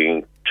Cork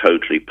being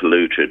totally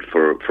polluted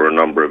for a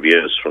number of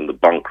years from the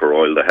bunker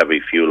oil, the heavy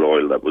fuel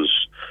oil that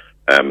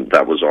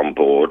was on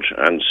board.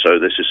 And so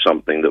this is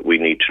something that we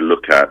need to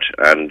look at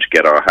and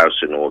get our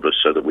house in order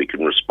so that we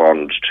can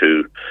respond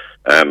to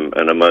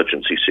an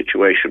emergency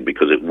situation,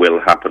 because it will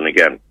happen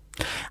again.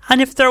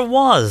 And if there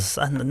was,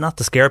 and not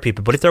to scare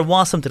people, but if there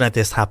was something like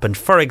this happened,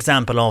 for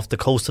example, off the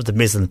coast of the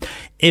Mizen,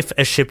 if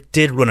a ship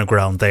did run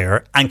aground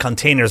there and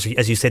containers,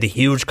 as you said, the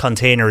huge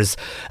containers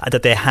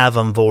that they have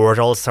on board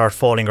all start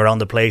falling around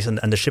the place and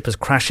the ship is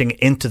crashing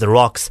into the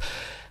rocks,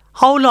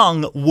 how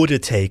long would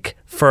it take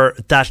for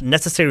that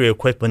necessary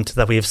equipment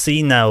that we have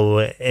seen now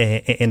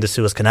in the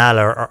Suez Canal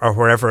or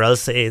wherever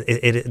else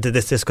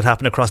this could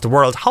happen across the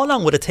world, how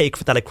long would it take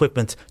for that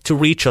equipment to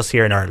reach us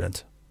here in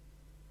Ireland?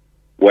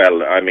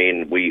 Well, I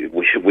mean, we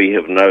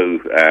have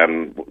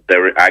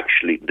there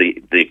actually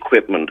the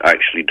equipment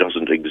actually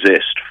doesn't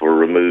exist for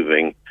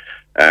removing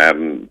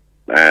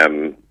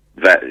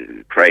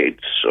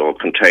crates or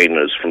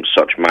containers from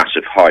such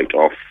massive height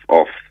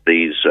off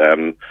these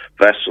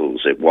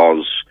vessels. It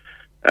was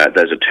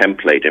there's a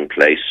template in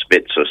place.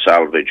 Spitzer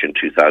Salvage in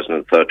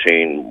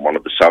 2013, one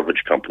of the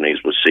salvage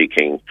companies was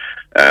seeking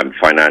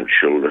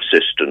financial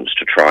assistance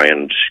to try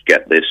and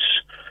get this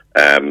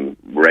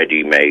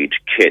ready-made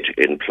kit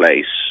in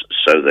place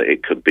so that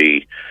it could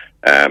be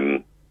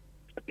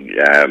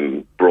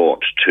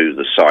brought to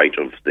the site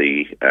of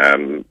the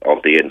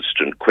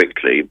incident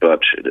quickly.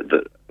 But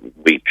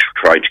we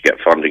tried to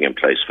get funding in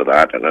place for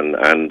that,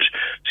 and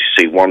to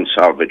see one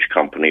salvage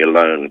company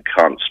alone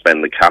can't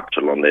spend the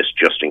capital on this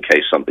just in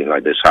case something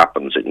like this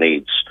happens. It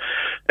needs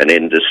an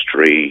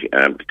industry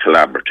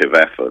collaborative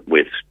effort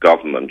with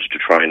government to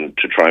try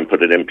and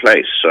put it in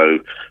place. So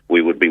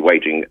we would be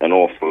waiting an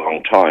awful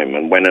long time.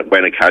 And when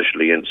a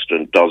casualty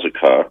incident does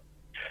occur,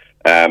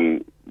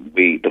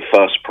 the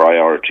first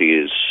priority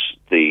is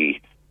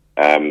the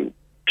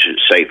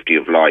safety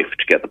of life,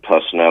 to get the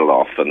personnel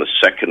off, and the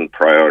second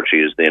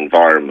priority is the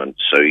environment.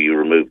 So you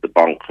remove the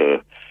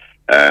bunkers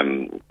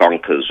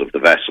of the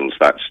vessels,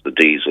 that's the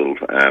diesel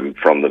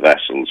from the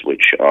vessels,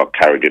 which are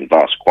carried in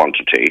vast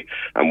quantity.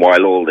 And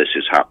while all this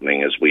is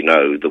happening, as we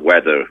know, the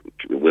weather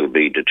will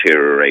be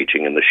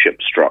deteriorating and the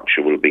ship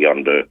structure will be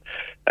under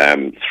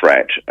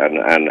threat,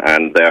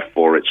 and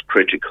therefore it's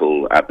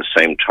critical at the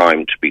same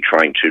time to be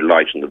trying to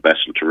lighten the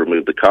vessel to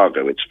remove the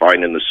cargo. It's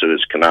fine in the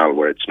Suez Canal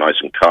where it's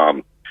nice and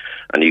calm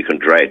and you can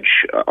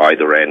dredge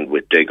either end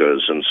with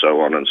diggers and so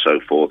on and so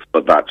forth,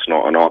 but that's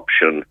not an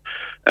option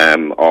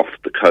off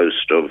the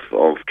coast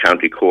of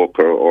County Cork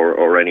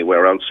or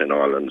anywhere else in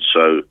Ireland.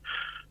 So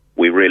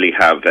we really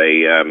have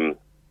a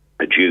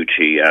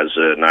duty as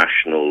a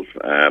national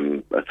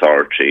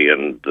authority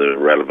and the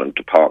relevant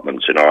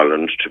departments in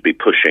Ireland to be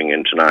pushing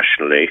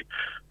internationally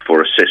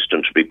for a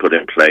system to be put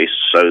in place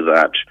so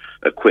that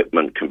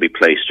equipment can be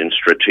placed in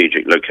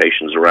strategic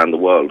locations around the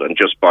world. And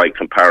just by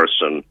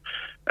comparison,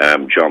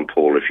 John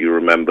Paul, if you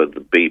remember the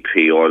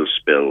BP oil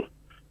spill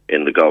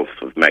in the Gulf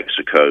of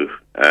Mexico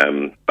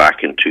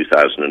back in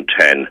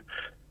 2010,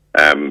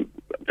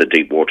 the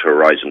Deepwater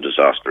Horizon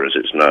disaster, as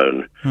it's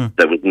known,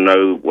 there was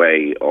no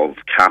way of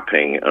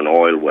capping an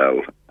oil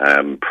well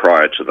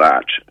prior to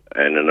that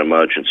in an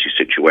emergency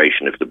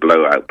situation if the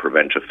blowout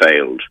preventer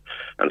failed.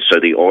 And so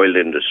the oil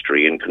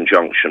industry, in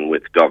conjunction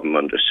with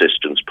government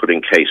assistance, put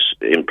in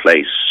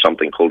place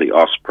something called the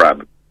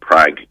OSPRAG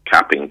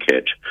capping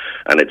kit,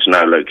 and it's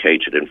now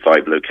located in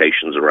 5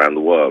 locations around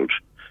the world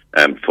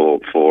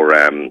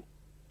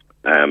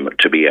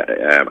to be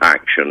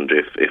actioned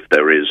if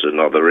there is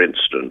another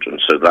incident.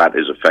 And so that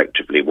is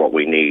effectively what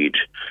we need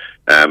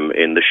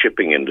in the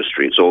shipping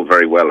industry. It's all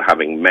very well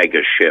having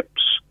mega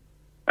ships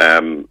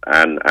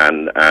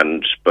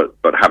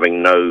but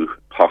having no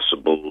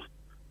possible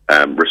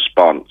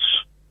response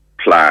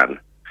plan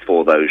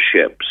for those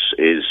ships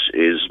is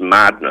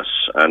madness,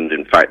 and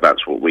in fact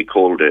that's what we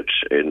called it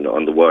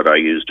on the word I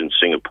used in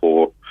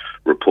Singapore,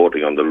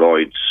 reporting on the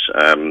Lloyd's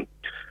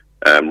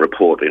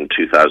report in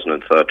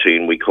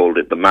 2013. We called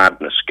it the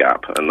madness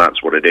gap, and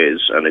that's what it is,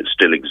 and it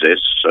still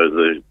exists. So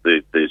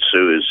the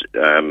Suez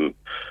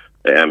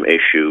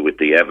issue with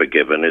the Ever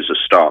Given is a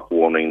stark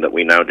warning that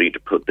we now need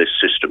to put this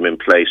system in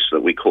place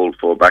that we called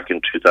for back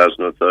in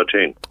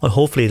 2013. Well,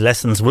 hopefully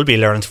lessons will be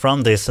learned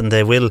from this, and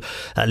they will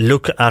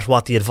look at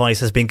what the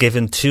advice has been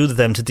given to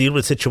them to deal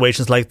with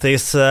situations like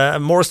this.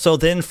 More so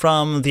then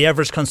from the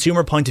average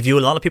consumer point of view, a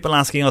lot of people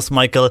asking us,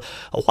 Michael,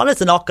 what is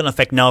the knock-on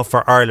effect now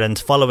for Ireland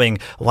following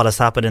what has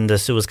happened in the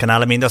Suez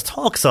Canal? I mean, there's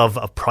talks of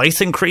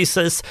price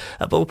increases,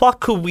 but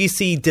what could we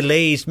see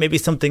delayed? Maybe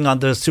something on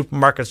the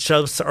supermarket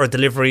shelves or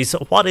deliveries.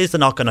 What is the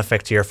knock-on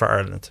effect here for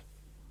Ireland?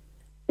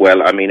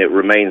 Well, I mean, it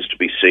remains to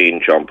be seen,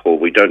 John Paul.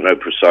 We don't know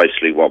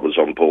precisely what was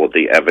on board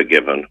the Ever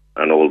Given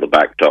and all the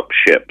backed up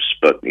ships,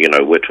 but, you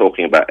know, we're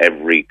talking about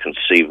every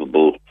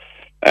conceivable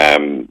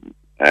item,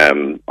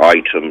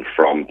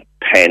 from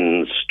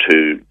pens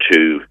to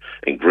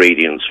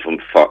ingredients for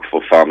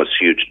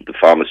the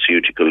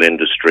pharmaceutical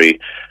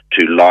industry,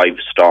 to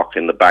livestock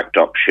in the backed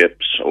up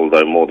ships,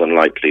 although more than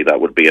likely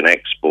that would be an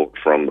export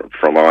from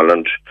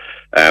Ireland,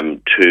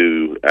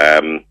 to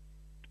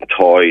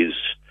toys,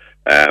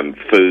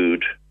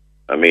 food.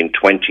 I mean,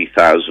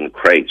 20,000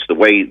 crates. The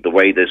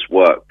way this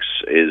works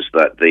is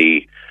that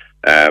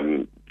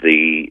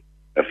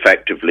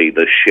effectively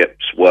the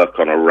ships work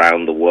on a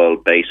round the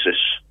world basis.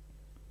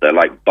 They're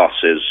like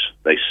buses.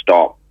 They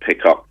stop,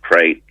 pick up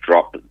crate,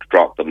 drop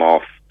them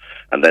off,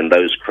 and then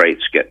those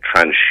crates get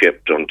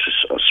transshipped onto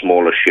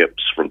smaller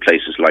ships from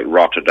places like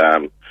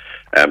Rotterdam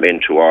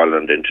into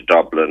Ireland, into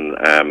Dublin,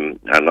 and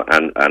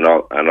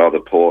other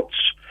ports.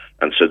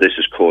 And so this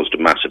has caused a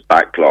massive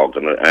backlog.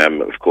 And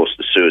of course,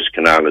 the Suez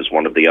Canal is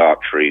one of the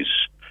arteries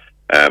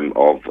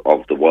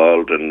of the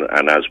world.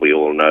 And as we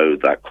all know,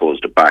 that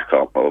caused a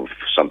backup of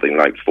something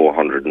like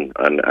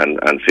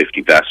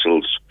 450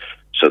 vessels.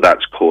 So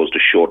that's caused a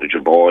shortage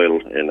of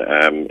oil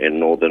in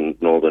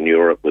northern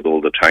Europe with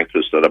all the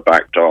tankers that are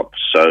backed up.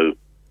 So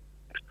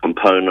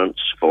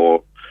components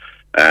for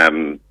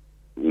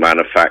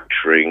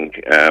manufacturing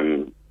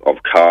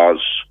of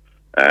cars,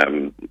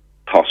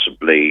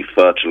 possibly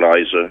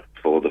fertilizer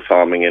for the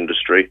farming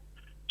industry.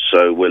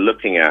 So we're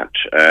looking at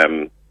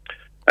a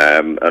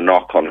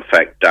knock-on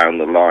effect down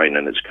the line,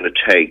 and it's going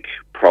to take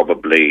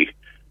probably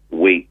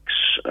weeks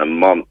and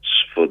months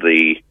for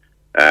the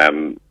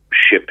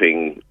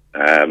shipping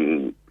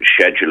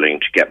scheduling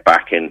to get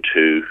back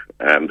into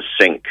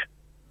sync.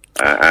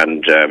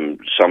 And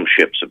some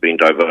ships have been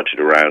diverted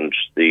around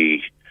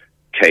the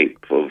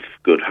Cape of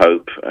Good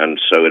Hope, and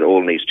so it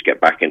all needs to get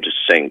back into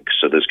sync.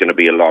 So there's going to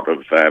be a lot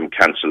of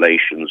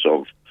cancellations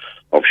of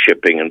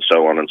shipping and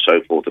so on and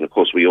so forth. And of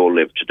course, we all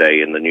live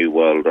today in the new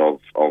world of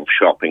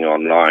shopping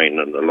online,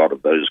 and a lot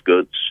of those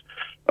goods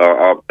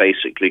are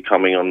basically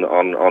coming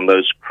on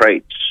those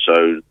crates.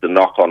 So the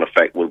knock-on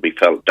effect will be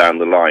felt down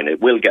the line.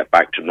 It will get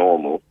back to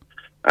normal,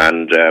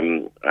 and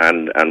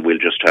we'll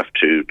just have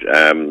to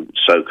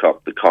soak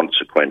up the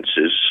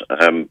consequences.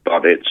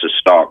 But it's a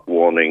stark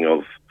warning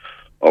of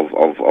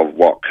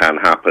what can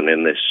happen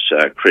in this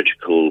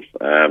critical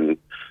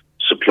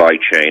supply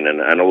chain.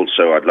 And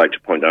also I'd like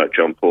to point out,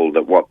 John Paul,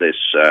 that what this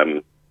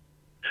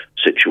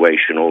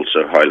situation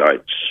also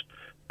highlights,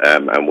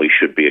 and we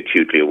should be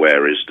acutely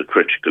aware, is the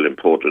critical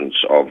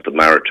importance of the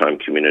maritime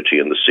community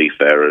and the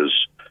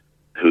seafarers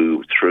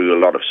who, through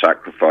a lot of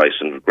sacrifice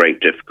and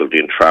great difficulty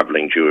in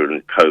travelling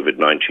during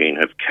COVID-19,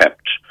 have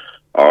kept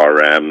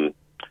our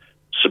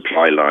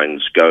supply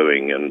lines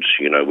going. And,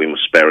 you know, we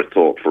must spare a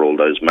thought for all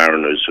those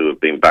mariners who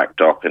have been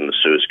backed up in the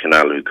Suez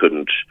Canal who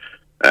couldn't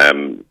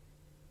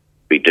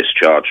be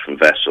discharged from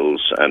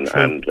vessels.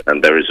 And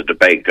there is a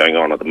debate going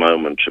on at the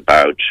moment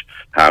about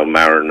how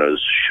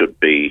mariners should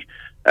be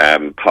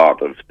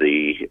part of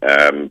the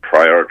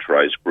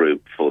prioritised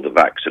group for the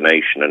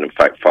vaccination. And in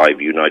fact,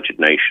 5 United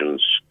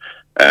Nations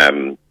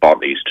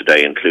bodies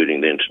today,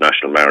 including the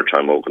International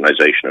Maritime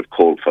Organization, have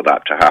called for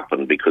that to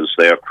happen because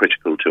they are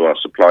critical to our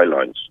supply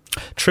lines.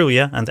 True,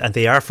 yeah, and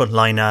they are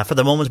frontline. For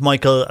the moment,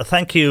 Michael,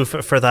 thank you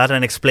for that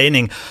and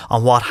explaining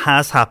on what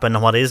has happened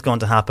and what is going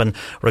to happen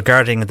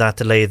regarding that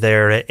delay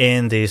there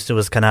in the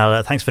Suez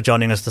Canal. Thanks for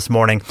joining us this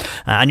morning.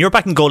 And you're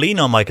back in Goleen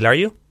now, Michael, are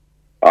you?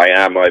 I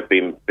am. I've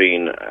been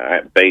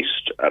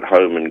based at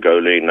home in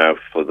Goleen now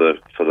for the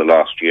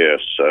last year,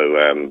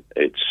 so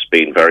it's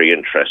been very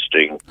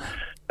interesting.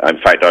 In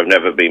fact, I've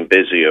never been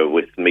busier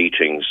with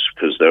meetings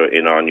because they're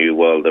in our new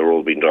world. They're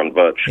all being done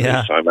virtually.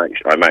 Yeah. So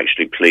I'm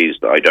actually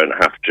pleased that I don't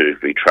have to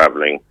be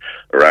travelling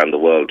around the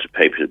world to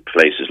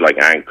places like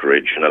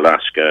Anchorage in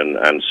Alaska,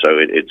 and so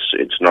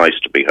it's nice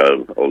to be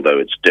home. Although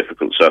it's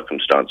difficult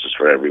circumstances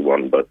for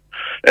everyone, but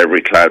every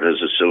cloud has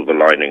a silver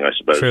lining, I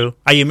suppose. True.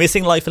 Are you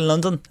missing life in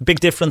London? Big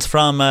difference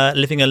from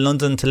living in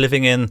London to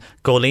living in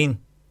Goleen?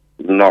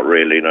 Not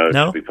really. No.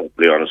 To be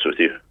perfectly honest with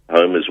you,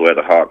 home is where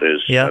the heart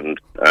is. Yeah.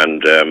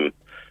 And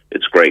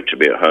it's great to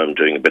be at home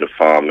doing a bit of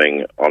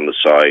farming on the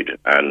side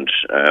and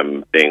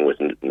being with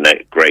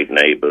great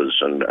neighbours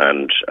and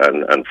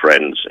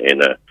friends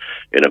in a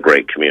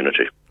great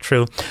community.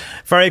 True.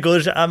 Very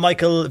good.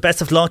 Michael,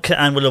 best of luck,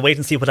 and we'll wait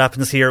and see what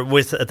happens here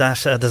with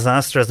that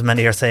disaster, as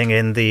many are saying,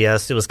 in the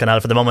Suez Canal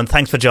for the moment.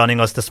 Thanks for joining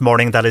us this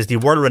morning. That is the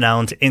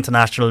world-renowned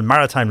international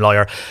maritime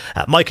lawyer,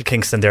 Michael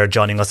Kingston, there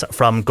joining us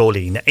from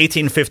Goleen.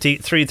 1850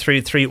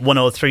 333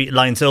 103,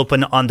 lines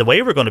open. On the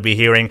way, we're going to be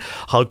hearing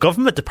how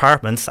government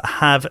departments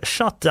have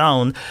shot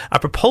down a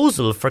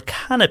proposal for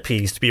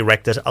canopies to be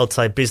erected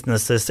outside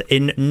businesses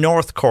in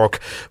North Cork,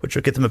 which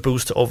will give them a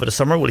boost over the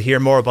summer. We'll hear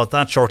more about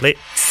that shortly.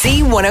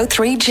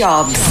 C103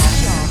 Jobs.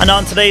 And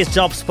on today's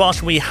job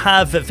spot, we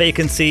have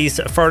vacancies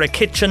for a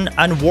kitchen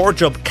and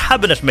wardrobe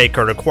cabinet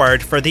maker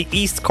required for the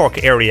East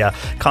Cork area.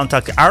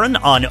 Contact Aaron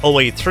on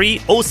 083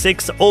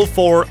 06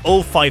 04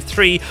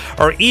 053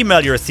 or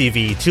email your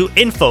CV to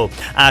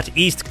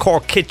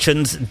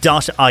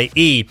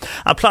info@eastcorkkitchens.ie.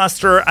 A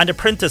plasterer and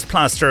apprentice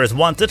plasterer is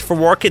wanted for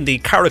work in the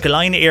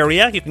Carrigaline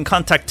area. You can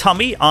contact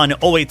Tommy on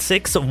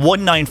 086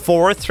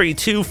 194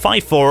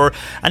 3254.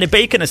 And a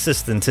bacon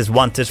assistant is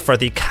wanted for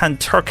the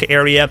Kanturk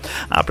area.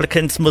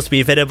 Applicants must be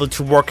available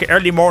to work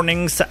early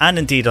mornings and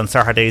indeed on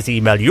Saturdays.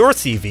 Email your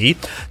CV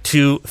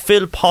to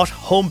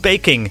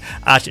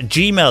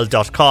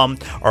philpothomebaking@gmail.com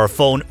or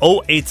phone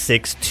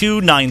 086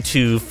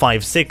 292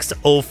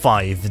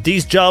 5605.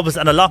 These jobs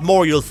and a lot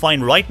more you'll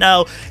find right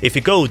now if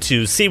you go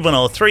to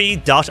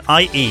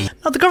c103.ie.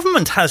 Now, the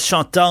government has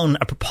shot down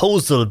a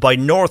proposal by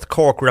North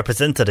Cork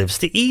representatives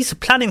to ease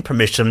planning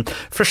permission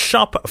for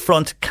shop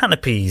front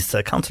canopies.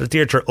 Councillor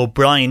Deirdre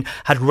O'Brien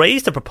had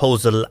raised a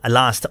proposal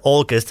last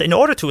August in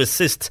order to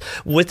assist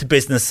with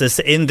businesses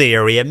in the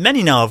area.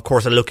 Many now, of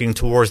course, are looking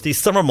towards the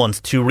summer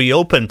months to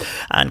reopen.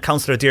 And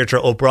Councillor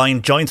Deirdre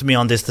O'Brien joins me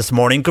on this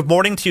morning. Good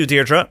morning to you,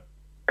 Deirdre.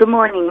 Good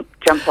morning,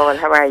 John Paul.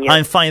 How are you?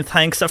 I'm fine,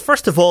 thanks.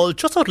 First of all,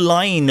 just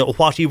outline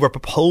what you were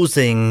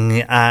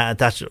proposing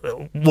that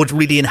would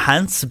really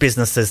enhance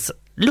businesses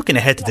looking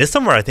ahead to this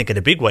summer, I think, in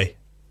a big way.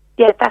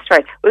 Yeah, that's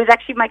right. It was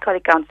actually my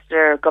colleague,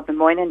 Councillor Gubman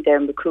Moynihan there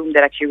in Macroom,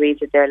 that actually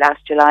raised it there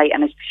last July,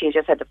 and she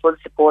just had the full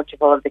support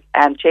of all of the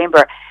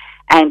Chamber,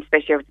 and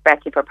especially of the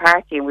Barclayford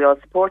Party, and we all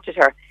supported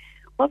her.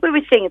 What we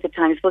were saying at the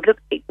time, I suppose, look,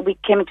 we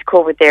came into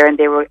COVID there, and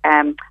they were,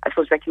 I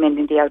suppose,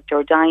 recommending the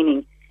outdoor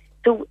dining.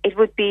 So it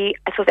would be,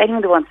 I suppose,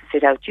 anyone that wants to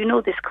sit out. You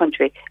know this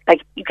country,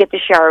 like, you get the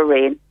shower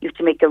rain, you have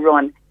to make a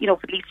run. You know,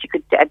 at least you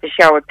could, the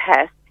shower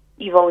pass,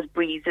 you've always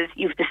breezes,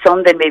 you've the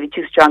sun then maybe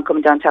too strong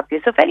coming down top of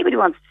you. So if anybody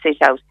wants to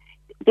sit out,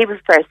 they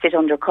would prefer to sit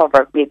under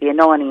cover, maybe an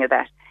awning or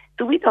that.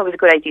 So we thought it was a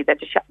good idea that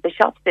the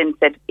shops then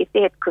said if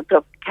they could put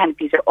up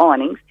canopies or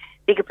awnings,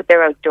 they could put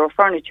their outdoor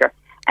furniture.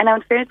 And now,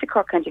 in fairness to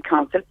Cork County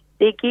Council,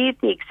 they gave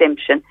the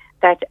exemption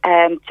that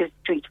to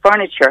street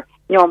furniture,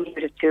 normally you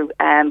would have to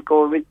I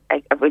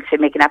would say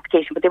make an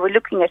application, but they were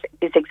looking at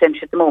this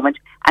exemption at the moment,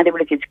 and they were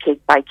looking at case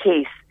by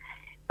case.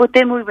 But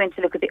then we went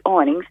to look at the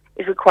awnings.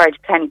 It required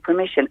planning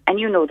permission, and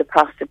you know the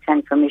process of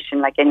planning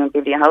permission, like anyone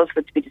giving a house,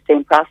 would be the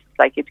same process.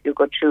 Like if you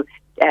go through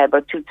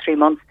about 2 to 3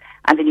 months,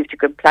 and then you have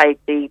to apply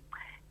the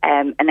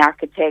an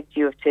architect.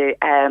 You have to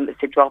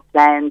draw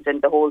plans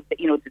and the whole,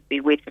 to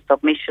wait for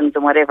submissions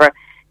and whatever.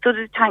 So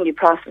there's a timely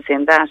process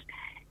in that.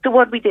 So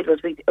what we did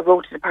was we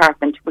wrote to the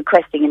department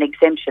requesting an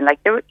exemption. Like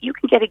you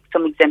can get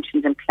some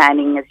exemptions in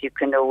planning, as you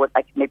can know, with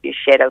like maybe a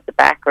shed out the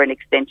back or an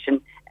extension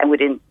and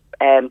within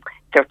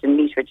certain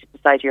meterage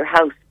beside your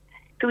house.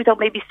 So we thought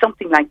maybe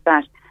something like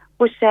that.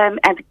 But and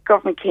the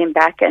government came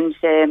back and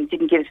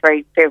didn't give us a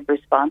very favourable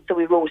response. So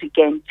we wrote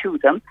again to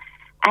them.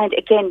 And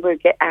again,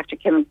 after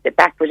coming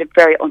back with a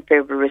very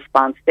unfavourable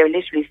response. They're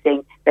literally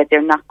saying that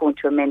they're not going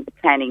to amend the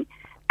planning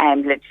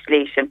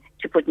legislation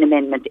to put an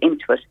amendment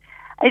into it.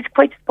 And it's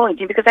quite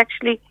disappointing because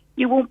actually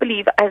you won't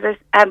believe, as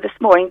this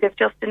morning, they've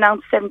just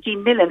announced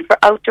 17 million for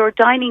outdoor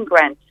dining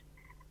grants.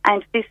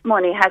 And this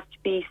money has to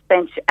be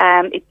spent,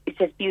 it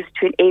has to be used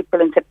between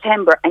April and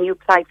September, and you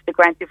apply for the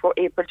grant before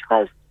April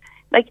 12th.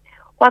 Like,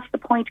 what's the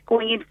point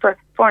going in for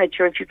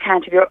furniture if you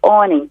can't have your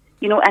awning?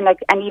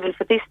 And even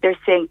for this, they're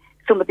saying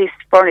some of this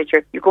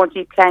furniture, you're going to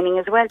need planning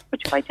as well.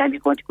 Which by the time you're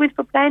going to go in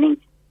for planning,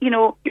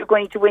 you're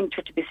going to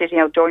winter to be sitting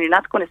outdoor, and you're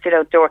not going to sit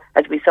outdoor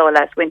as we saw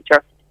last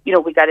winter.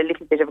 We got a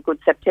little bit of a good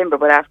September,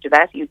 but after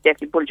that, you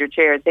definitely pulled your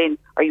chairs in,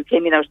 or you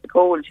came in out of the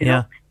cold, you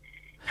know.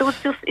 So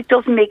it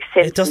doesn't make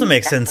sense. It doesn't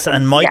make sense.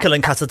 And Michael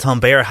in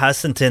Castletownbere has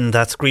sent in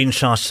that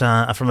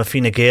screenshot from a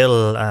Fine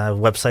Gael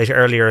website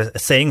earlier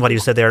saying what you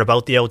said there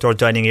about the outdoor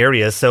dining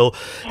area. So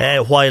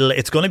while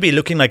it's going to be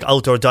looking like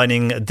outdoor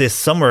dining this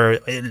summer,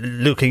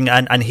 looking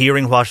and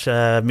hearing what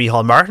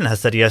Micheál Martin has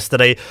said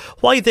yesterday,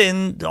 why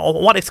then,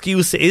 what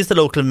excuse is the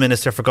local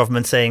Minister for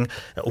Government saying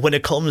when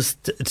it comes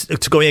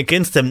to going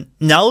against them,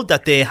 now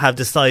that they have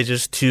decided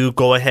to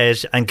go ahead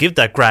and give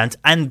that grant?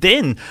 And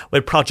then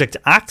with Project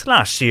Act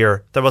last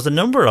year, there was a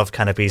number of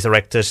canopies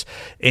erected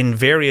in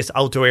various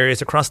outdoor areas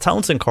across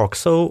towns in Cork.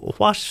 So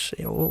what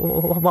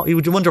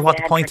would you wonder what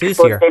the point is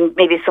here? Then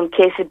maybe some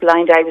cases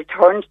blind eye was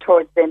turned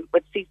towards them.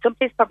 But see, some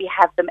places probably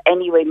have them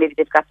anyway. Maybe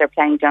they've got their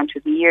planning down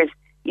through the years.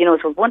 You know,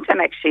 so one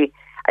time actually,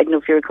 I don't know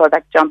if you recall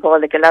back, John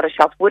Paul, like a lot of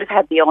shops would have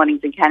had the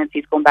awnings and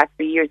canopies going back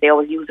for years. They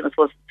always use them as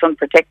well, sun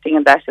protecting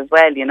and that as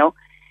well, you know.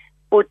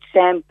 But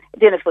then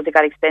I suppose they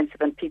got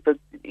expensive and people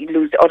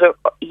use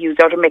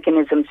other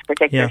mechanisms to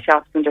protect their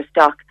shops and their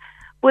stock.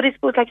 But I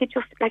suppose it's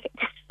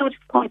so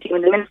disappointing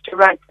when the Minister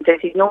writes that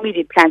he's no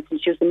immediate plans to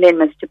introduce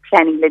amendments to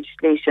planning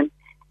legislation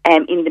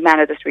in the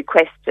manner that's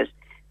requested.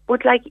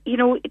 But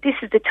this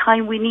is the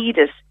time we need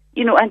it.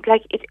 You know, and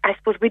I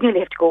suppose we nearly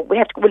have to go. We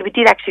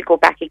did actually go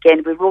back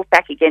again. We wrote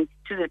back again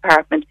to the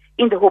department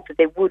in the hope that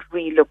they would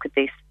re-look at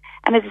this.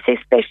 And as I say,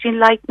 especially in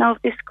light now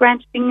of this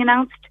grant being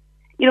announced,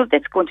 you know,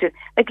 that's going to,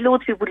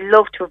 loads of people would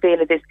love to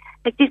avail of this.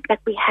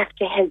 We have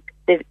to help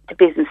the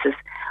businesses.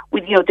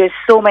 There's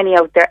so many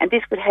out there, and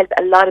this would help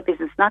a lot of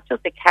business, not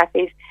just the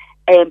cafes,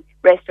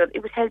 restaurants.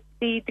 It would help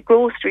the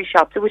grocery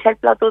shops. It would help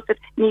a lot of those that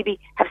maybe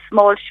have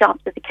small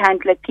shops that they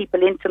can't let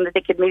people into them, that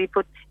they could maybe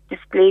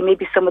display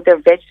maybe some of their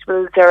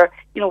vegetables, or,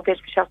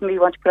 vegetable shops maybe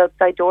want to put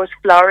outside doors,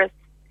 florists,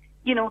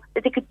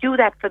 that they could do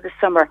that for the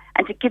summer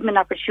and to give them an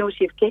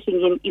opportunity of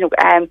getting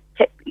in,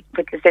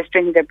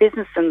 strengthening their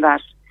business and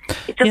that.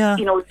 It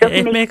just, it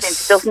doesn't make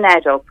sense. It doesn't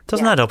add up.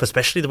 Doesn't add up,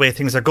 especially the way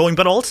things are going.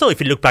 But also, if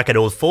you look back at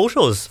old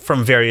photos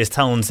from various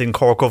towns in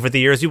Cork over the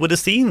years, you would have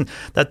seen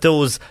that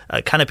those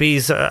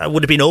canopies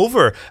would have been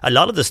over a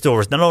lot of the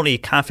stores, not only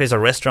cafes or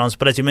restaurants,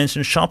 but as you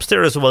mentioned, shops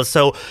there as well.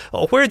 So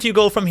where do you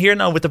go from here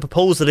now with the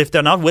proposal if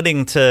they're not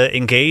willing to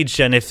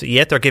engage, and if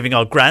yet they're giving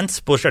out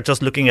grants but are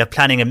just looking at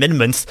planning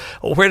amendments?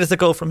 Where does it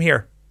go from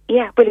here?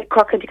 Yeah, well,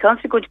 Cork County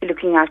Council are going to be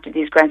looking after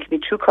these grants. It'll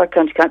be through Cork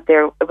County Council,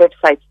 their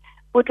websites.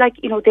 But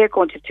they're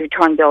going to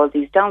turn all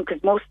these down,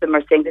 because most of them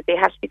are saying that they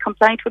have to be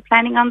compliant with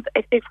planning on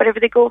whatever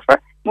they go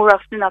for. More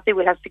often than not, they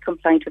will have to be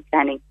compliant with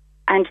planning.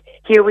 And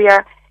here we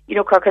are,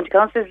 Cork County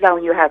Council is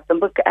allowing you to have them.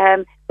 But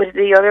with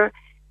the other,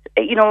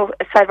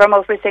 side of our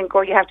mouth, we're saying,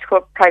 you have to go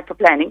apply for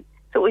planning.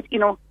 So it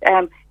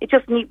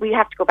just we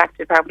have to go back to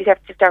the department. We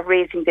have to start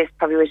raising this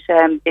probably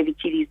with maybe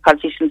TDs,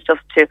 politicians,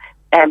 just to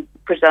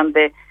put it on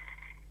the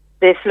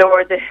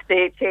floor,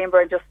 the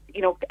chamber, and just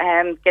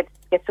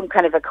get some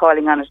kind of a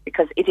calling on it,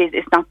 because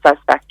it's not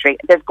satisfactory.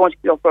 There's going to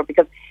be uproar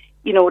because,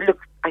 look,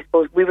 I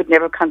suppose we would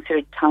never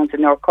consider towns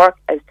in North Cork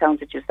as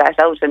towns that you sat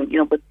out,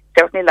 and but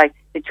certainly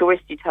the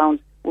touristy towns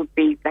would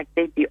be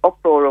they'd be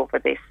uproar over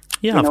this.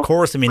 Yeah, of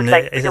course. I mean,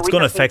 it's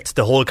going to affect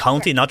the whole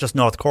county, not just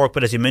North Cork,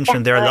 but as you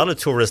mentioned, there are a lot of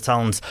tourist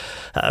towns.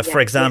 For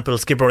example,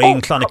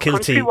 Skibbereen,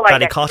 Clonakilty,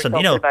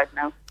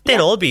 Ballycotton.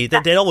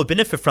 They'll all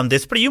benefit from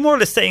this. But are you more or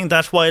less saying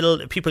that while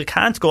people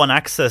can't go and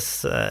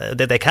access,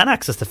 that they can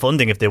access the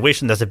funding if they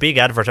wish, and there's a big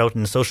advert out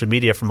in social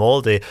media from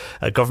all the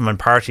government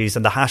parties,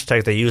 and the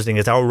hashtag they're using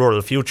is Our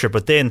Rural Future,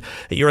 but then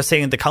you're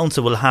saying the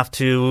council will have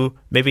to,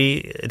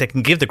 maybe they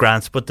can give the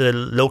grants, but the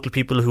local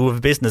people who have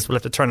a business will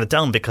have to turn it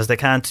down because they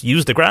can't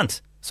use the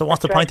grant. So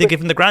what's the point of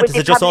giving the grant? Is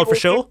it just all for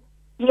show?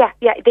 Yeah,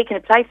 they can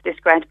apply for this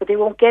grant, but they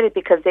won't get it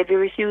because they'll be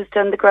refused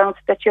on the grounds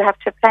that you have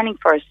to have planning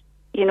for it.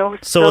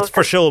 So it's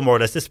for show, more or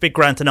less. This big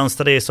grant announced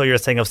today, so you're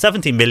saying of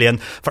 17 million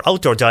for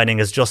outdoor dining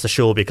is just a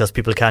show because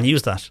people can't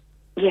use that.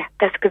 Yeah,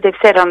 that's because they've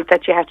said on it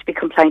that you have to be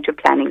compliant with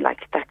planning.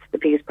 That's the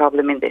biggest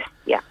problem in this.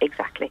 Yeah,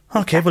 exactly.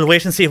 Okay, we'll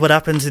wait and see what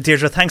happens.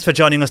 Deirdre, thanks for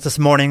joining us this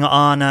morning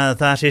on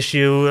that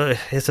issue.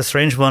 It's a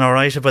strange one, all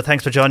right, but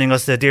thanks for joining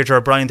us. Deirdre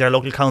O'Brien, their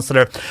local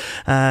councillor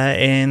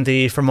in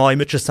the Fermoy,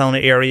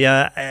 Mitchelstown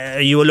area.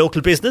 Are you a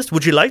local business?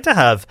 Would you like to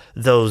have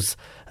those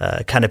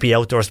canopy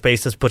outdoor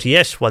spaces? But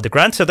yet, while the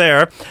grants are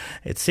there,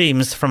 it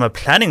seems from a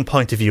planning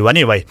point of view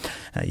anyway,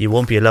 you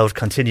won't be allowed to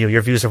continue.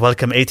 Your views are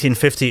welcome.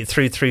 1850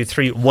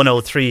 333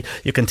 103.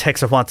 You can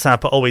text or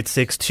WhatsApp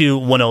 0862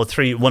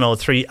 103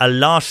 103. A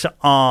lot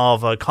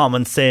of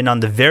comments saying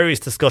on the various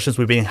discussions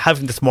we've been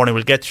having this morning.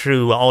 We'll get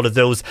through all of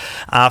those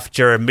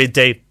after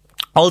midday.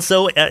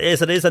 Also,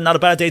 as it is not a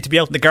bad day to be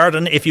out in the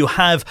garden, if you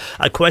have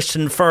a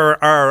question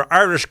for our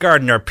Irish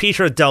gardener,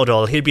 Peter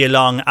Dowdall, he'll be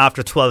along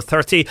after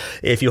 12:30.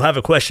 If you have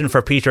a question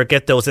for Peter,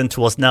 get those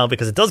into us now,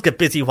 because it does get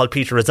busy while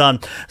Peter is on.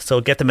 So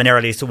get them in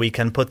early so we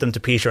can put them to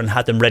Peter and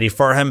have them ready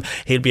for him.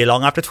 He'll be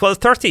along after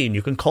 12:30, and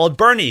you can call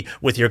Bernie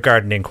with your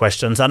gardening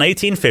questions on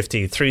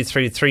 1850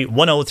 333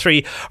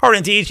 103, or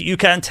indeed you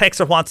can text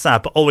or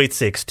WhatsApp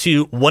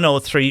 0862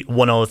 103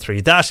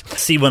 103. That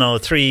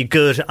C103.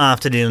 Good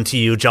afternoon to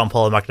you, John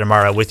Paul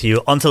McNamara, with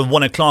you until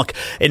 1 o'clock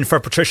in for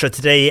Patricia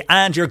today,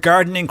 and your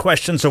gardening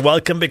questions are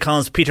welcome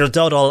because Peter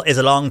Dowdall is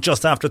along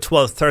just after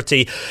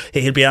 12:30.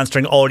 He'll be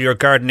answering all your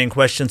gardening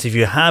questions. If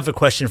you have a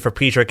question for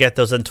Peter, get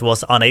those into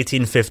us on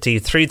 1850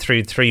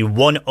 333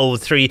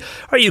 103,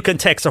 or you can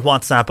text or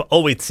WhatsApp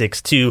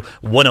 0862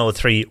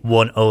 103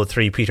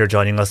 103. Peter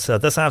joining us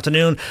this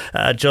afternoon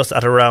just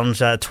at around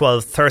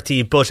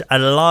 12:30, but a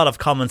lot of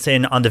comments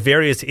in on the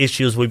various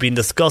issues we've been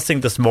discussing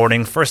this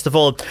morning. First of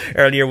all,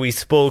 earlier we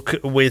spoke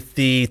with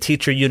the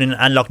Teacher Union,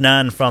 and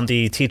Loughnane from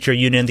the Teacher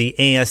Union, the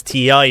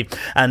ASTI.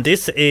 And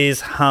this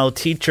is how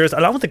teachers,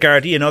 along with the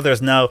Gardaí and others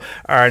now,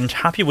 aren't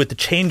happy with the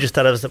changes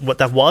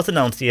that was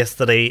announced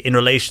yesterday in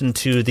relation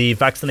to the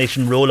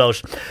vaccination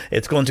rollout.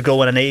 It's going to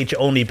go on an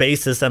age-only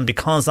basis, and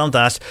because of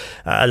that,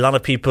 a lot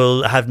of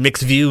people have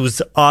mixed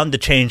views on the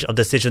change of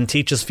decision.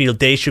 Teachers feel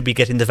they should be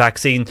getting the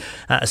vaccine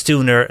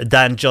sooner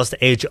than just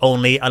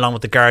age-only, along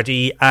with the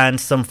Gardaí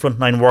and some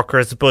frontline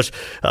workers. But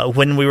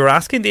when we were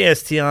asking the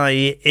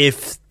STI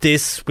if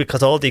this,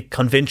 because all the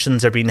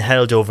conventions are being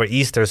held over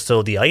Easter,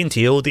 so the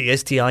INTO, the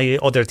STI,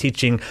 other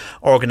teaching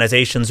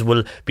organisations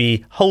will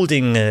be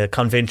holding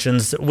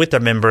conventions with their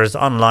members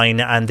online,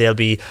 and they'll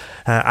be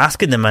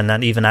asking them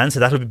and even answer.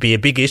 That would be a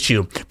big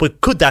issue.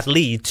 But could that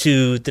lead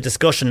to the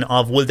discussion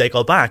of will they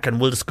go back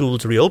and will the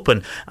schools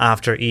reopen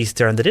after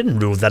Easter? And they didn't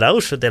rule that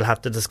out. They'll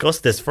have to discuss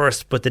this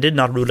first, but they did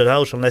not rule it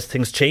out unless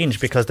things change,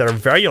 because they're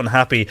very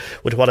unhappy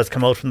with what has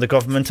come out from the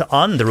government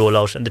on the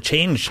rollout and the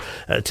change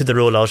to the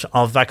rollout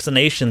of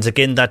vaccinations.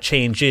 Again, that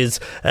change is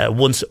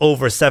once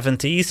over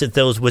 70s,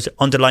 those with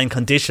underlying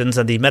conditions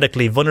and the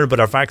medically vulnerable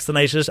are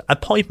vaccinated,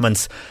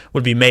 appointments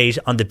will be made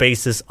on the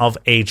basis of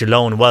age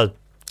alone. Well,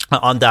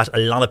 on that, a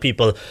lot of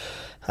people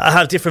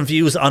have different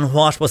views on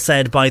what was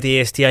said by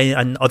the ASTI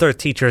and other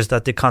teachers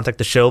that did contact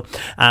the show.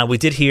 We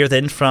did hear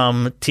then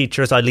from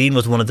teachers. Eileen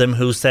was one of them,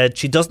 who said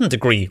she doesn't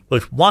agree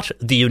with what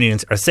the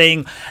unions are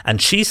saying,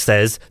 and she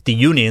says the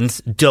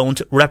unions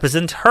don't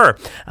represent her.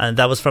 And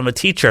that was from a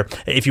teacher.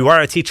 If you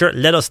are a teacher,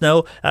 let us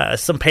know.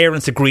 Some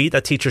parents agree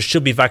that teachers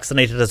should be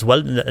vaccinated as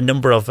well. A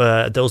number of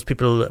those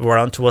people were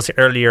on to us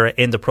earlier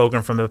in the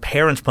programme from a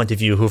parent's point of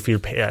view who feel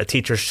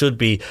teachers should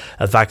be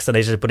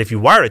vaccinated. But if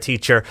you are a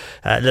teacher,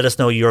 let us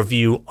know your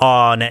view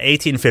on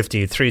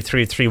 1850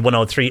 333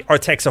 103 or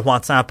text or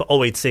WhatsApp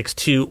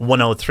 0862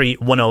 103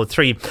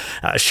 103.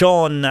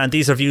 Sean, and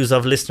these are views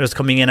of listeners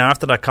coming in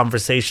after that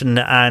conversation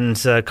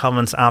and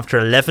comments after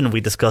 11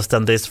 we discussed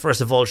on this. First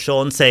of all,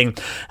 Sean saying,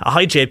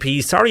 hi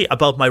JP, sorry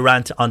about my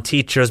rant on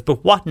teachers,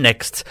 but what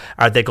next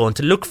are they going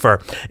to look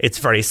for? It's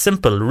very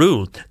simple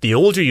rule. The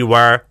older you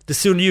are, the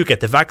sooner you get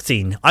the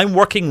vaccine. I'm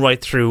working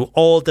right through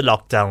all the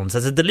lockdowns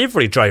as a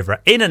delivery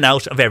driver, in and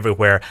out of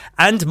everywhere,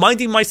 and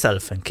minding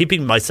myself and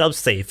keeping myself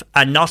safe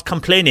and not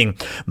complaining.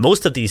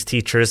 Most of these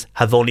teachers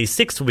have only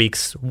 6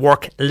 weeks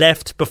work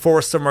left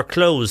before summer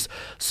close.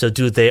 So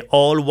do they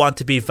all want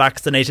to be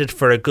vaccinated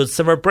for a good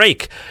summer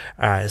break?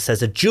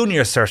 Says a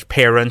junior cert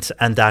parent,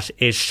 and that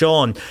is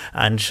Sean.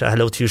 And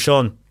hello to you,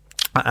 Sean.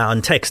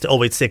 On text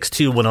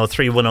 0862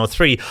 103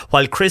 103.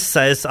 While Chris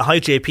says, hi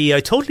JP, I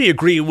totally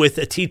agree with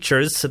the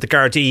teachers, the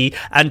Gardaí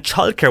and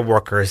childcare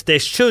workers. They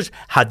should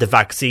have the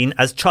vaccine,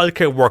 as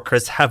childcare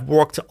workers have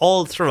worked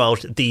all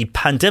throughout the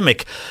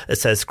pandemic,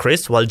 says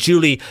Chris. While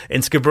Julie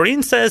in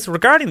Skibbereen says,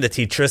 regarding the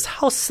teachers,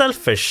 how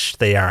selfish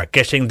they are,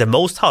 getting the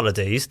most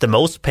holidays, the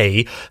most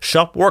pay.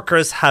 Shop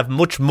workers have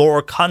much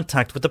more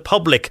contact with the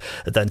public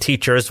than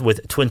teachers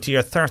with 20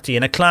 or 30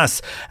 in a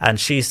class. And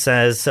she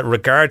says,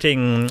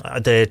 regarding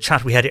the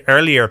chat we had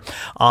earlier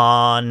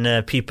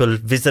on people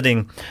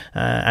visiting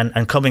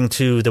and coming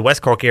to the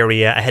West Cork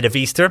area ahead of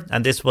Easter,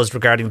 and this was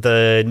regarding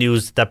the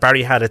news that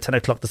Barry had at 10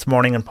 o'clock this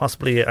morning and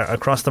possibly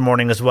across the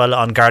morning as well,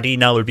 on Gardaí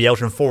now will be out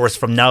in force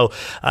from now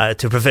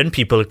to prevent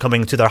people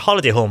coming to their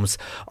holiday homes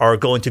or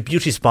going to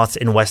beauty spots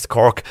in West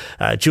Cork.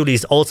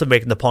 Julie's also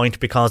making the point,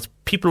 because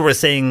people were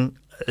saying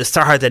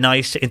Saturday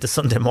night into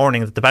Sunday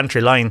morning that the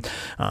Bantry line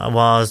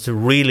was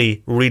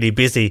really, really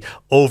busy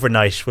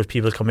overnight, with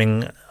people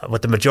coming,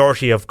 what the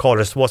majority of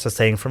callers was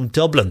saying, from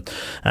Dublin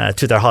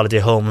to their holiday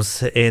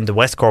homes in the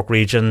West Cork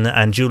region.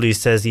 And Julie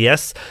says,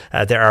 yes,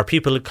 there are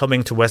people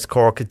coming to West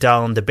Cork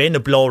down the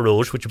Bainablow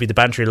road, which would be the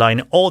Bantry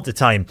line, all the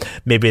time.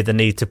 Maybe they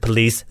need to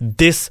police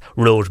this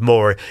road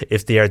more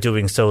if they are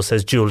doing so,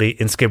 says Julie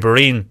in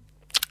Skibbereen.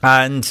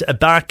 And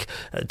back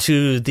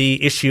to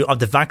the issue of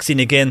the vaccine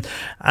again.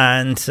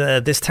 And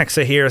this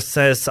texter here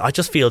says, I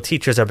just feel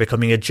teachers are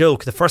becoming a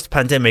joke. The first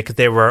pandemic,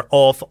 they were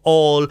off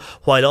all,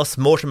 while us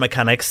motor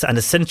mechanics and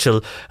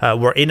essential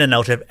were in and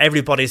out of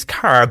everybody's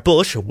car.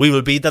 But we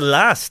will be the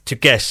last to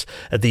get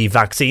the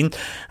vaccine,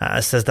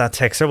 says that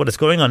texter. Well, it's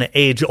going on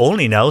age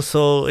only now,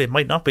 so it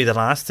might not be the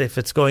last if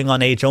it's going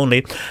on age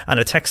only. And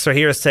a texter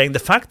here is saying, the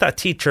fact that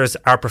teachers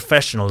are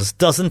professionals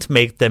doesn't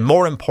make them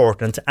more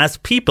important as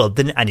people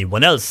than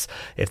anyone else.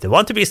 If they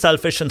want to be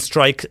selfish and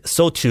strike,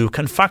 so too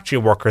can factory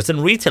workers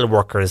and retail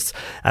workers,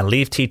 and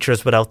leave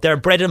teachers without their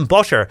bread and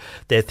butter.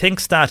 They think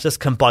status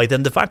can buy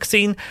them the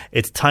vaccine.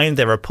 It's time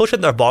they were put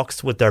in their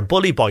box with their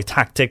bully boy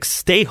tactics.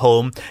 Stay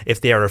home. If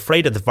they are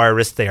afraid of the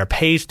virus, they are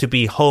paid to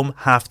be home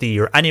half the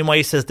year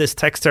anyway, says this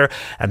texter,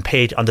 and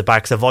paid on the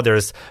backs of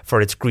others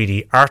for its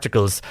greedy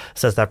articles,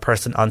 says that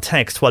person on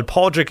text. While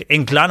Padraig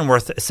in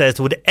Glanworth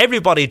says, would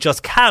everybody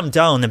just calm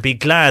down and be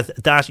glad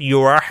that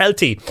you are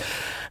healthy?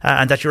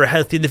 and that you're a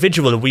healthy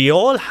individual. We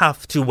all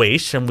have to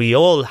wait, and we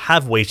all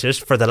have waited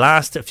for the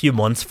last few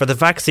months for the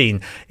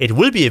vaccine. It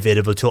will be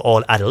available to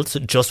all adults.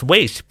 Just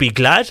wait. Be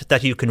glad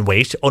that you can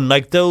wait,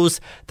 unlike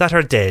those that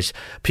are dead.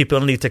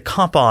 People need to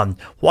cop on.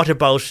 What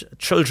about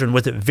children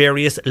with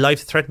various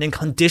life-threatening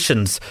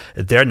conditions?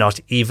 They're not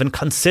even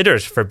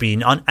considered for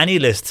being on any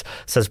list,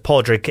 says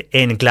Padraig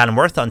in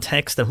Glanworth on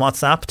text and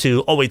WhatsApp to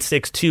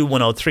 0862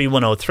 103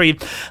 103.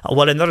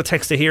 While another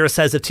texter here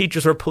says if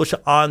teachers were put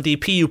on the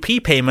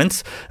PUP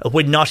payments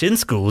when not in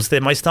schools, they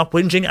might stop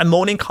whinging and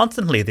moaning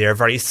constantly. They are a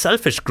very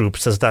selfish group,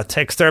 says that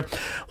texter.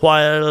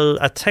 While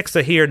a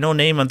texter here, no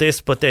name on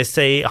this, but they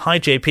say, hi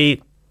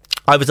JP,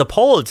 I was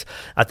appalled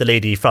at the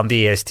lady from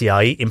the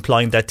ASTI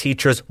implying that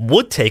teachers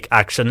would take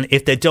action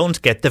if they don't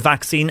get the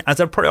vaccine as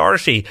a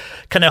priority.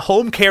 Can a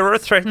home carer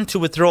threaten to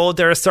withdraw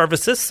their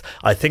services?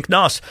 I think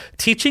not.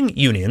 Teaching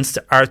unions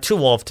are too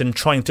often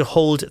trying to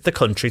hold the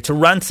country to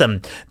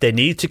ransom. They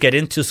need to get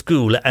into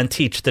school and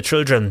teach the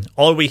children.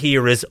 All we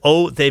hear is,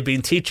 oh, they've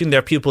been teaching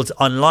their pupils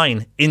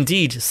online.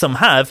 Indeed, some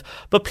have,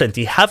 but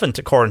plenty haven't,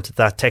 according to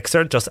that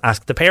texter. Just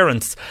ask the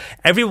parents.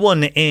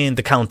 Everyone in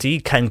the county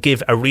can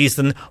give a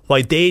reason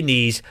why they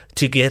need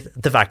to get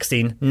the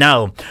vaccine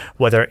now,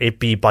 whether it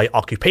be by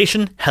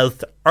occupation,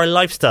 health or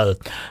lifestyle.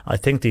 I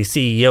think the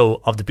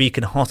CEO of the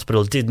Beacon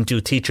Hospital didn't do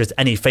teachers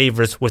any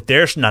favours with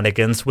their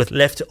shenanigans with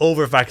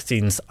leftover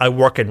vaccines. I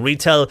work in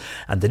retail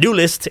and the new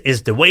list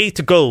is the way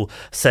to go,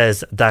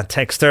 says that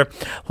texter.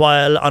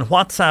 While on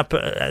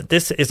WhatsApp,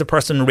 this is a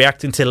person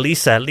reacting to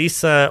Lisa.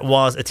 Lisa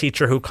was a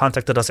teacher who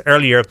contacted us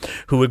earlier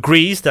who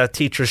agrees that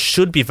teachers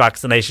should be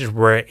vaccinated.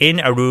 We're in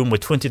a room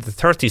with 20 to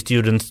 30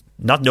 students,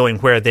 not knowing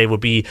where they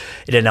would be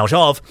in and out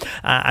of.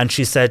 And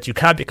she said you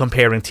can't be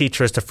comparing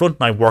teachers to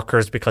frontline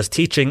workers because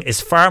teaching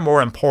is far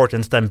more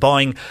important than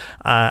buying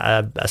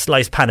a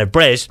sliced pan of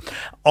bread.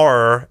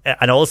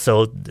 And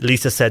also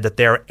Lisa said that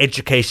they're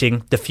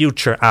educating the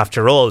future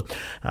after all.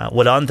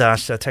 Well, on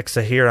that, a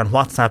texter here on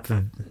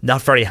WhatsApp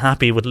not very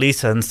happy with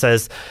Lisa and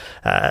says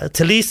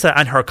to Lisa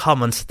and her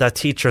comments that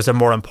teachers are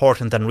more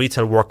important than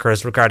retail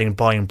workers regarding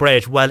buying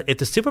bread. Well, if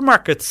the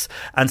supermarkets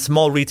and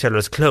small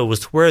retailers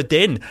closed, where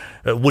then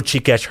would she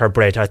get her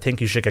bread? I think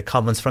you should get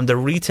comments from the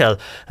retail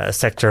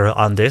sector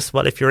on this.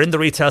 Well, if you're in the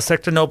retail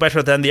sector, no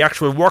better than the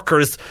actual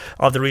workers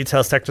of the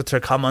retail sector to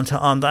comment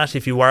on that.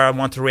 If you are and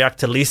want to react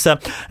to Lisa.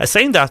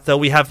 Saying that, though,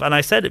 we have, and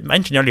I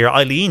mentioned earlier,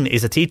 Eileen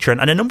is a teacher,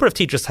 and a number of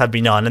teachers have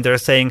been on, and they're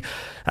saying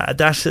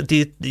that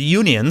the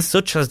unions,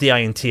 such as the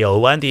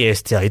INTO and the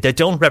ASTI, they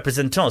don't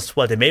represent us.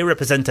 Well, they may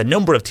represent a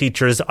number of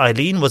teachers.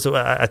 Eileen was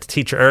a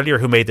teacher earlier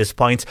who made this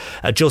point.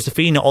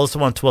 Josephine also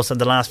on to us in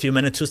the last few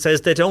minutes who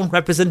says they don't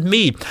represent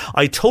me.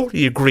 I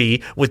totally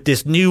agree with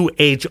this new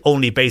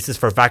age-only basis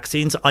for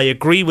vaccines. I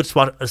agree with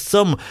what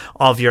some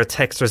of your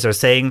texters are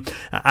saying,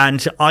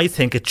 and I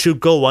think it should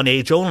go on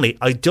age only.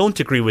 I don't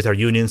agree with our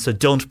union, so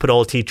don't put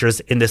all teachers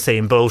in the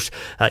same boat.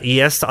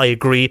 Yes, I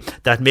agree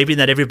that maybe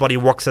not everybody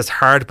works as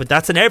hard, but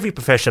that's in every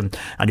profession,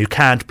 and you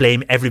can't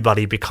blame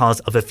everybody because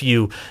of a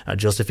few.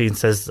 Josephine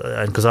says,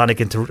 and goes on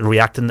again to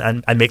react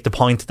and make the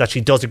point that she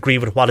does agree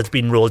with what has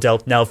been rolled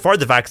out now for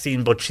the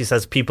vaccine, but she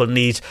says people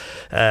need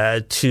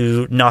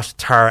to not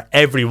tar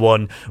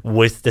everyone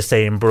with the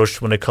same brush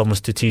when it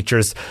comes to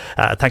teachers.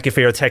 Thank you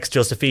for your text,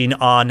 Josephine,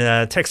 on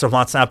text or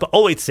WhatsApp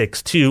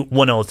 0862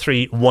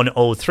 103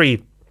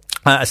 103.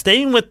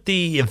 Staying with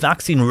the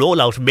vaccine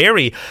rollout,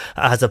 Mary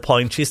has a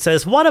point. She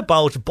says, what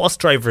about bus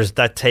drivers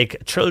that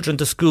take children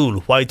to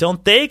school? Why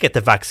don't they get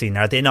the vaccine?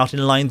 Are they not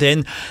in line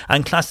then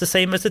and classed the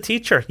same as a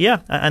teacher?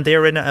 Yeah, and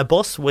they're in a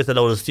bus with a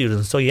load of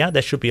students. So yeah,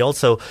 they should be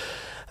also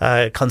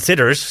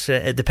considered,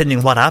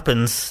 depending what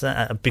happens,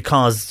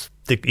 because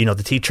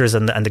the teachers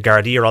and the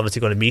Gardaí are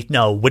obviously going to meet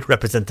now with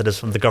representatives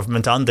from the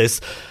government on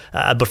this.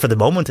 But for the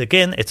moment,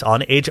 again, it's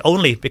on age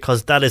only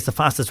because that is the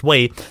fastest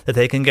way that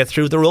they can get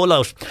through the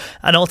rollout.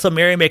 And also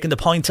Mary making the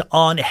point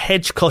on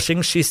hedge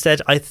cutting. She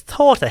said, I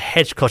thought a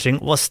hedge cutting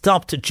was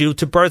stopped due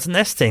to birds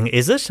nesting.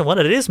 Is it? Well,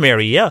 it is,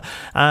 Mary, yeah.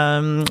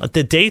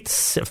 The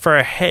dates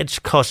for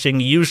hedge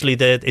cutting, usually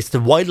it's the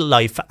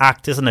Wildlife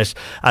Act, isn't it?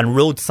 And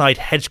roadside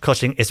hedge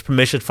cutting is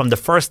permitted from the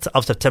 1st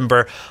of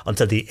September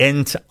until the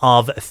end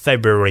of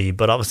February.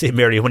 But obviously,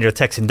 Mary, when you're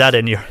texting that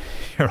in, you're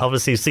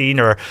obviously seeing,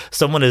 or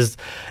someone is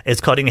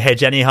cutting a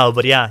hedge anyhow.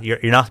 But yeah, you're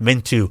not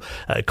meant to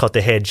cut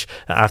the hedge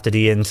after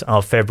the end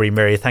of February,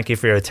 Mary. Thank you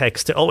for your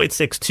text to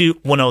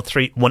 0862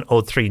 103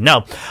 103.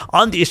 Now,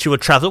 on the issue of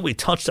travel, we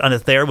touched on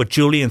it there with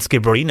Julie and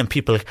Skibbereen and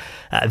people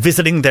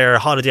visiting their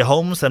holiday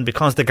homes. And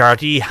because the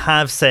Gardaí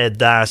have said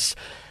that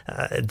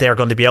they're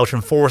going to be out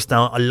in force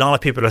now, a lot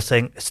of people are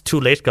saying it's too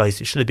late, guys.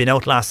 You should have been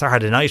out last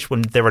Saturday night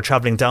when they were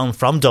travelling down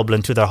from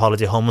Dublin to their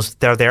holiday homes.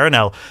 They're there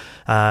now.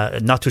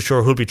 Not too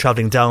sure who'll be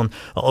travelling down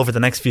over the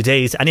next few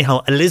days.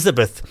 Anyhow,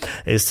 Elizabeth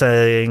is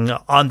saying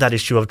on that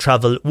issue of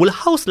travel, will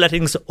house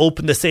lettings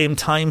open the same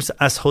times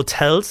as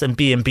hotels and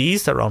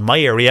B&Bs around my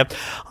area?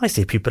 I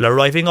see people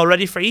arriving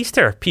already for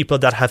Easter. People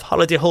that have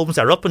holiday homes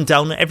are up and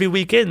down every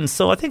weekend.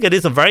 So I think it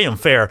is very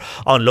unfair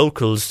on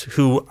locals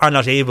who are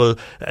not able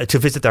to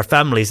visit their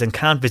families areas and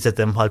can't visit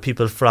them, while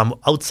people from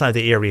outside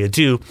the area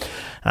do.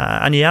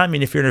 And yeah, I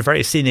mean, if you're in a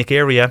very scenic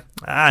area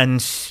and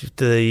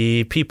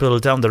the people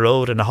down the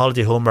road in a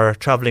holiday home are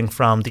travelling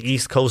from the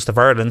east coast of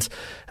Ireland,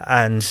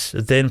 and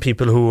then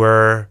people who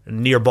are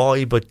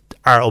nearby but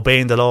are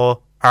obeying the law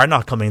are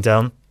not coming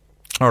down,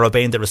 or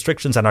obeying the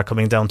restrictions and are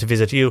coming down to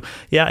visit you.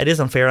 Yeah, it is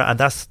unfair, and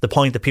that's the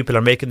point that people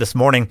are making this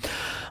morning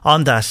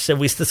on that.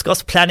 We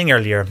discussed planning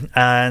earlier,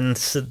 and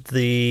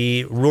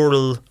the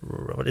rural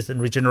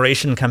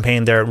regeneration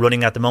campaign they're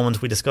running at the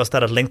moment. We discussed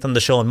that at length on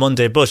the show on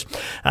Monday, but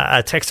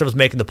a texter was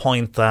making the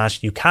point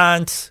that you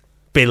can't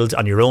build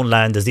on your own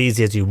land as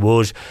easy as you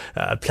would.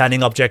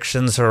 Planning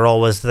objections are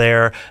always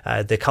there.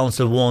 The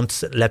council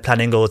won't let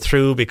planning go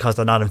through because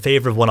they're not in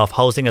favour of one-off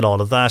housing and all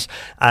of that.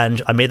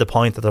 And I made the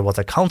point that there was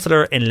a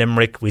councillor in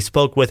Limerick we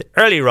spoke with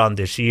earlier on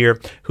this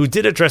year who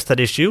did address that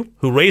issue,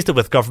 who raised it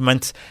with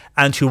government,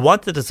 and who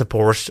wanted the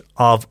support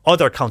of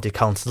other county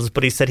councils,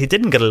 but he said he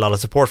didn't get a lot of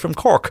support from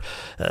Cork.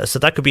 So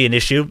that could be an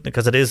issue,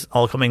 because it is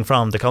all coming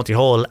from the county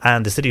hall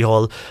and the city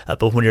hall.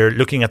 But when you're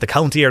looking at the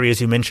county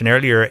areas you mentioned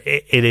earlier,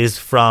 it is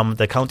from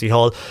the county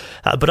hall.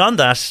 But on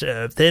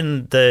that,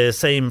 then the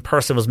same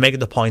person was making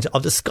the point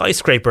of the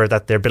skyscraper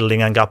that they're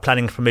building and got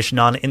planning permission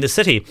on in the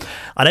city.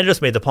 And I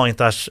just made the point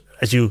that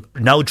as you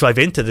now drive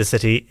into the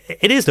city,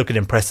 it is looking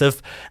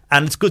impressive,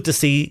 and it's good to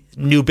see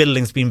new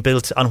buildings being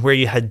built on where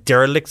you had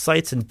derelict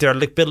sites and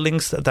derelict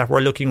buildings that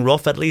were looking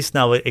rough. At least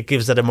now it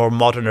gives it a more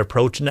modern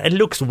approach, and it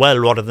looks well,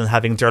 rather than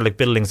having derelict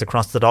buildings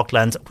across the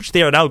Docklands, which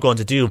they are now going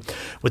to do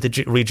with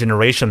the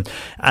regeneration.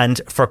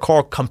 And for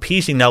Cork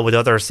competing now with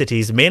other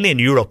cities, mainly in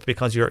Europe,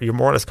 because you're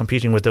more or less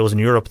competing with those in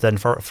Europe than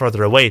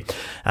further away,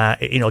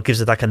 it gives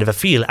it that kind of a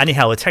feel.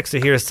 Anyhow, a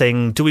texter here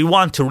saying, do we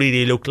want to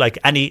really look like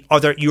any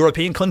other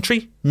European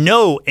country?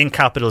 No, in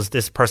capitals,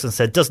 this person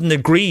said, doesn't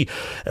agree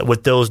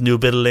with those new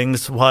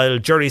buildings, while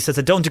Jerry says,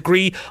 I don't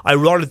agree. I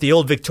rather the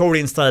old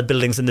Victorian style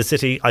buildings in the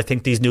city. I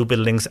think these new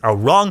buildings are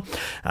wrong.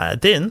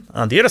 Then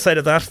on the other side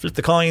of that, flip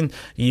the coin,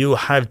 you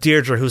have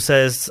Deirdre who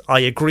says, I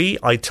agree.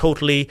 I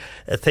totally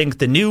think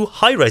the new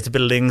high-rise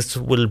buildings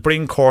will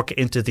bring Cork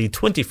into the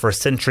 21st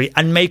century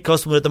and make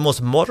us one of the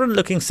most modern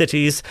looking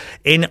cities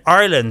in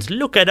Ireland.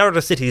 Look at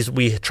other cities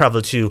we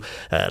travel to,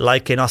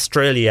 like in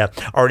Australia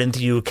or in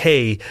the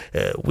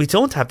UK. We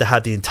don't have to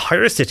have the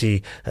entire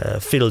city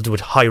filled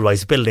with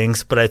high-rise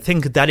buildings, but I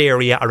think that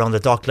area around the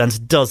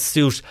Docklands does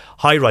suit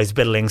high-rise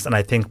buildings, and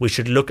I think we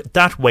should look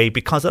that way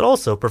because it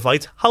also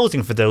provides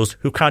housing for those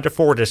who can't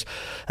afford it,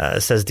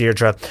 says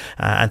Deirdre.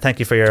 And thank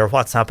you for your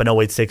WhatsApp on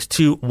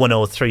 0862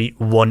 103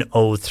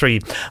 103.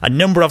 A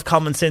number of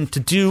comments in to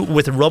do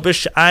with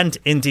rubbish and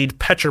indeed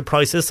petrol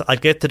prices. I'll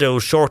get to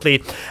those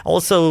shortly.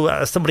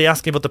 Also, somebody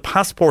asking about the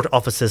passport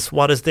offices.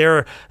 What is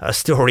their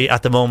story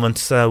at the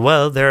moment?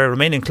 Well, they're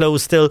remaining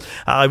closed still.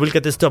 I will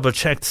get this double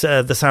checked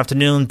this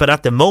afternoon, but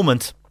at the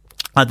moment,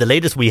 the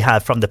latest we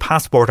have from the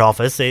passport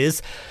office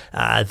is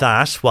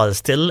that while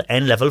still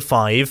in level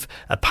 5,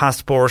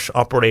 passport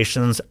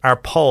operations are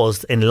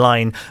paused in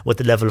line with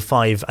the level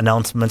 5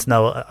 announcement.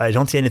 Now, I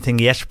don't see anything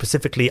yet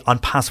specifically on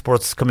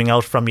passports coming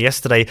out from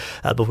yesterday,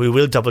 but we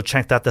will double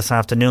check that this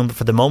afternoon. But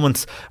for the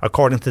moment,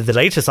 according to the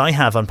latest I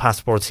have on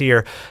passports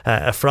here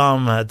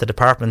from the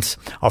Department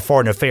of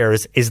Foreign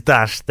Affairs, is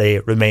that they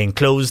remain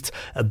closed.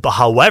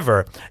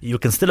 However, you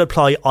can still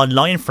apply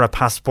online for a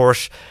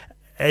passport.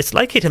 It's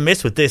like hit and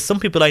miss with this. Some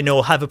people I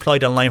know have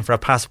applied online for a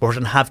passport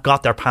and have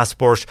got their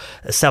passport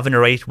 7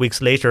 or 8 weeks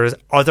later.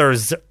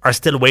 Others are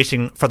still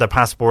waiting for their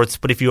passports.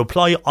 But if you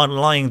apply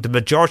online, the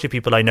majority of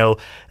people I know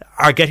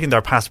are getting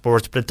their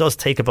passports, but it does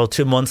take about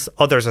 2 months.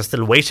 Others are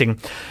still waiting.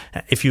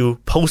 If you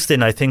post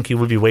in, I think you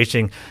will be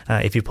waiting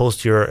if you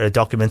post your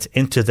documents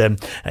into them.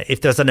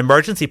 If there's an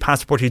emergency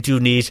passport you do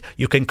need,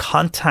 you can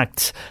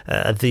contact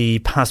the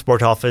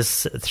passport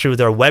office through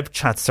their web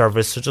chat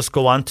service. So just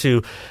go on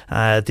to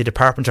the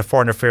Department of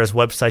Foreign Affairs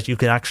website. You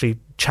can actually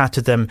chat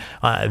to them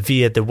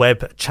via the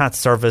web chat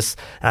service.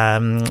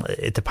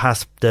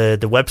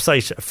 The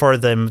website for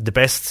them, the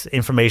best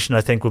information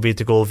I think would be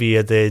to go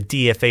via the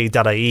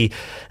dfa.ie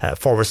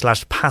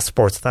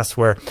 /passports. That's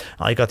where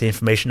I got the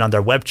information on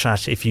their web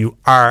chat if you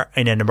are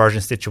in an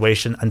emergency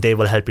situation, and they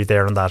will help you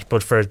there on that.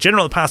 But for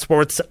general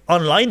passports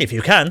online, if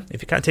you can't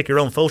take your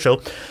own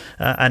photo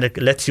and it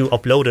lets you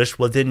upload it,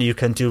 well then you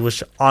can do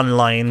it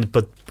online,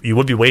 but you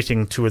will be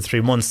waiting 2 or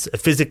 3 months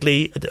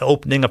physically. The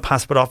opening of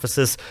passport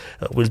offices,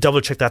 we'll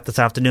double check that this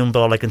afternoon, but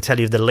all I can tell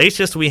you, the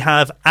latest we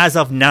have as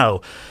of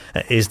now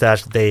is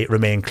that they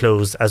remain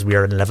closed as we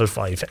are in level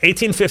 5.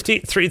 1850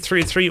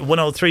 333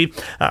 103.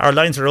 Our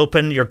lines are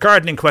open. Your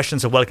gardening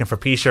questions are welcome for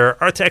Peter.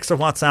 Our text or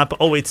WhatsApp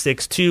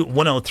 0862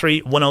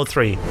 103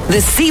 103. The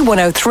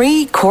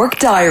C103 Cork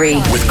Diary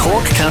with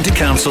Cork County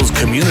Council's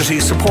Community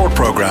Support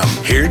Programme,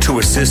 here to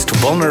assist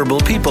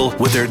vulnerable people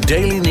with their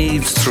daily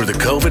needs through the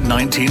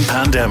COVID-19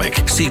 pandemic.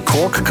 See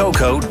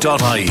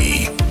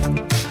corkcoco.ie.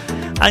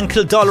 And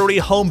Kildallery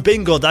Home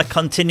Bingo, that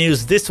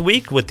continues this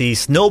week with the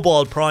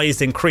snowball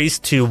prize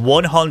increased to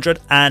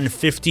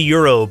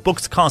 €150.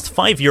 Books cost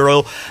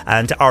 €5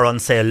 and are on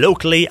sale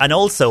locally and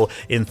also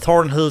in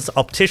Thornhills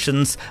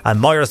Opticians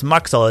and Myers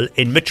Maxwell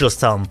in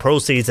Mitchelstown.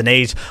 Proceeds in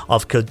aid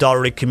of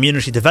Kildallery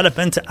Community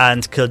Development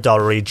and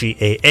Kildallery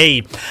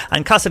GAA.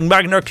 And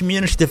Castlemagner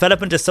Community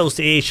Development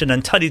Association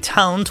and Tidy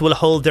Towns will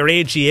hold their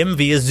AGM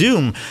via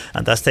Zoom,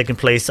 and that's taking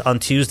place on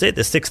Tuesday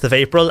the 6th of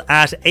April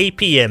at 8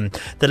 p.m.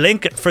 The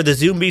link for the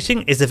Zoom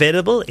meeting is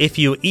available if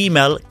you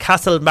email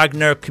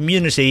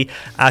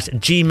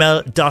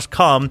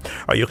castlemagnercommunity@gmail.com,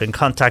 or you can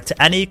contact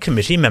any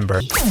committee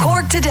member.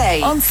 Cork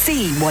Today on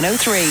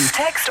C103.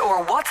 Text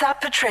or WhatsApp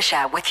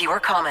Patricia with your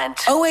comment.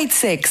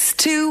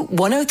 0862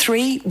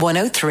 103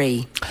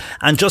 103.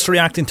 And just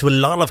reacting to a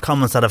lot of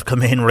comments that have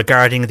come in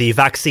regarding the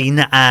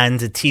vaccine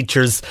and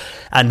teachers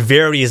and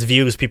various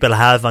views people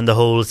have on the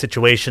whole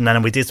situation.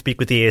 And we did speak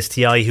with the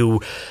ASTI,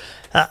 who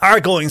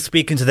are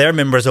speaking to their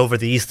members over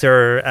the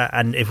Easter,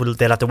 and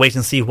they'll have to wait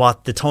and see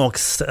what the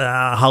talks,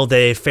 how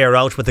they fare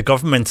out with the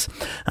government.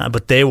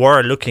 But they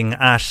were looking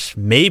at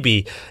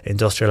maybe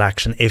industrial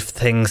action if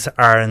things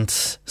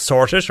aren't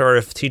sorted or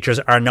if teachers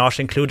are not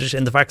included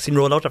in the vaccine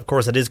rollout. Of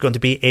course, it is going to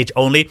be age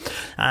only.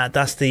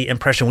 That's the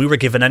impression we were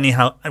given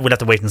anyhow. We'll have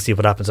to wait and see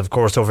what happens, of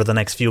course, over the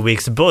next few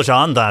weeks. But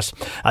on that,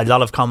 a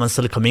lot of comments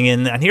still coming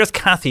in. And here's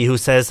Kathy, who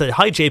says,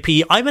 "Hi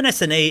JP, I'm an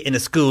SNA in a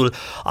school.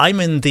 I'm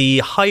in the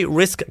high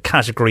risk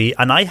category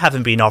and I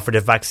haven't been offered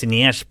a vaccine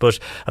yet, but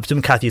I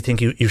presume, Kathy, you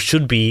think you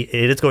should be.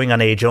 It is going on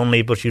age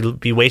only, but you'll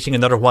be waiting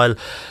another while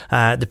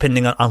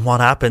depending on what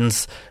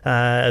happens,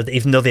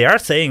 even though they are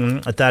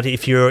saying that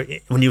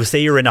when you say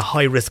you're in a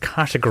high risk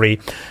category,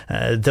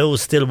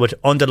 those still with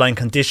underlying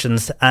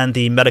conditions and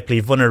the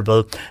medically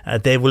vulnerable,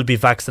 they will be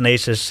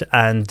vaccinated,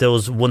 and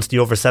those once the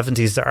over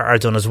 70s are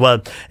done as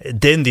well,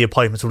 then the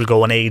appointments will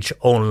go on age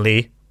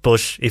only.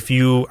 But if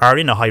you are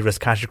in a high-risk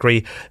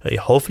category,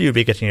 hopefully you'll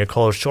be getting a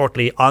call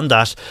shortly on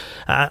that.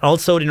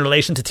 Also, in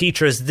relation to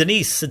teachers,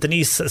 Denise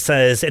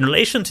says, in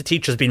relation to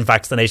teachers being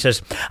vaccinated,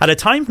 at a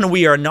time when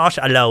we are not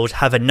allowed to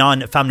have a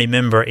non-family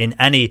member in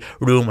any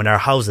room in our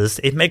houses,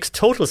 it makes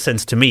total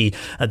sense to me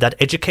that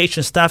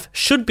education staff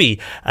should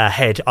be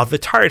ahead of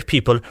retired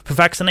people for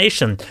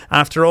vaccination.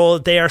 After all,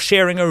 they are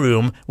sharing a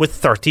room with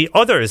 30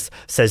 others,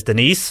 says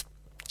Denise.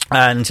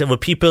 And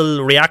with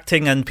people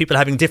reacting and people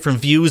having different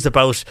views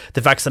about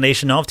the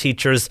vaccination of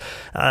teachers,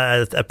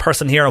 a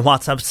person here on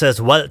WhatsApp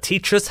says, well,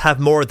 teachers have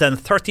more than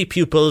 30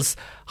 pupils.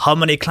 How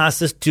many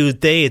classes do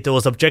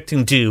those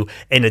objecting do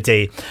in a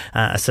day?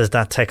 Says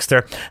that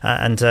texter.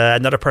 And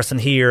another person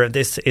here,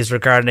 this is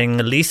regarding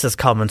Lisa's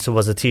comment, who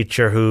was a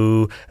teacher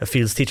who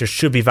feels teachers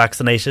should be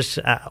vaccinated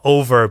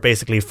over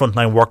basically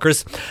frontline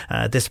workers.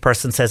 This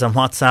person says on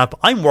WhatsApp,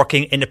 I'm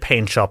working in a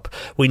paint shop.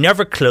 We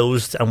never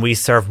closed and we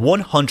serve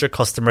 100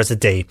 customers a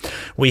day.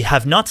 We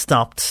have not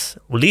stopped.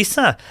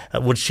 Lisa,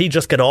 would she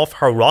just get off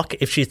her rock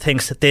if she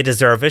thinks they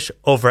deserve it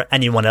over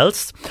anyone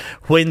else?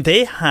 When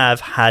they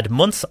have had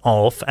months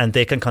off and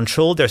they can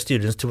control their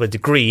students to a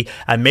degree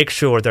and make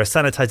sure they're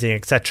sanitizing,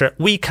 etc.,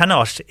 we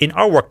cannot in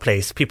our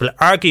workplace. People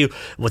argue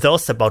with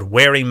us about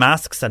wearing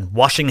masks and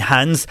washing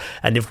hands,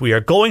 and if we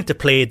are going to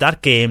play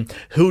that game,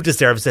 who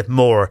deserves it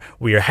more?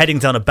 We are heading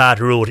down a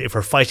bad road if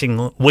we're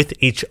fighting with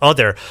each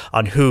other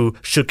on who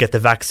should get the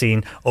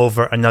vaccine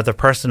over another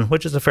person,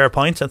 which is a fair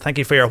point. And thank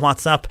you for your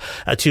WhatsApp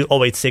to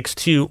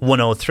 0862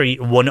 103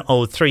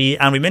 103.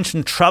 And we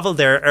mentioned travel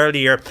there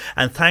earlier,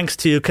 and thanks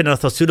to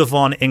Kenneth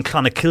O'Sullivan in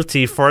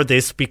Clonakilty for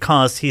this,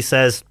 because he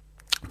says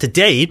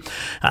today,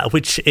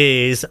 which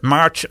is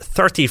March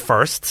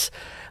 31st,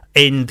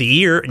 in the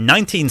year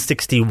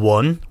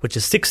 1961, which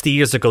is 60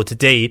 years ago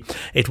today,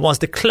 it was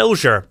the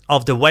closure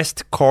of the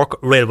West Cork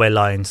railway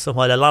line. So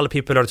while a lot of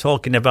people are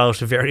talking about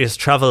various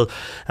travel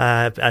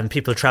and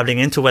people travelling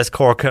into West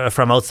Cork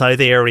from outside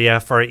the area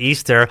for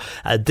Easter,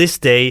 this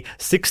day,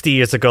 60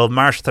 years ago,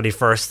 March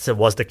 31st,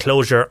 was the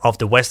closure of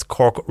the West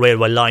Cork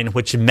railway line,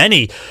 which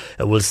many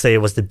will say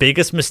was the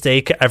biggest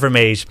mistake ever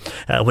made.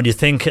 When you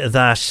think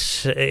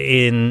that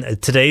in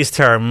today's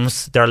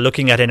terms, they're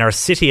looking at in our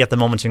city at the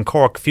moment in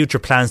Cork, future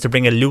plans to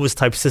bring a Lewis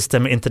type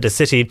system into the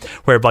city,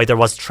 whereby there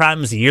was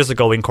trams years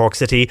ago in Cork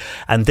City,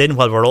 and then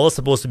while we're all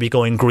supposed to be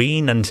going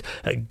green and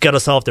get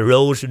us off the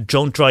road,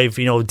 don't drive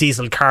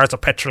diesel cars or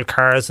petrol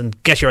cars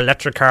and get your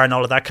electric car and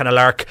all of that kind of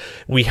lark,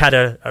 we had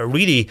a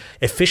really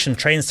efficient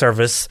train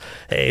service,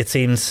 it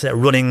seems,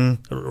 running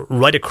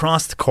right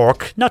across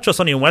Cork, not just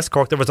only in West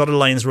Cork. There was other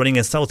lines running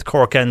in South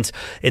Cork and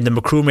in the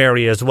Macroom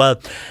area as well,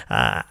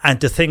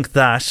 and to think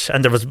that,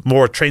 and there was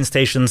more train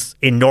stations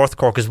in North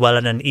Cork as well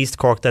and in East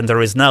Cork than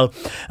there is now.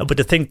 But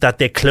to think that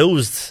they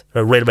closed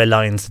railway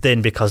lines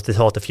then because they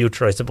thought the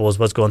future, I suppose,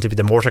 was going to be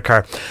the motor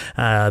car.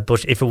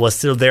 But if it was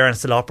still there and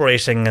still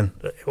operating,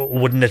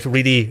 wouldn't it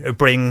really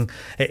bring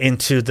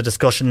into the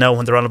discussion now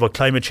when they're on about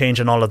climate change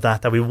and all of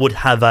that, that we would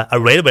have a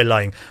railway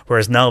line,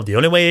 whereas now the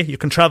only way you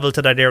can travel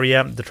to that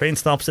area, the train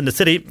stops in the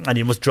city and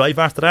you must drive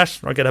after that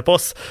or get a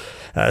bus.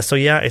 So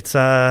yeah, it's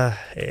a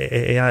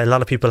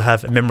lot of people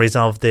have memories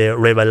of the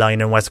railway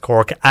line in West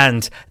Cork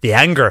and the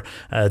anger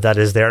that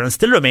is there and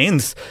still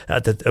remains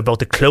about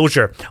the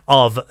closure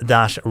of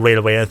that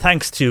railway. And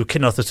thanks to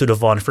Kenneth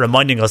O'Sullivan for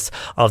reminding us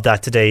of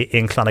that today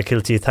in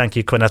Clonakilty. Thank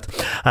you, Kenneth,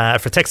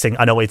 for texting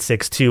on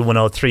 0862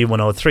 103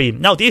 103.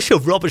 Now, the issue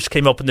of rubbish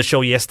came up in the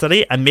show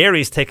yesterday, and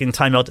Mary's taking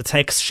time out to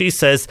text. She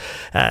says,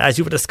 as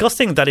you were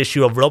discussing that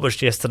issue of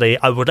rubbish yesterday,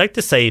 I would like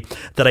to say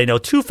that I know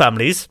two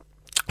families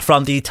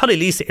from the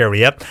Tullylease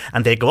area,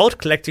 and they go out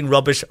collecting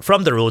rubbish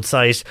from the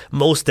roadside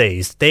most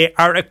days. They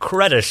are a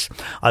credit.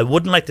 I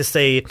wouldn't like to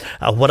say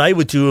what I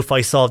would do if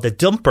I saw the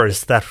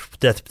dumpers that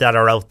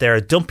are out there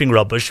dumping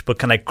rubbish, but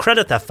can I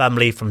credit that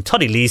family from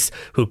Tullylease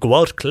who go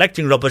out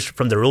collecting rubbish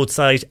from the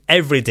roadside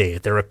every day?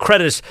 They're a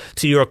credit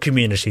to your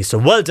community. So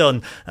well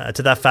done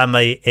to that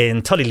family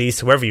in Tullylease,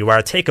 whoever you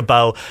are. Take a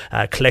bow,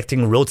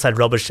 collecting roadside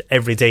rubbish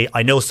every day.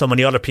 I know so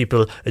many other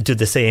people do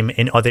the same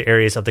in other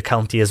areas of the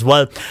county as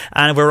well.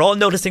 And we're all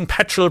noticing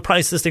petrol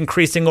prices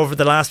increasing over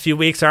the last few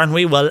weeks, aren't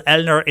we? Well,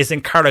 Eleanor is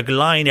in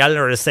Carrigaline.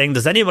 Eleanor is saying,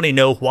 does anybody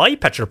know why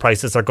petrol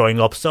prices are going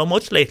up so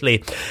much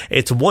lately?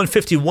 It's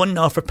 $1.51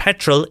 now for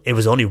petrol. It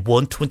was only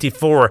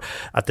 $1.24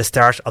 at the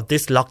start of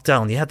this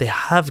lockdown. Yeah, they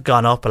have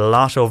gone up a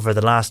lot over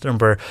the last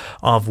number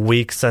of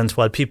weeks. And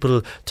while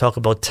people talk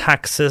about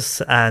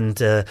taxes and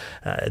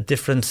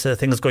different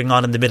things going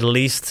on in the Middle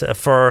East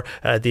for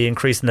the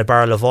increase in the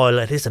barrel of oil,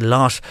 it is a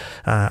lot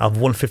of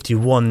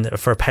 $1.51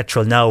 for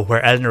petrol now,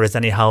 where Eleanor is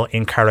anyhow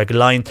in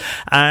Carrigaline.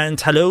 And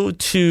hello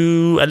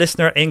to a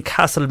listener in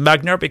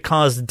Castlemagner,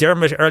 because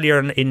Dermot earlier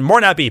in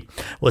Mourneabbey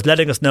was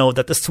letting us know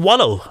that the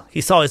swallow,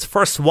 he saw his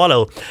first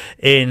swallow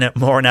in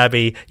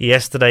Mourneabbey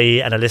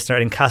yesterday, and a listener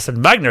in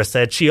Castlemagner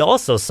said she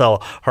also saw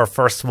her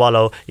first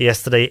swallow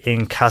yesterday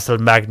in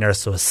Castlemagner.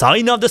 So a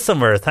sign of the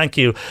summer. Thank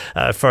you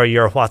for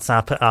your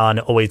WhatsApp on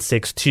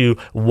 0862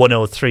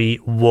 103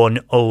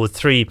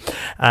 103.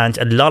 And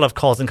a lot of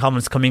calls and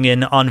comments coming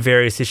in on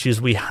various issues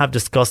we have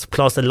discussed,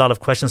 plus a lot of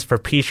questions for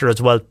Peter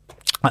as well.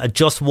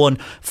 Just one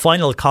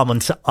final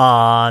comment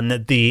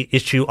on the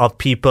issue of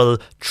people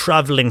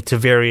travelling to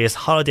various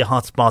holiday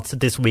hotspots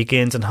this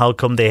weekend and how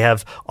come they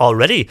have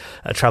already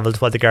travelled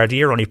while the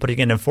Gardaí are only putting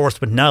in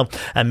enforcement now.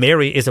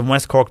 Mary is in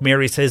West Cork.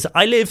 Mary says,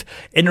 I live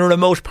in a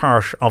remote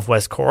part of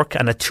West Cork,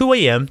 and at 2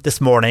 a.m. this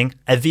morning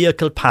a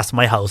vehicle passed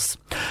my house,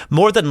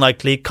 more than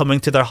likely coming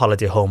to their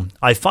holiday home.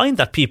 I find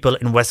that people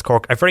in West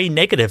Cork are very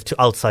negative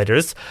to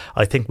outsiders.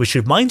 I think we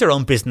should mind our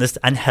own business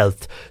and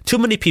health. Too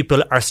many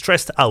people are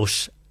stressed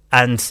out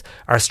and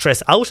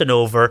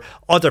over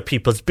other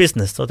people's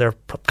business. So they're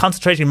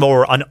concentrating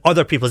more on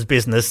other people's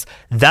business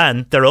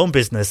than their own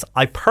business.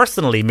 I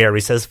personally,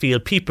 Mary says,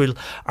 feel people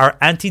are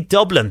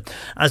anti-Dublin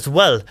as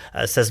well,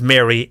 says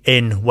Mary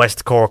in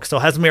West Cork. So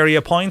has Mary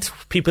a point?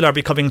 People are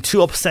becoming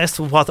too obsessed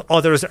with what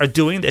others are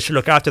doing. They should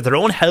look after their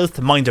own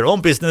health, mind their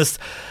own business,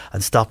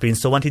 and stop being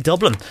so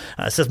anti-Dublin,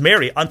 says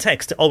Mary on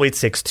text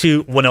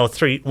 0862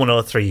 103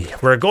 103.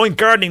 We're going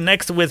gardening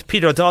next with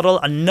Peter Doddle.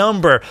 A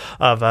number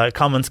of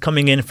comments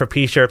coming in for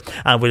Peter,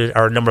 and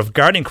a number of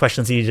gardening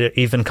questions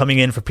even coming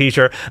in for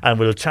Peter, and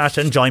we'll chat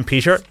and join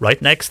Peter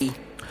right next.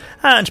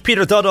 And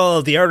Peter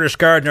Doddle, the Irish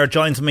gardener,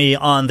 joins me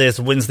on this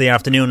Wednesday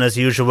afternoon as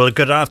usual.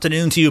 Good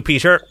afternoon to you,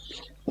 Peter.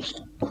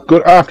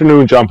 Good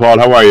afternoon, John Paul.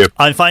 How are you?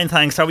 I'm fine,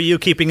 thanks. How are you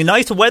keeping?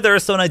 Nice weather,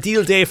 so an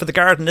ideal day for the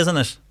garden, isn't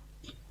it?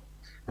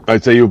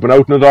 I'd say you've been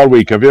out in it all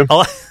week, have you?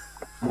 Oh,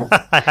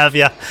 I have,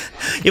 yeah.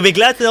 You'll be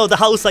glad to know the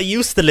house I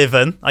used to live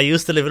in. I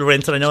used to live in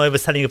Renton. I know I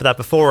was telling you about that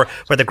before,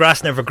 where the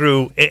grass never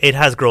grew. It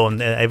has grown.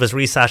 It was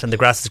resat and the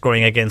grass is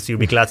growing again, so you'll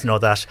be glad to know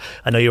that.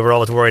 I know you were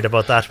always worried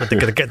about that, with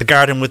the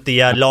garden with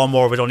the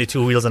lawnmower with only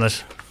 2 wheels in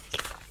it.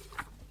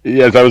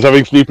 Yes, I was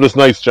having sleepless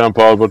nights, John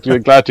Paul, but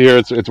glad to hear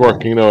it's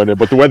working now.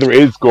 But the weather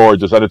is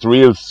gorgeous, and it's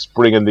real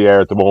spring in the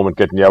air at the moment,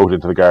 getting you out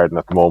into the garden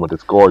at the moment.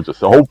 It's gorgeous.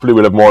 So hopefully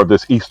we'll have more of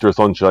this Easter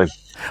sunshine.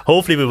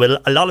 Hopefully we will.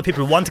 A lot of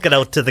people want to get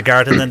out to the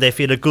garden and they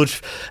feel it good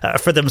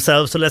for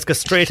themselves. So let's get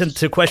straight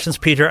into questions,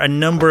 Peter. A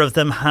number of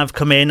them have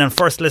come in. And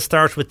first, let's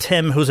start with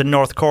Tim, who's in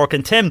North Cork.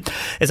 And Tim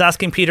is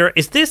asking Peter,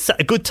 is this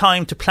a good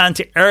time to plant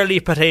early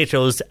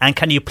potatoes, and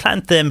can you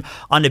plant them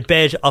on a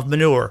bed of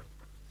manure?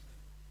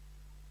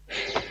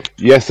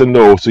 Yes and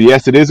no. So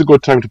yes, it is a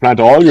good time to plant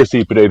all your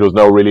seed potatoes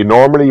now, really.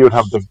 Normally you'd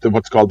have the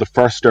what's called the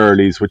first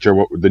earlies, which are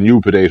the new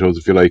potatoes,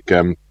 if you like,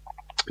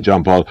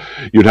 John Paul.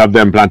 You'd have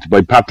them planted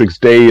by Patrick's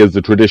Day as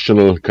the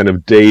traditional kind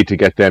of day to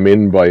get them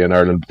in by in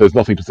Ireland. There's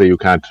nothing to say you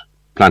can't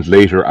plant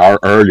later or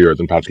earlier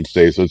than Patrick's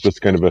Day, so it's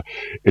just kind of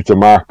it's a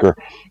marker.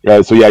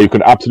 So yeah, you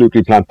can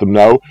absolutely plant them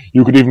now.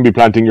 You could even be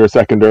planting your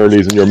second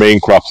earlies and your main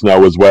crops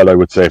now as well, I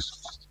would say.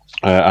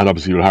 And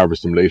obviously you'll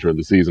harvest them later in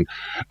the season.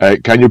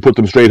 Can you put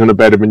them straight on a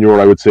bed of manure?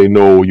 I would say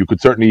no. You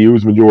could certainly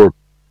use manure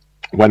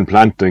when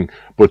planting,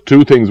 but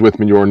two things with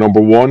manure.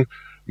 Number one,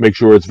 make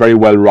sure it's very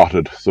well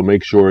rotted. So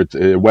make sure it's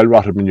well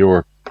rotted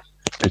manure.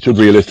 It should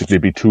realistically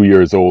be 2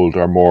 years old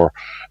or more.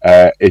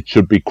 It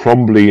should be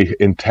crumbly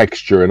in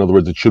texture. In other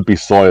words, it should be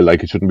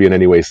soil-like. It shouldn't be in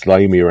any way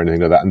slimy or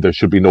anything like that, and there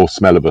should be no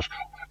smell of it.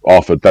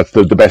 off it. That's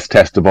the best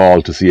test of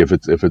all to see if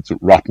it's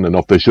rotten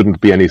enough. There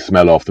shouldn't be any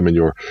smell off the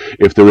manure.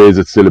 If there is,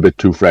 it's still a bit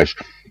too fresh.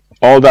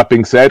 All that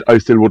being said, I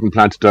still wouldn't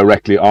plant it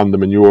directly on the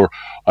manure.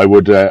 I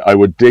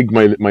would dig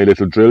my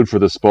little drill for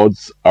the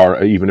spuds,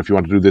 or even if you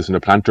want to do this in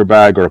a planter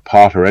bag or a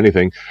pot or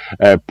anything,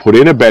 put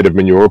in a bed of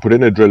manure, put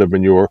in a drill of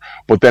manure,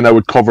 but then I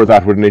would cover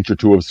that with an inch or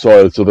two of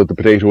soil so that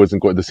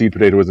the seed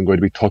potato isn't going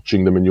to be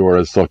touching the manure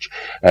as such.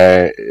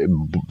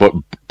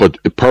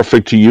 But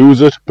perfect to use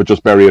it, but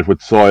just bury it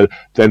with soil,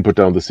 then put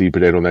down the seed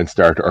potato and then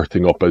start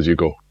earthing up as you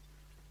go.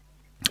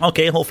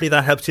 Okay, hopefully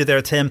that helps you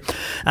there, Tim.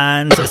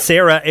 And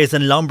Sarah is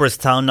in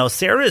Lumberstown. Now,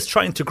 Sarah is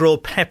trying to grow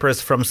peppers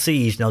from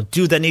seed. Now,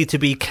 do they need to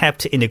be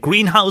kept in a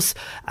greenhouse?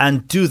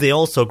 And do they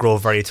also grow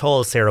very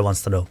tall? Sarah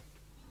wants to know.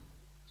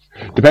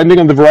 Depending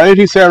on the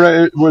variety,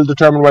 Sarah, it will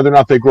determine whether or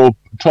not they grow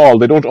tall.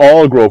 They don't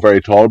all grow very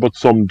tall, but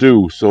some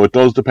do. So it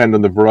does depend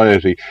on the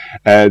variety.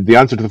 The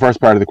answer to the first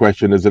part of the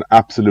question is an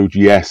absolute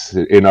yes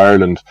in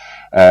Ireland,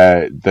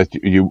 that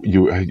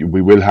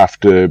we will have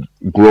to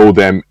grow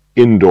them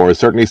indoors.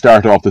 Certainly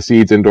start off the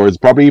seeds indoors.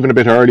 Probably even a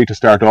bit early to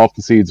start off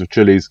the seeds of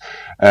chilies.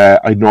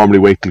 I'd normally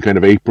wait till kind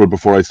of April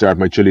before I start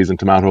my chilies and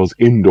tomatoes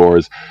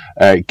indoors.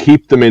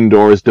 Keep them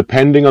indoors.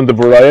 Depending on the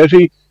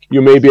variety,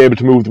 you may be able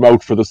to move them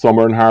out for the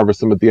summer and harvest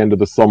them at the end of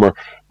the summer.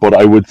 But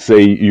I would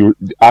say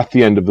at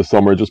the end of the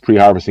summer, just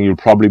pre-harvesting, you'll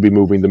probably be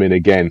moving them in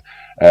again,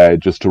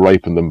 just to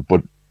ripen them.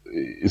 But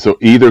so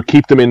either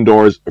keep them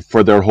indoors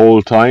for their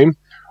whole time,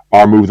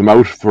 or move them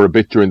out for a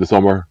bit during the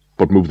summer,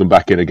 but move them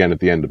back in again at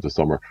the end of the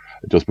summer,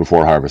 just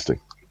before harvesting.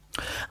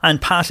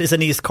 And Pat is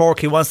in East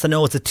Cork. He wants to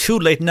know, is it too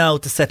late now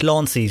to set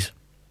lawn seed?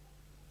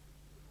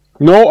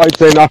 No, I'd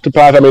say not to,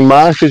 Pat. I mean,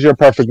 March is your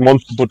perfect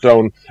month to put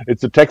down.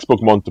 It's a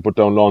textbook month to put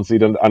down lawn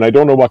seed, and I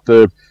don't know what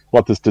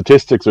the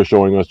statistics are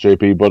showing us,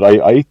 JP, but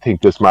I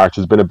think this March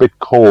has been a bit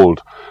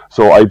cold,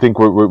 so I think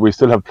we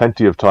still have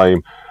plenty of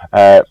time.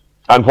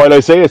 And while I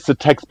say it's a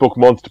textbook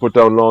month to put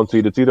down lawn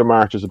seed, it's either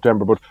March or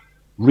September, but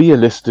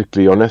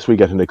realistically, unless we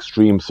get an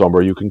extreme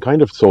summer, you can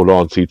kind of sow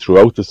lawn seed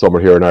throughout the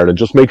summer here in Ireland.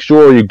 Just make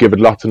sure you give it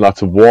lots and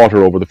lots of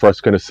water over the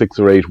first kind of 6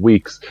 or 8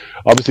 weeks.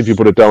 Obviously, if you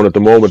put it down at the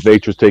moment,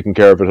 nature's taking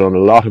care of it on a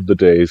lot of the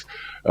days.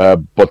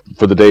 But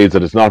for the days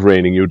that it's not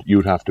raining,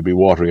 you'd have to be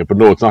watering it. But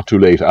no, it's not too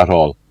late at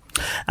all.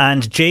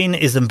 And Jane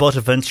is in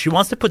Buttevant. She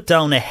wants to put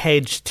down a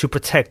hedge to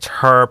protect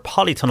her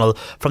polytunnel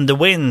from the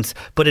wind,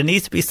 but it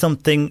needs to be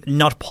something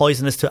not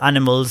poisonous to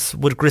animals.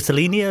 Would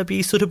Grisselinia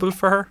be suitable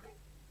for her?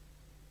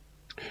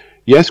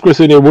 Yes,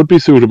 Grisselinia would be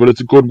suitable.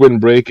 It's a good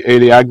windbreak.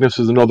 Elaeagnus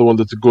is another one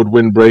that's a good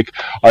windbreak.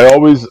 I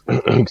always,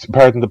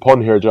 pardon the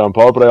pun here, John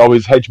Paul, but I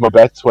always hedge my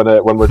bets when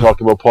we're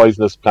talking about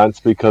poisonous plants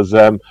because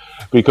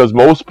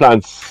most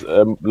plants,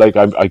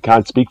 I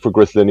can't speak for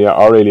Grisselinia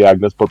or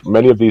Elaeagnus, but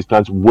many of these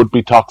plants would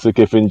be toxic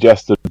if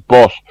ingested.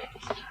 But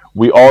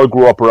we all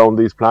grew up around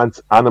these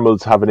plants.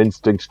 Animals have an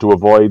instinct to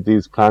avoid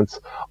these plants.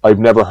 I've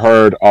never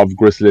heard of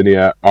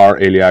Grisselinia or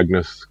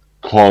Elaeagnus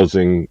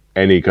causing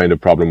any kind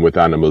of problem with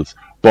animals,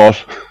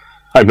 but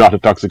I'm not a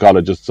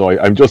toxicologist, so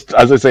I'm just,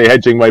 as I say,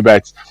 hedging my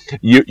bets.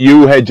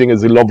 You hedging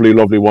is a lovely,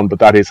 lovely one, but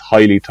that is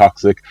highly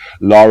toxic.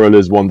 Laurel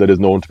is one that is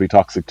known to be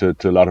toxic to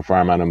a lot of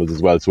farm animals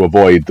as well, so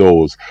avoid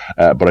those.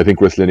 But I think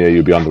Grisselinia,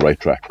 you'll be on the right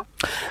track.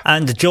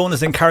 And Joan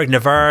is in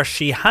Carricknavar.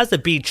 She has a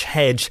beech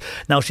hedge.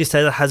 Now, she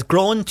says it has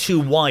grown too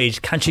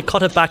wide. Can she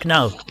cut it back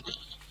now?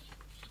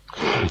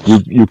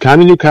 You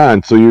can and you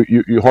can't. So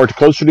you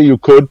horticulturally you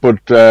could, but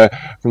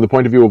from the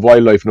point of view of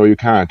wildlife, no, you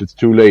can't. It's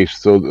too late.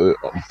 So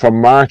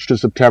from March to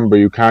September,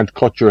 you can't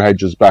cut your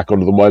hedges back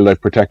under the Wildlife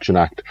Protection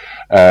Act,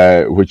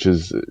 which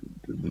is,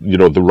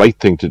 the right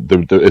thing to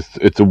do.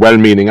 It's a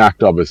well-meaning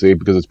act, obviously,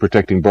 because it's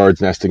protecting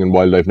birds nesting and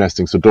wildlife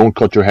nesting. So don't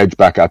cut your hedge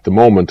back at the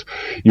moment.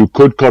 You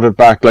could cut it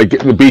back. Like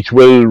the beech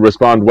will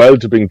respond well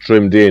to being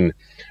trimmed in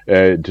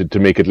to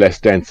make it less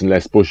dense and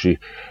less bushy.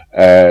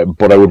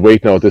 But I would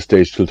wait now at this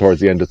stage till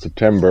towards the end of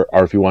September,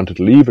 or if you wanted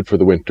to leave it for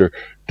the winter,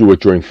 do it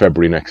during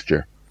February next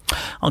year.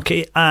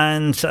 Okay,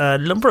 and a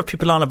number of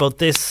people on about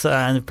this,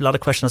 and a lot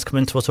of questions come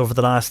into us over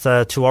the last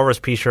 2 hours,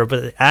 Peter,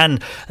 but Anne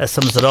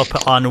sums it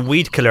up on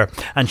weed killer,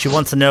 and she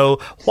wants to know,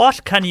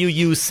 what can you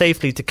use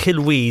safely to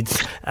kill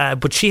weeds?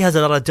 But she has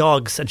a lot of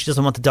dogs, and she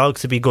doesn't want the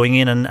dogs to be going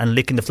in and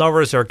licking the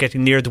flowers or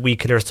getting near the weed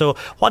killer. So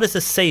what is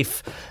a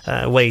safe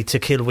way to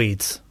kill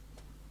weeds?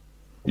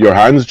 Your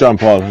hands, John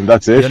Paul, and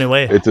that's it.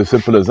 Anyway. It's as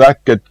simple as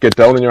that. Get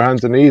down on your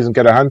hands and knees and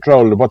get a hand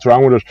trowel. What's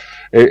wrong with it?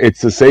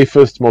 It's the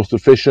safest, most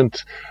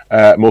efficient,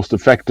 most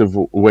effective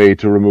way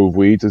to remove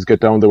weeds is get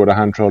down there with a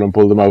hand trowel and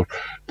pull them out.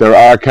 There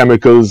are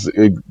chemicals.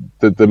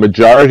 The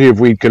majority of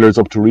weed killers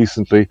up to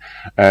recently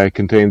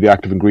contain the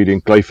active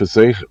ingredient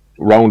glyphosate.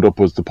 Roundup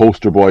was the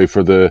poster boy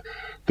for the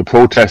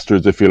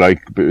protesters, if you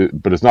like,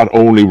 but it's not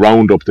only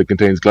Roundup that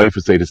contains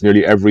glyphosate. It's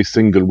nearly every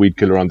single weed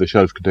killer on the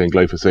shelf contains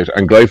glyphosate.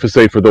 And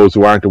glyphosate, for those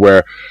who aren't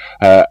aware,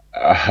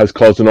 has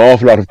caused an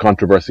awful lot of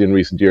controversy in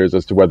recent years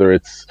as to whether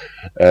it's,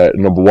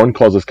 number one,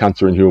 causes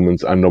cancer in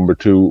humans, and number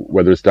two,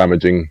 whether it's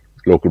damaging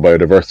local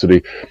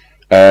biodiversity.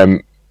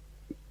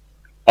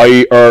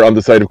 I err on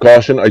the side of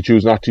caution. I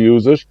choose not to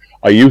use it.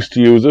 I used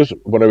to use it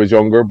when I was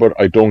younger, but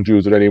I don't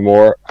use it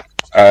anymore.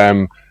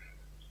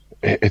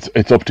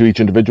 It's up to each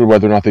individual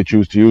whether or not they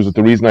choose to use it.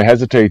 The reason I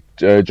hesitate,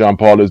 John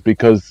Paul, is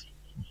because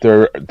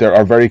there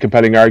are very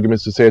compelling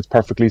arguments to say it's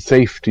perfectly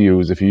safe to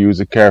use if you use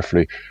it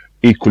carefully.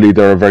 Equally,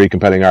 there are very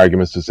compelling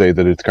arguments to say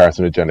that it's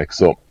carcinogenic.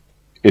 So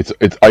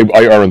I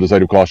err on the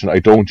side of caution. I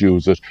don't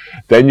use it.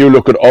 Then you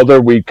look at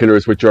other weed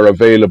killers which are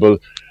available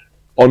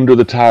under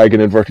the tag, in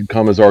inverted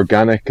commas,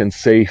 organic and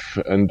safe,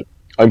 and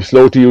I'm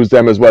slow to use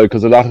them as well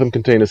because a lot of them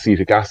contain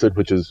acetic acid,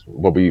 which is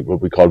what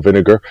we call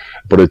vinegar,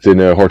 but it's in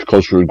a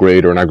horticultural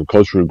grade or an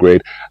agricultural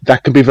grade.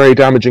 That can be very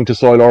damaging to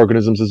soil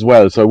organisms as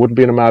well. So I wouldn't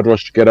be in a mad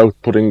rush to get out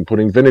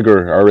putting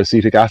vinegar or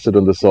acetic acid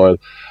on the soil.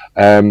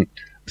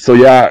 So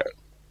yeah,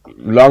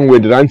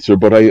 long-winded answer,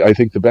 but I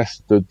think the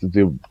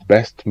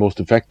best, most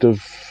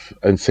effective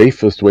and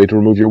safest way to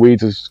remove your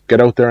weeds is get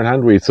out there and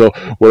hand weed. So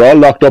we're all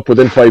locked up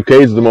within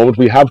 5Ks at the moment.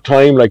 We have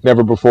time like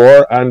never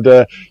before, and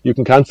you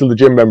can cancel the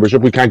gym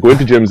membership. We can't go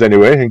into gyms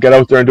anyway, and get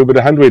out there and do a bit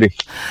of hand weeding.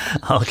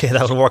 Okay,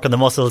 that'll work on the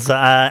muscles.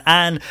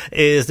 Anne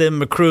is in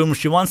Macroom.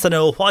 She wants to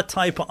know what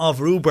type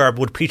of rhubarb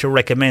would Peter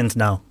recommend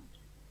now?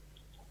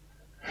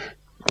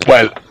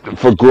 Well,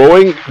 for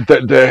growing,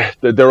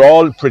 they're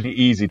all pretty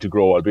easy to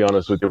grow, I'll be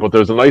honest with you. But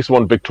there's a nice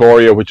one,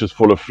 Victoria, which is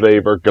full of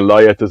flavour.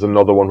 Goliath is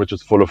another one which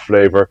is full of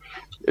flavour.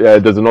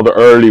 There's another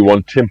early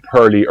one,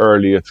 Timperley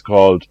Early it's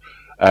called,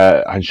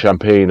 and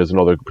Champagne is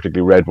another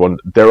particularly red one.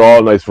 They're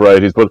all nice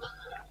varieties, but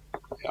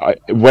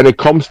when it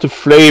comes to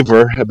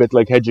flavour, a bit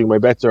like hedging my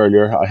bets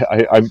earlier,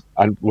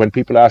 and when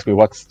people ask me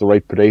what's the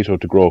right potato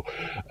to grow,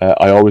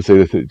 I always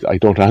say that I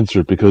don't answer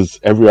it because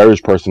every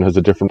Irish person has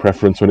a different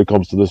preference when it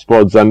comes to the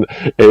spuds, and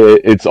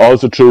it's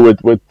also true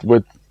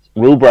with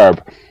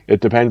rhubarb.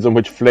 It depends on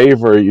which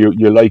flavour you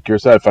like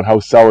yourself and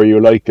how sour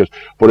you like it.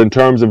 But in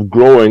terms of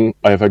growing,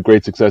 I've had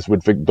great success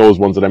with those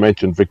ones that I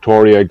mentioned: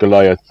 Victoria,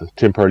 Goliath,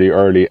 Timperley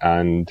Early,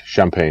 and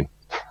Champagne.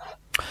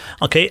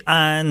 Okay,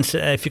 and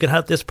if you can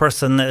help this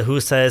person who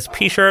says,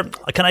 Peter,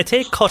 can I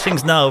take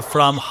cuttings now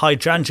from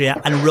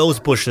hydrangea and rose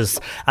bushes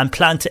and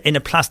plant in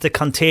a plastic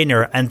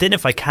container? And then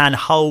if I can,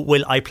 how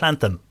will I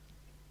plant them?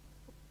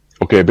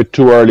 Okay, a bit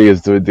too early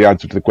is the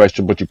answer to the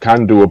question, but you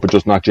can do it, but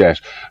just not yet.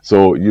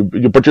 So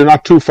but you're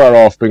not too far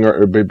off being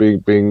there.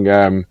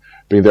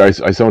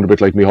 I sound a bit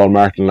like Micheál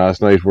Martin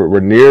last night. We're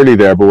nearly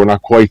there, but we're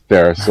not quite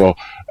there. So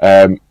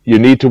you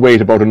need to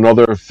wait about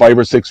another 5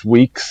 or 6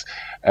 weeks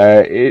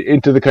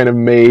into the kind of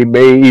May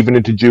even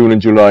into June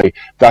and July.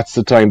 That's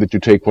the time that you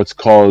take what's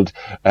called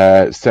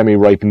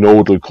semi-ripe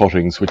nodal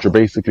cuttings, which are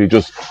basically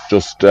just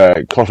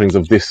cuttings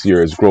of this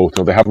year's growth.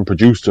 Now, they haven't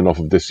produced enough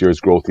of this year's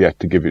growth yet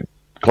to give you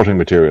cutting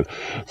material.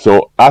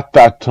 So at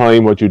that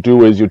time, what you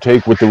do is you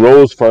take with the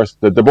rows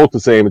first. They're both the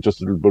same. It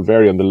just will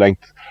vary on the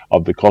length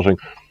of the cutting.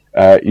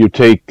 You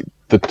take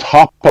the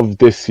top of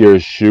this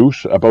year's shoot,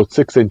 about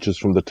 6 inches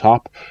from the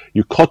top.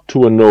 You cut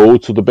to a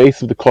node, so the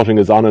base of the cutting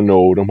is on a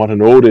node. And what a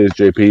node is,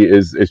 JP,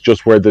 is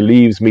just where the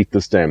leaves meet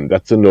the stem.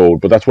 That's a node,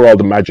 but that's where all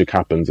the magic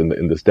happens in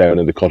the stem and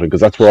in the cutting, because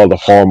that's where all the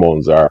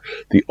hormones are.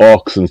 The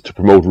auxins to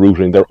promote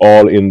rooting, they're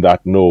all in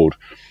that node.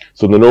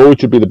 So the node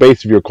should be the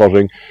base of your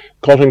cutting.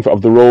 Cutting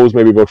of the rows,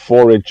 maybe about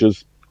 4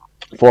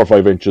 or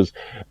 5 inches.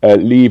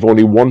 Leave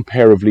only one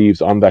pair of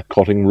leaves on that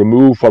cutting.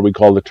 Remove what we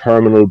call the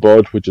terminal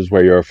bud, which is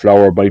where your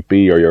flower might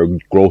be or your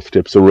growth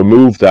tip. So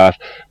remove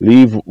that.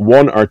 Leave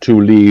 1 or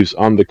 2 leaves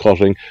on the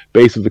cutting.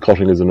 Base of the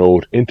cutting is a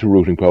node, into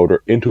rooting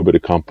powder, into a bit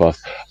of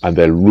compost, and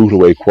they'll root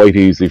away quite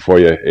easily for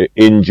you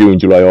in June,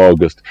 July,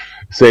 August.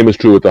 Same is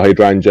true with the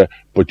hydrangea,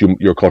 but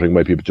your cutting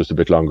might be just a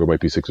bit longer,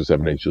 might be 6 or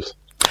 7 inches.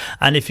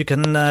 And if you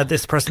can,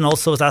 this person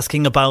also is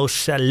asking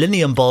about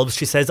lilium bulbs.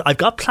 She says, I've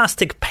got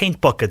plastic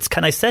paint buckets.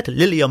 Can I set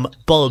lilium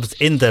bulbs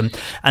in them?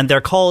 And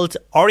they're called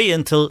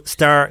Oriental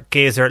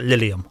Stargazer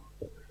Lilium.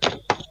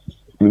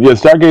 Yeah,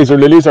 Stargazer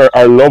lilies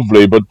are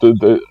lovely, but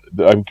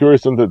I'm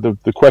curious on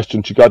the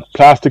question. She got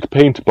plastic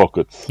paint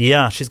buckets.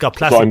 Yeah, she's got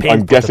plastic paint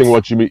buckets. I'm guessing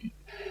what you mean.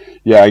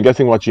 Yeah, I'm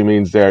guessing what she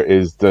means there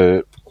is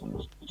the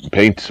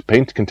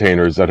paint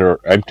containers that are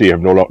empty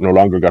have no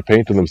longer got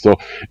paint in them. So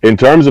in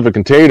terms of a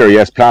container,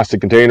 yes, plastic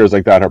containers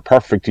like that are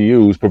perfect to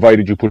use,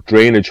 provided you put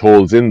drainage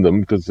holes in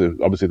them, because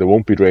obviously there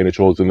won't be drainage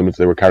holes in them if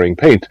they were carrying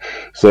paint.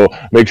 So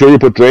make sure you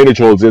put drainage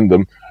holes in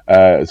them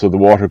so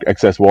the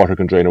excess water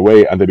can drain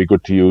away, and they'd be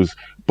good to use.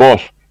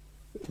 But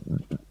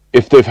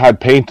if they've had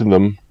paint in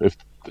them,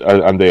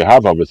 and they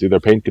have, obviously,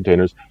 they're paint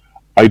containers,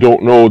 I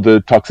don't know the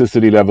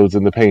toxicity levels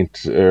in the paint,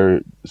 so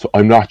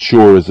I'm not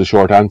sure is the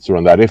short answer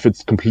on that. If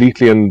it's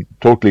completely and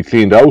totally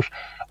cleaned out,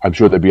 I'm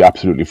sure they'd be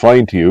absolutely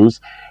fine to use.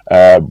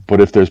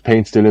 But if there's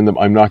paint still in them,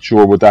 I'm not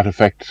sure would that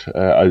affect.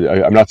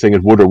 I'm not saying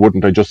it would or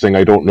wouldn't. I'm just saying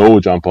I don't know,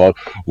 John Paul.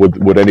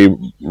 Would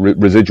any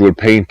residual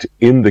paint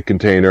in the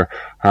container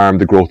harm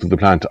the growth of the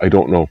plant? I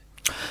don't know.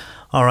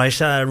 All right,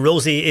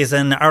 Rosie is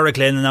in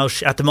Araglen now.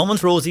 At the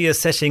moment, Rosie is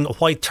setting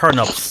white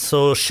turnips.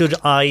 So should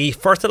I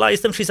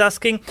fertilise them, she's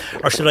asking,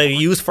 or should I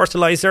use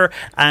fertiliser?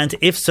 And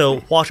if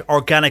so, what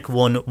organic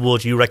one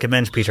would you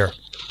recommend, Peter?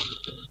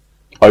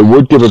 I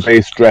would give a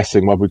base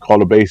dressing, what we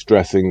call a base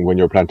dressing, when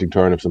you're planting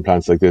turnips and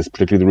plants like this,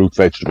 particularly the root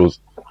vegetables.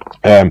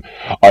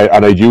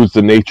 I'd use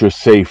the Nature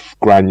Safe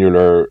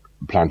granular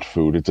plant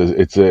food.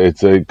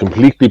 It's a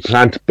completely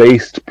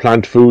plant-based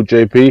plant food,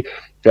 JP.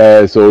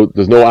 So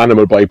there's no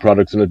animal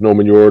byproducts in it, no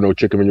manure, no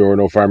chicken manure,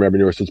 no farm yard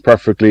manure. So it's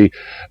perfectly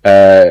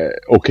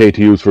okay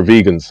to use for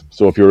vegans.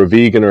 So if you're a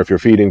vegan or if you're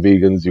feeding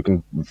vegans, you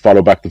can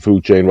follow back the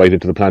food chain right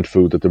into the plant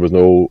food that there was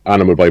no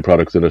animal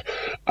byproducts in it.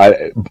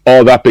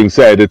 All that being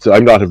said,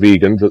 I'm not a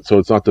vegan, so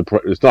it's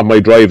not my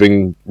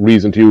driving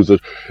reason to use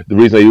it. The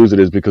reason I use it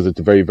is because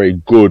it's a very,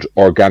 very good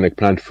organic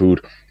plant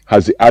food.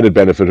 Has the added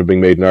benefit of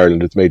being made in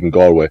Ireland. It's made in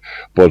Galway,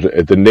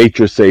 but the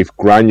Nature Safe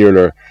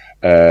granular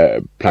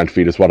plant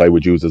feed is what I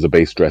would use as a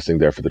base dressing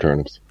there for the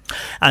turnips.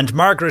 And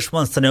Margaret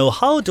wants to know,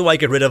 how do I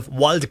get rid of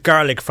wild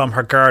garlic from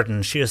her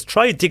garden? She has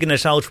tried digging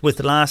it out in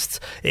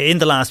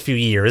the last few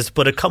years,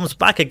 but it comes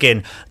back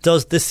again.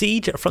 Does the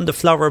seed from the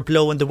flower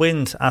blow in the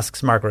wind?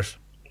 Asks Margaret.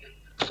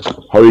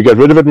 How you get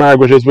rid of it,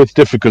 Margaret, is with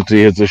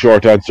difficulty, is the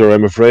short answer,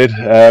 I'm afraid.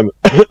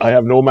 I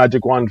have no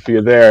magic wand for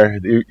you there.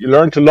 You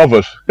learn to love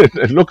it.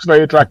 It looks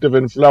very attractive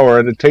in flower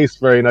and it tastes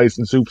very nice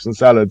in soups and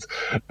salads.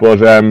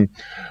 But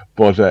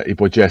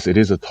yes, it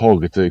is a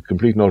thug. It's a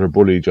complete and utter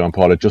bully, John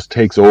Paul. It just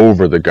takes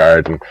over the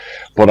garden.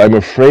 But I'm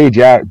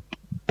afraid,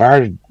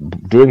 bar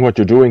doing what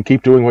you're doing,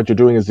 keep doing what you're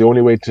doing is the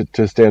only way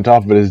to stay on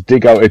top of it, is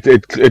dig out.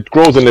 It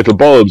grows in little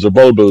bulbs or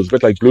bulbils, a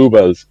bit like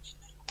bluebells.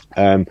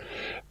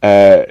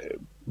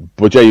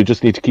 But you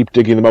just need to keep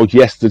digging them out.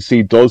 Yes, the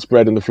seed does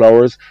spread in the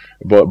flowers,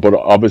 but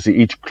obviously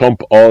each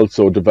clump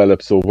also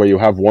develops. So where you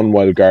have one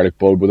wild garlic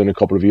bulb, within a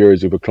couple of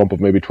years you have a clump of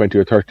maybe 20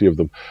 or 30 of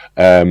them.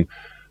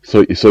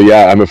 So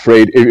I'm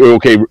afraid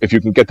if you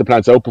can get the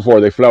plants out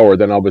before they flower,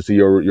 then obviously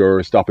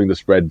you're stopping the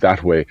spread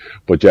that way.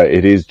 But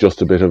it is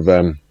just a bit of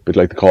bit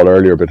like the call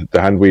earlier, but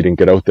the hand weeding.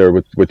 Get out there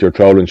with your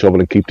trowel and shovel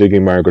and keep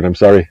digging, Margaret. I'm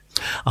sorry.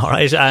 All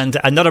right, and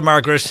another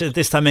Margaret,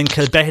 this time in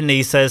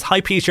Kilbeheny, says,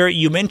 hi Peter,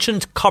 you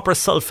mentioned copper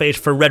sulphate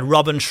for red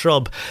robin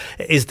shrub.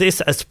 Is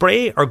this a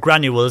spray or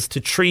granules to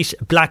treat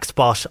black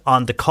spot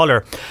on the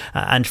colour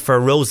and for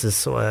roses?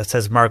 So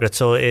says Margaret.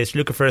 So is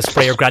looking for a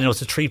spray or granules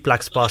to treat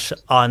black spot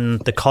on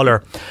the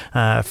colour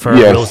for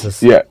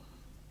roses? Yeah.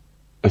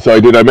 So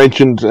I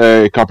mentioned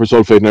copper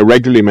sulphate, and I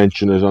regularly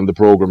mention it on the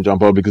programme, John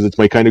Paul, because it's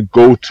my kind of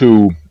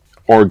go-to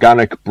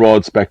organic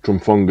broad spectrum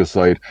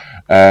fungicide,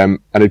 and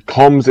it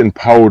comes in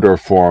powder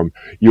form.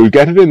 You'll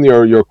get it in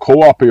your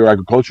co-op or your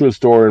agricultural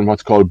store in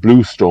what's called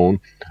Bluestone,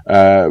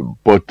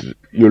 but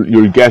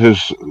you'll get it,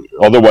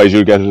 otherwise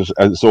you'll get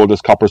it sold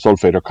as copper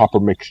sulphate or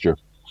copper mixture.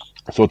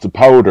 So it's a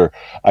powder,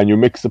 and you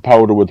mix the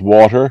powder with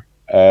water.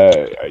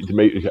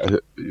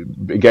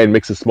 Again,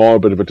 mix a small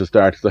bit of it to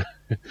start.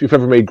 If you've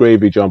ever made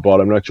gravy, John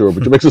Paul, I'm not sure,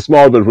 but you mix a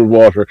small bit with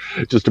water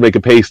just to make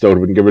a paste out of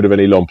it and get rid of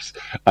any lumps,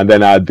 and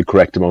then add the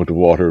correct amount of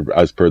water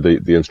as per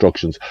the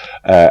instructions,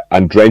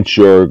 and drench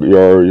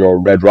your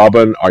red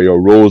robin or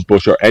your rose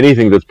bush or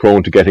anything that's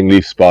prone to getting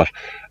leaf spot,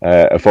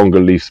 a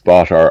fungal leaf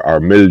spot or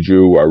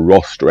mildew or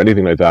rust or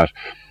anything like that.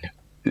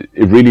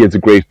 It really is a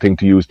great thing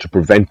to use to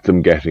prevent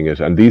them getting it.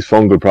 And these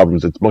fungal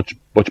problems, it's much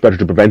better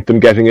to prevent them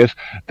getting it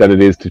than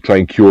it is to try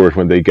and cure it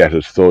when they get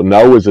it. So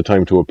now is the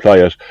time to apply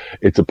it.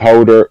 It's a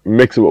powder,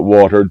 mix it with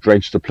water,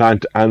 drench the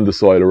plant and the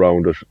soil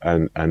around it,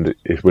 and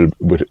it will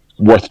be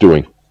worth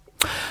doing.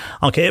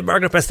 Okay,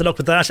 Margaret, best of luck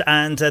with that.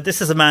 And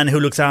this is a man who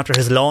looks after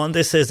his lawn.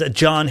 This is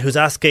John, who's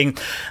asking,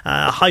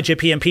 hi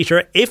JP and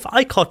Peter, if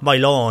I cut my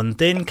lawn,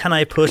 then can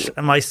I put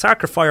my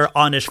Sarcofire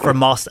on it for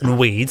moss and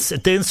weeds,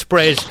 then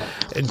spread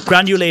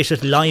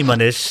granulated lime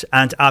on it,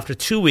 and after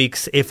 2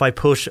 weeks, if I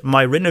put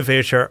my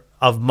renovator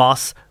of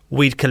moss,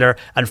 weed killer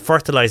and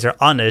fertiliser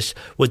on it,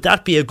 would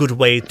that be a good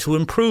way to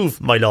improve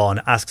my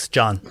lawn? Asks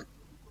John.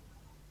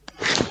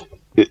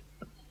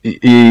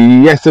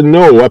 Yes and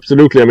no,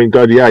 absolutely. I mean,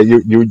 God,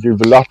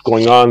 you've a lot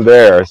going on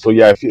there. So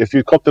if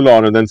you cut the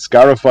lawn and then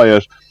scarify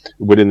it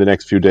within the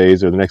next few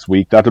days or the next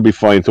week, that'll be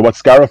fine. So what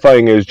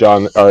scarifying is,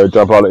 John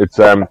Paul,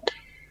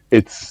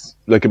 it's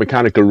like a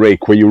mechanical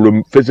rake where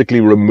you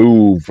physically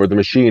remove, or the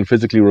machine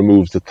physically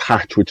removes the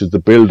thatch, which is the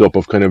build-up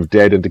of kind of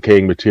dead and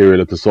decaying material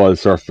at the soil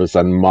surface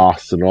and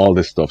moss and all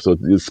this stuff. So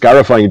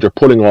scarifying, you're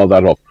pulling all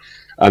that up.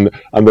 And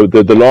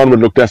the lawn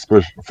would look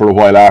desperate for a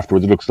while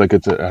afterwards. It looks like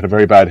it had a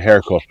very bad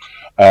haircut.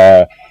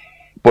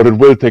 But it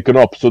will thicken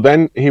up. So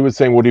then he was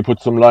saying, would he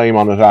put some lime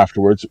on it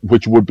afterwards,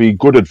 which would be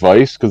good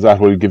advice, because that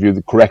will give you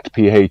the correct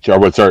pH,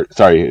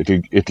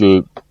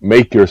 it'll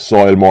make your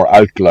soil more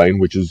alkaline,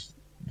 which is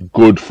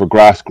good for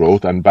grass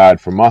growth and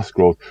bad for moss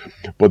growth.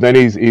 But then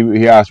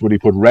he asked, would he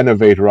put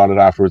Renovator on it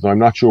afterwards? Now, I'm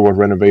not sure what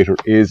Renovator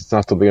is. It's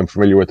not something I'm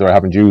familiar with, or I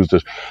haven't used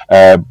it.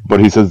 But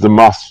he says the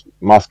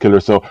moss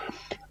killer. So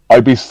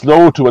I'd be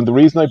slow to, and the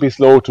reason I'd be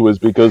slow to is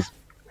because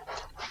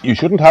you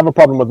shouldn't have a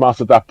problem with moss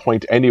at that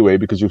point anyway,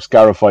 because you've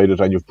scarified it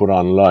and you've put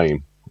on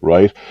lime,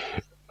 right?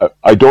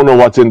 I don't know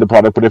what's in the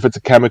product, but if it's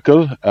a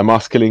chemical, a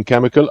moss-killing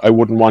chemical, I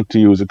wouldn't want to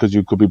use it, because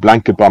you could be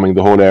blanket bombing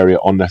the whole area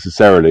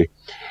unnecessarily.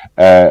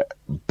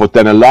 But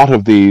then a lot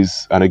of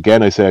these, and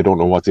again I say I don't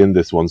know what's in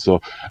this one,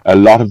 so a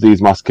lot of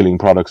these moss killing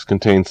products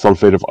contain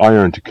sulfate of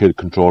iron to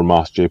control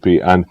moss,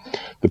 JP. And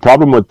the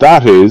problem with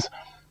that is,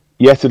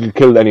 yes, it'll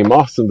kill any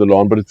moss in the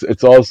lawn, but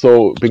it's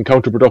also been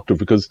counterproductive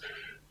because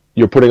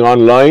you're putting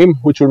on lime,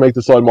 which will make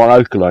the soil more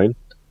alkaline.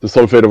 The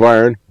sulfate of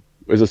iron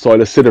is a soil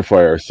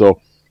acidifier, so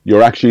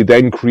you're actually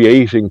then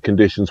creating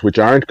conditions which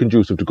aren't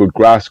conducive to good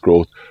grass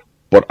growth,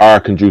 but are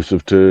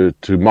conducive to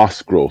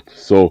moss growth.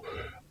 So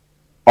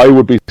I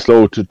would be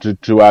slow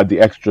to add the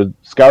extra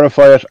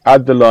scarifiate,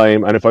 add the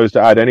lime, and if I was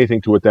to add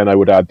anything to it, then I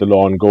would add the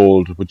Lawn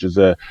Gold, which is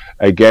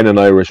again an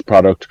Irish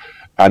product,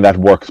 and that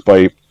works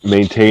by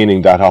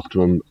maintaining that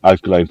optimum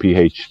alkaline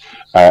pH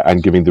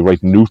and giving the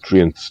right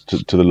nutrients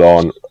to the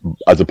lawn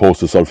as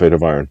opposed to sulfate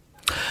of iron.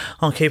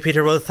 Okay,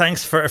 Peter, well,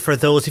 thanks for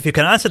those. If you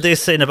can answer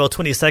this in about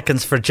 20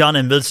 seconds for John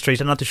in Mill Street,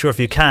 I'm not too sure if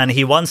you can.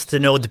 He wants to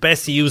know the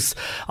best use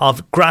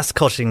of grass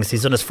cuttings.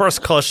 He's done his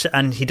first cut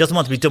and he doesn't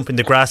want to be dumping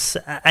the grass.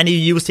 Any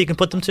use he can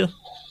put them to?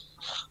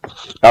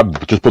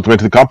 Just put them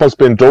into the compost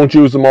bin. Don't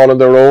use them all on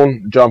their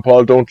own, John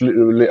Paul. Don't,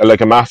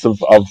 like a mass of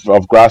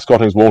grass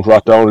cuttings won't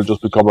rot down. It'll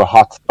just become a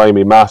hot,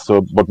 slimy mass.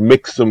 But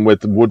mix them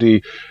with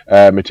woody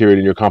material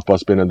in your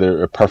compost bin, and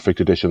they're a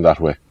perfect addition that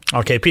way.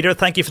 Okay, Peter,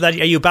 thank you for that.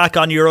 Are you back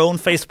on your own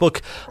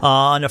Facebook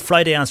on a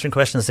Friday answering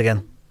questions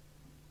again?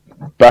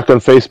 Back on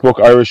Facebook,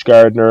 Irish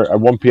Gardener at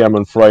 1 p.m.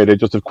 on Friday.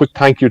 Just a quick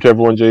thank you to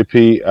everyone,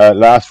 JP.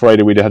 Last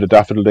Friday we had a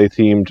Daffodil Day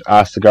themed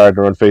Ask the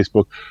Gardener on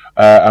Facebook,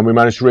 and we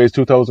managed to raise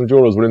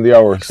 €2,000 within the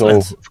hour.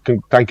 Excellent. So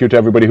thank you to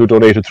everybody who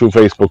donated through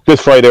Facebook.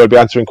 This Friday I'll be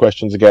answering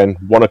questions again,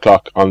 1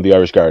 o'clock on the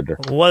Irish Gardener.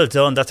 Well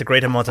done. That's a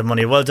great amount of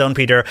money. Well done,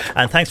 Peter.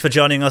 And thanks for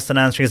joining us and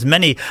answering as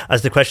many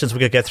as the questions we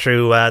could get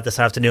through this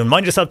afternoon.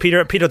 Mind yourself,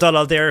 Peter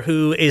Dollall there,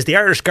 who is the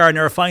Irish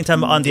Gardener. Find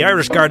him on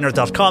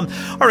theirishgardener.com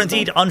or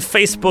indeed on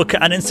Facebook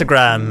and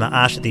Instagram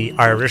at the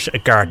Irish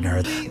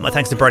Gardener. My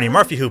thanks to Bernie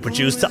Murphy who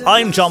produced.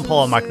 I'm John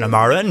Paul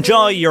McNamara.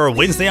 Enjoy your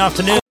Wednesday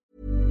afternoon.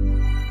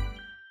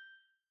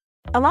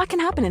 A lot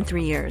can happen in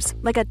 3 years,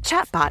 like a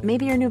chatbot may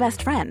be your new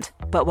best friend.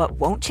 But what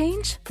won't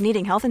change?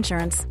 Needing health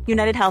insurance.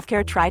 United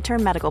Healthcare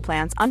Tri-Term Medical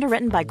Plans,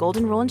 underwritten by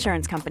Golden Rule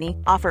Insurance Company,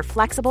 offer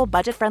flexible,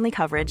 budget-friendly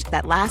coverage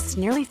that lasts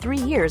nearly 3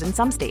 years in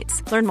some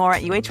states. Learn more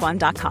at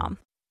UH1.com.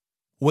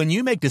 When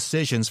you make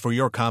decisions for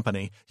your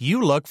company, you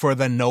look for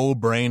the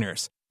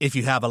no-brainers. If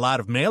you have a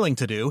lot of mailing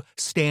to do,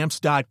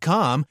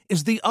 Stamps.com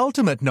is the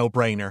ultimate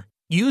no-brainer.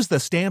 Use the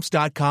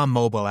Stamps.com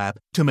mobile app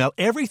to mail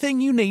everything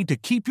you need to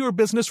keep your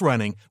business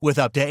running with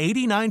up to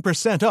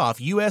 89% off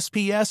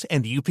USPS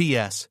and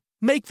UPS.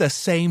 Make the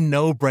same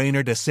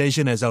no-brainer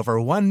decision as over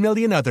 1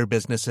 million other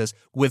businesses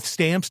with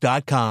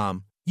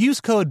Stamps.com.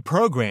 Use code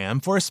PROGRAM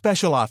for a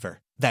special offer.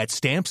 That's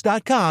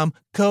Stamps.com,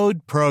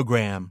 code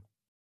PROGRAM.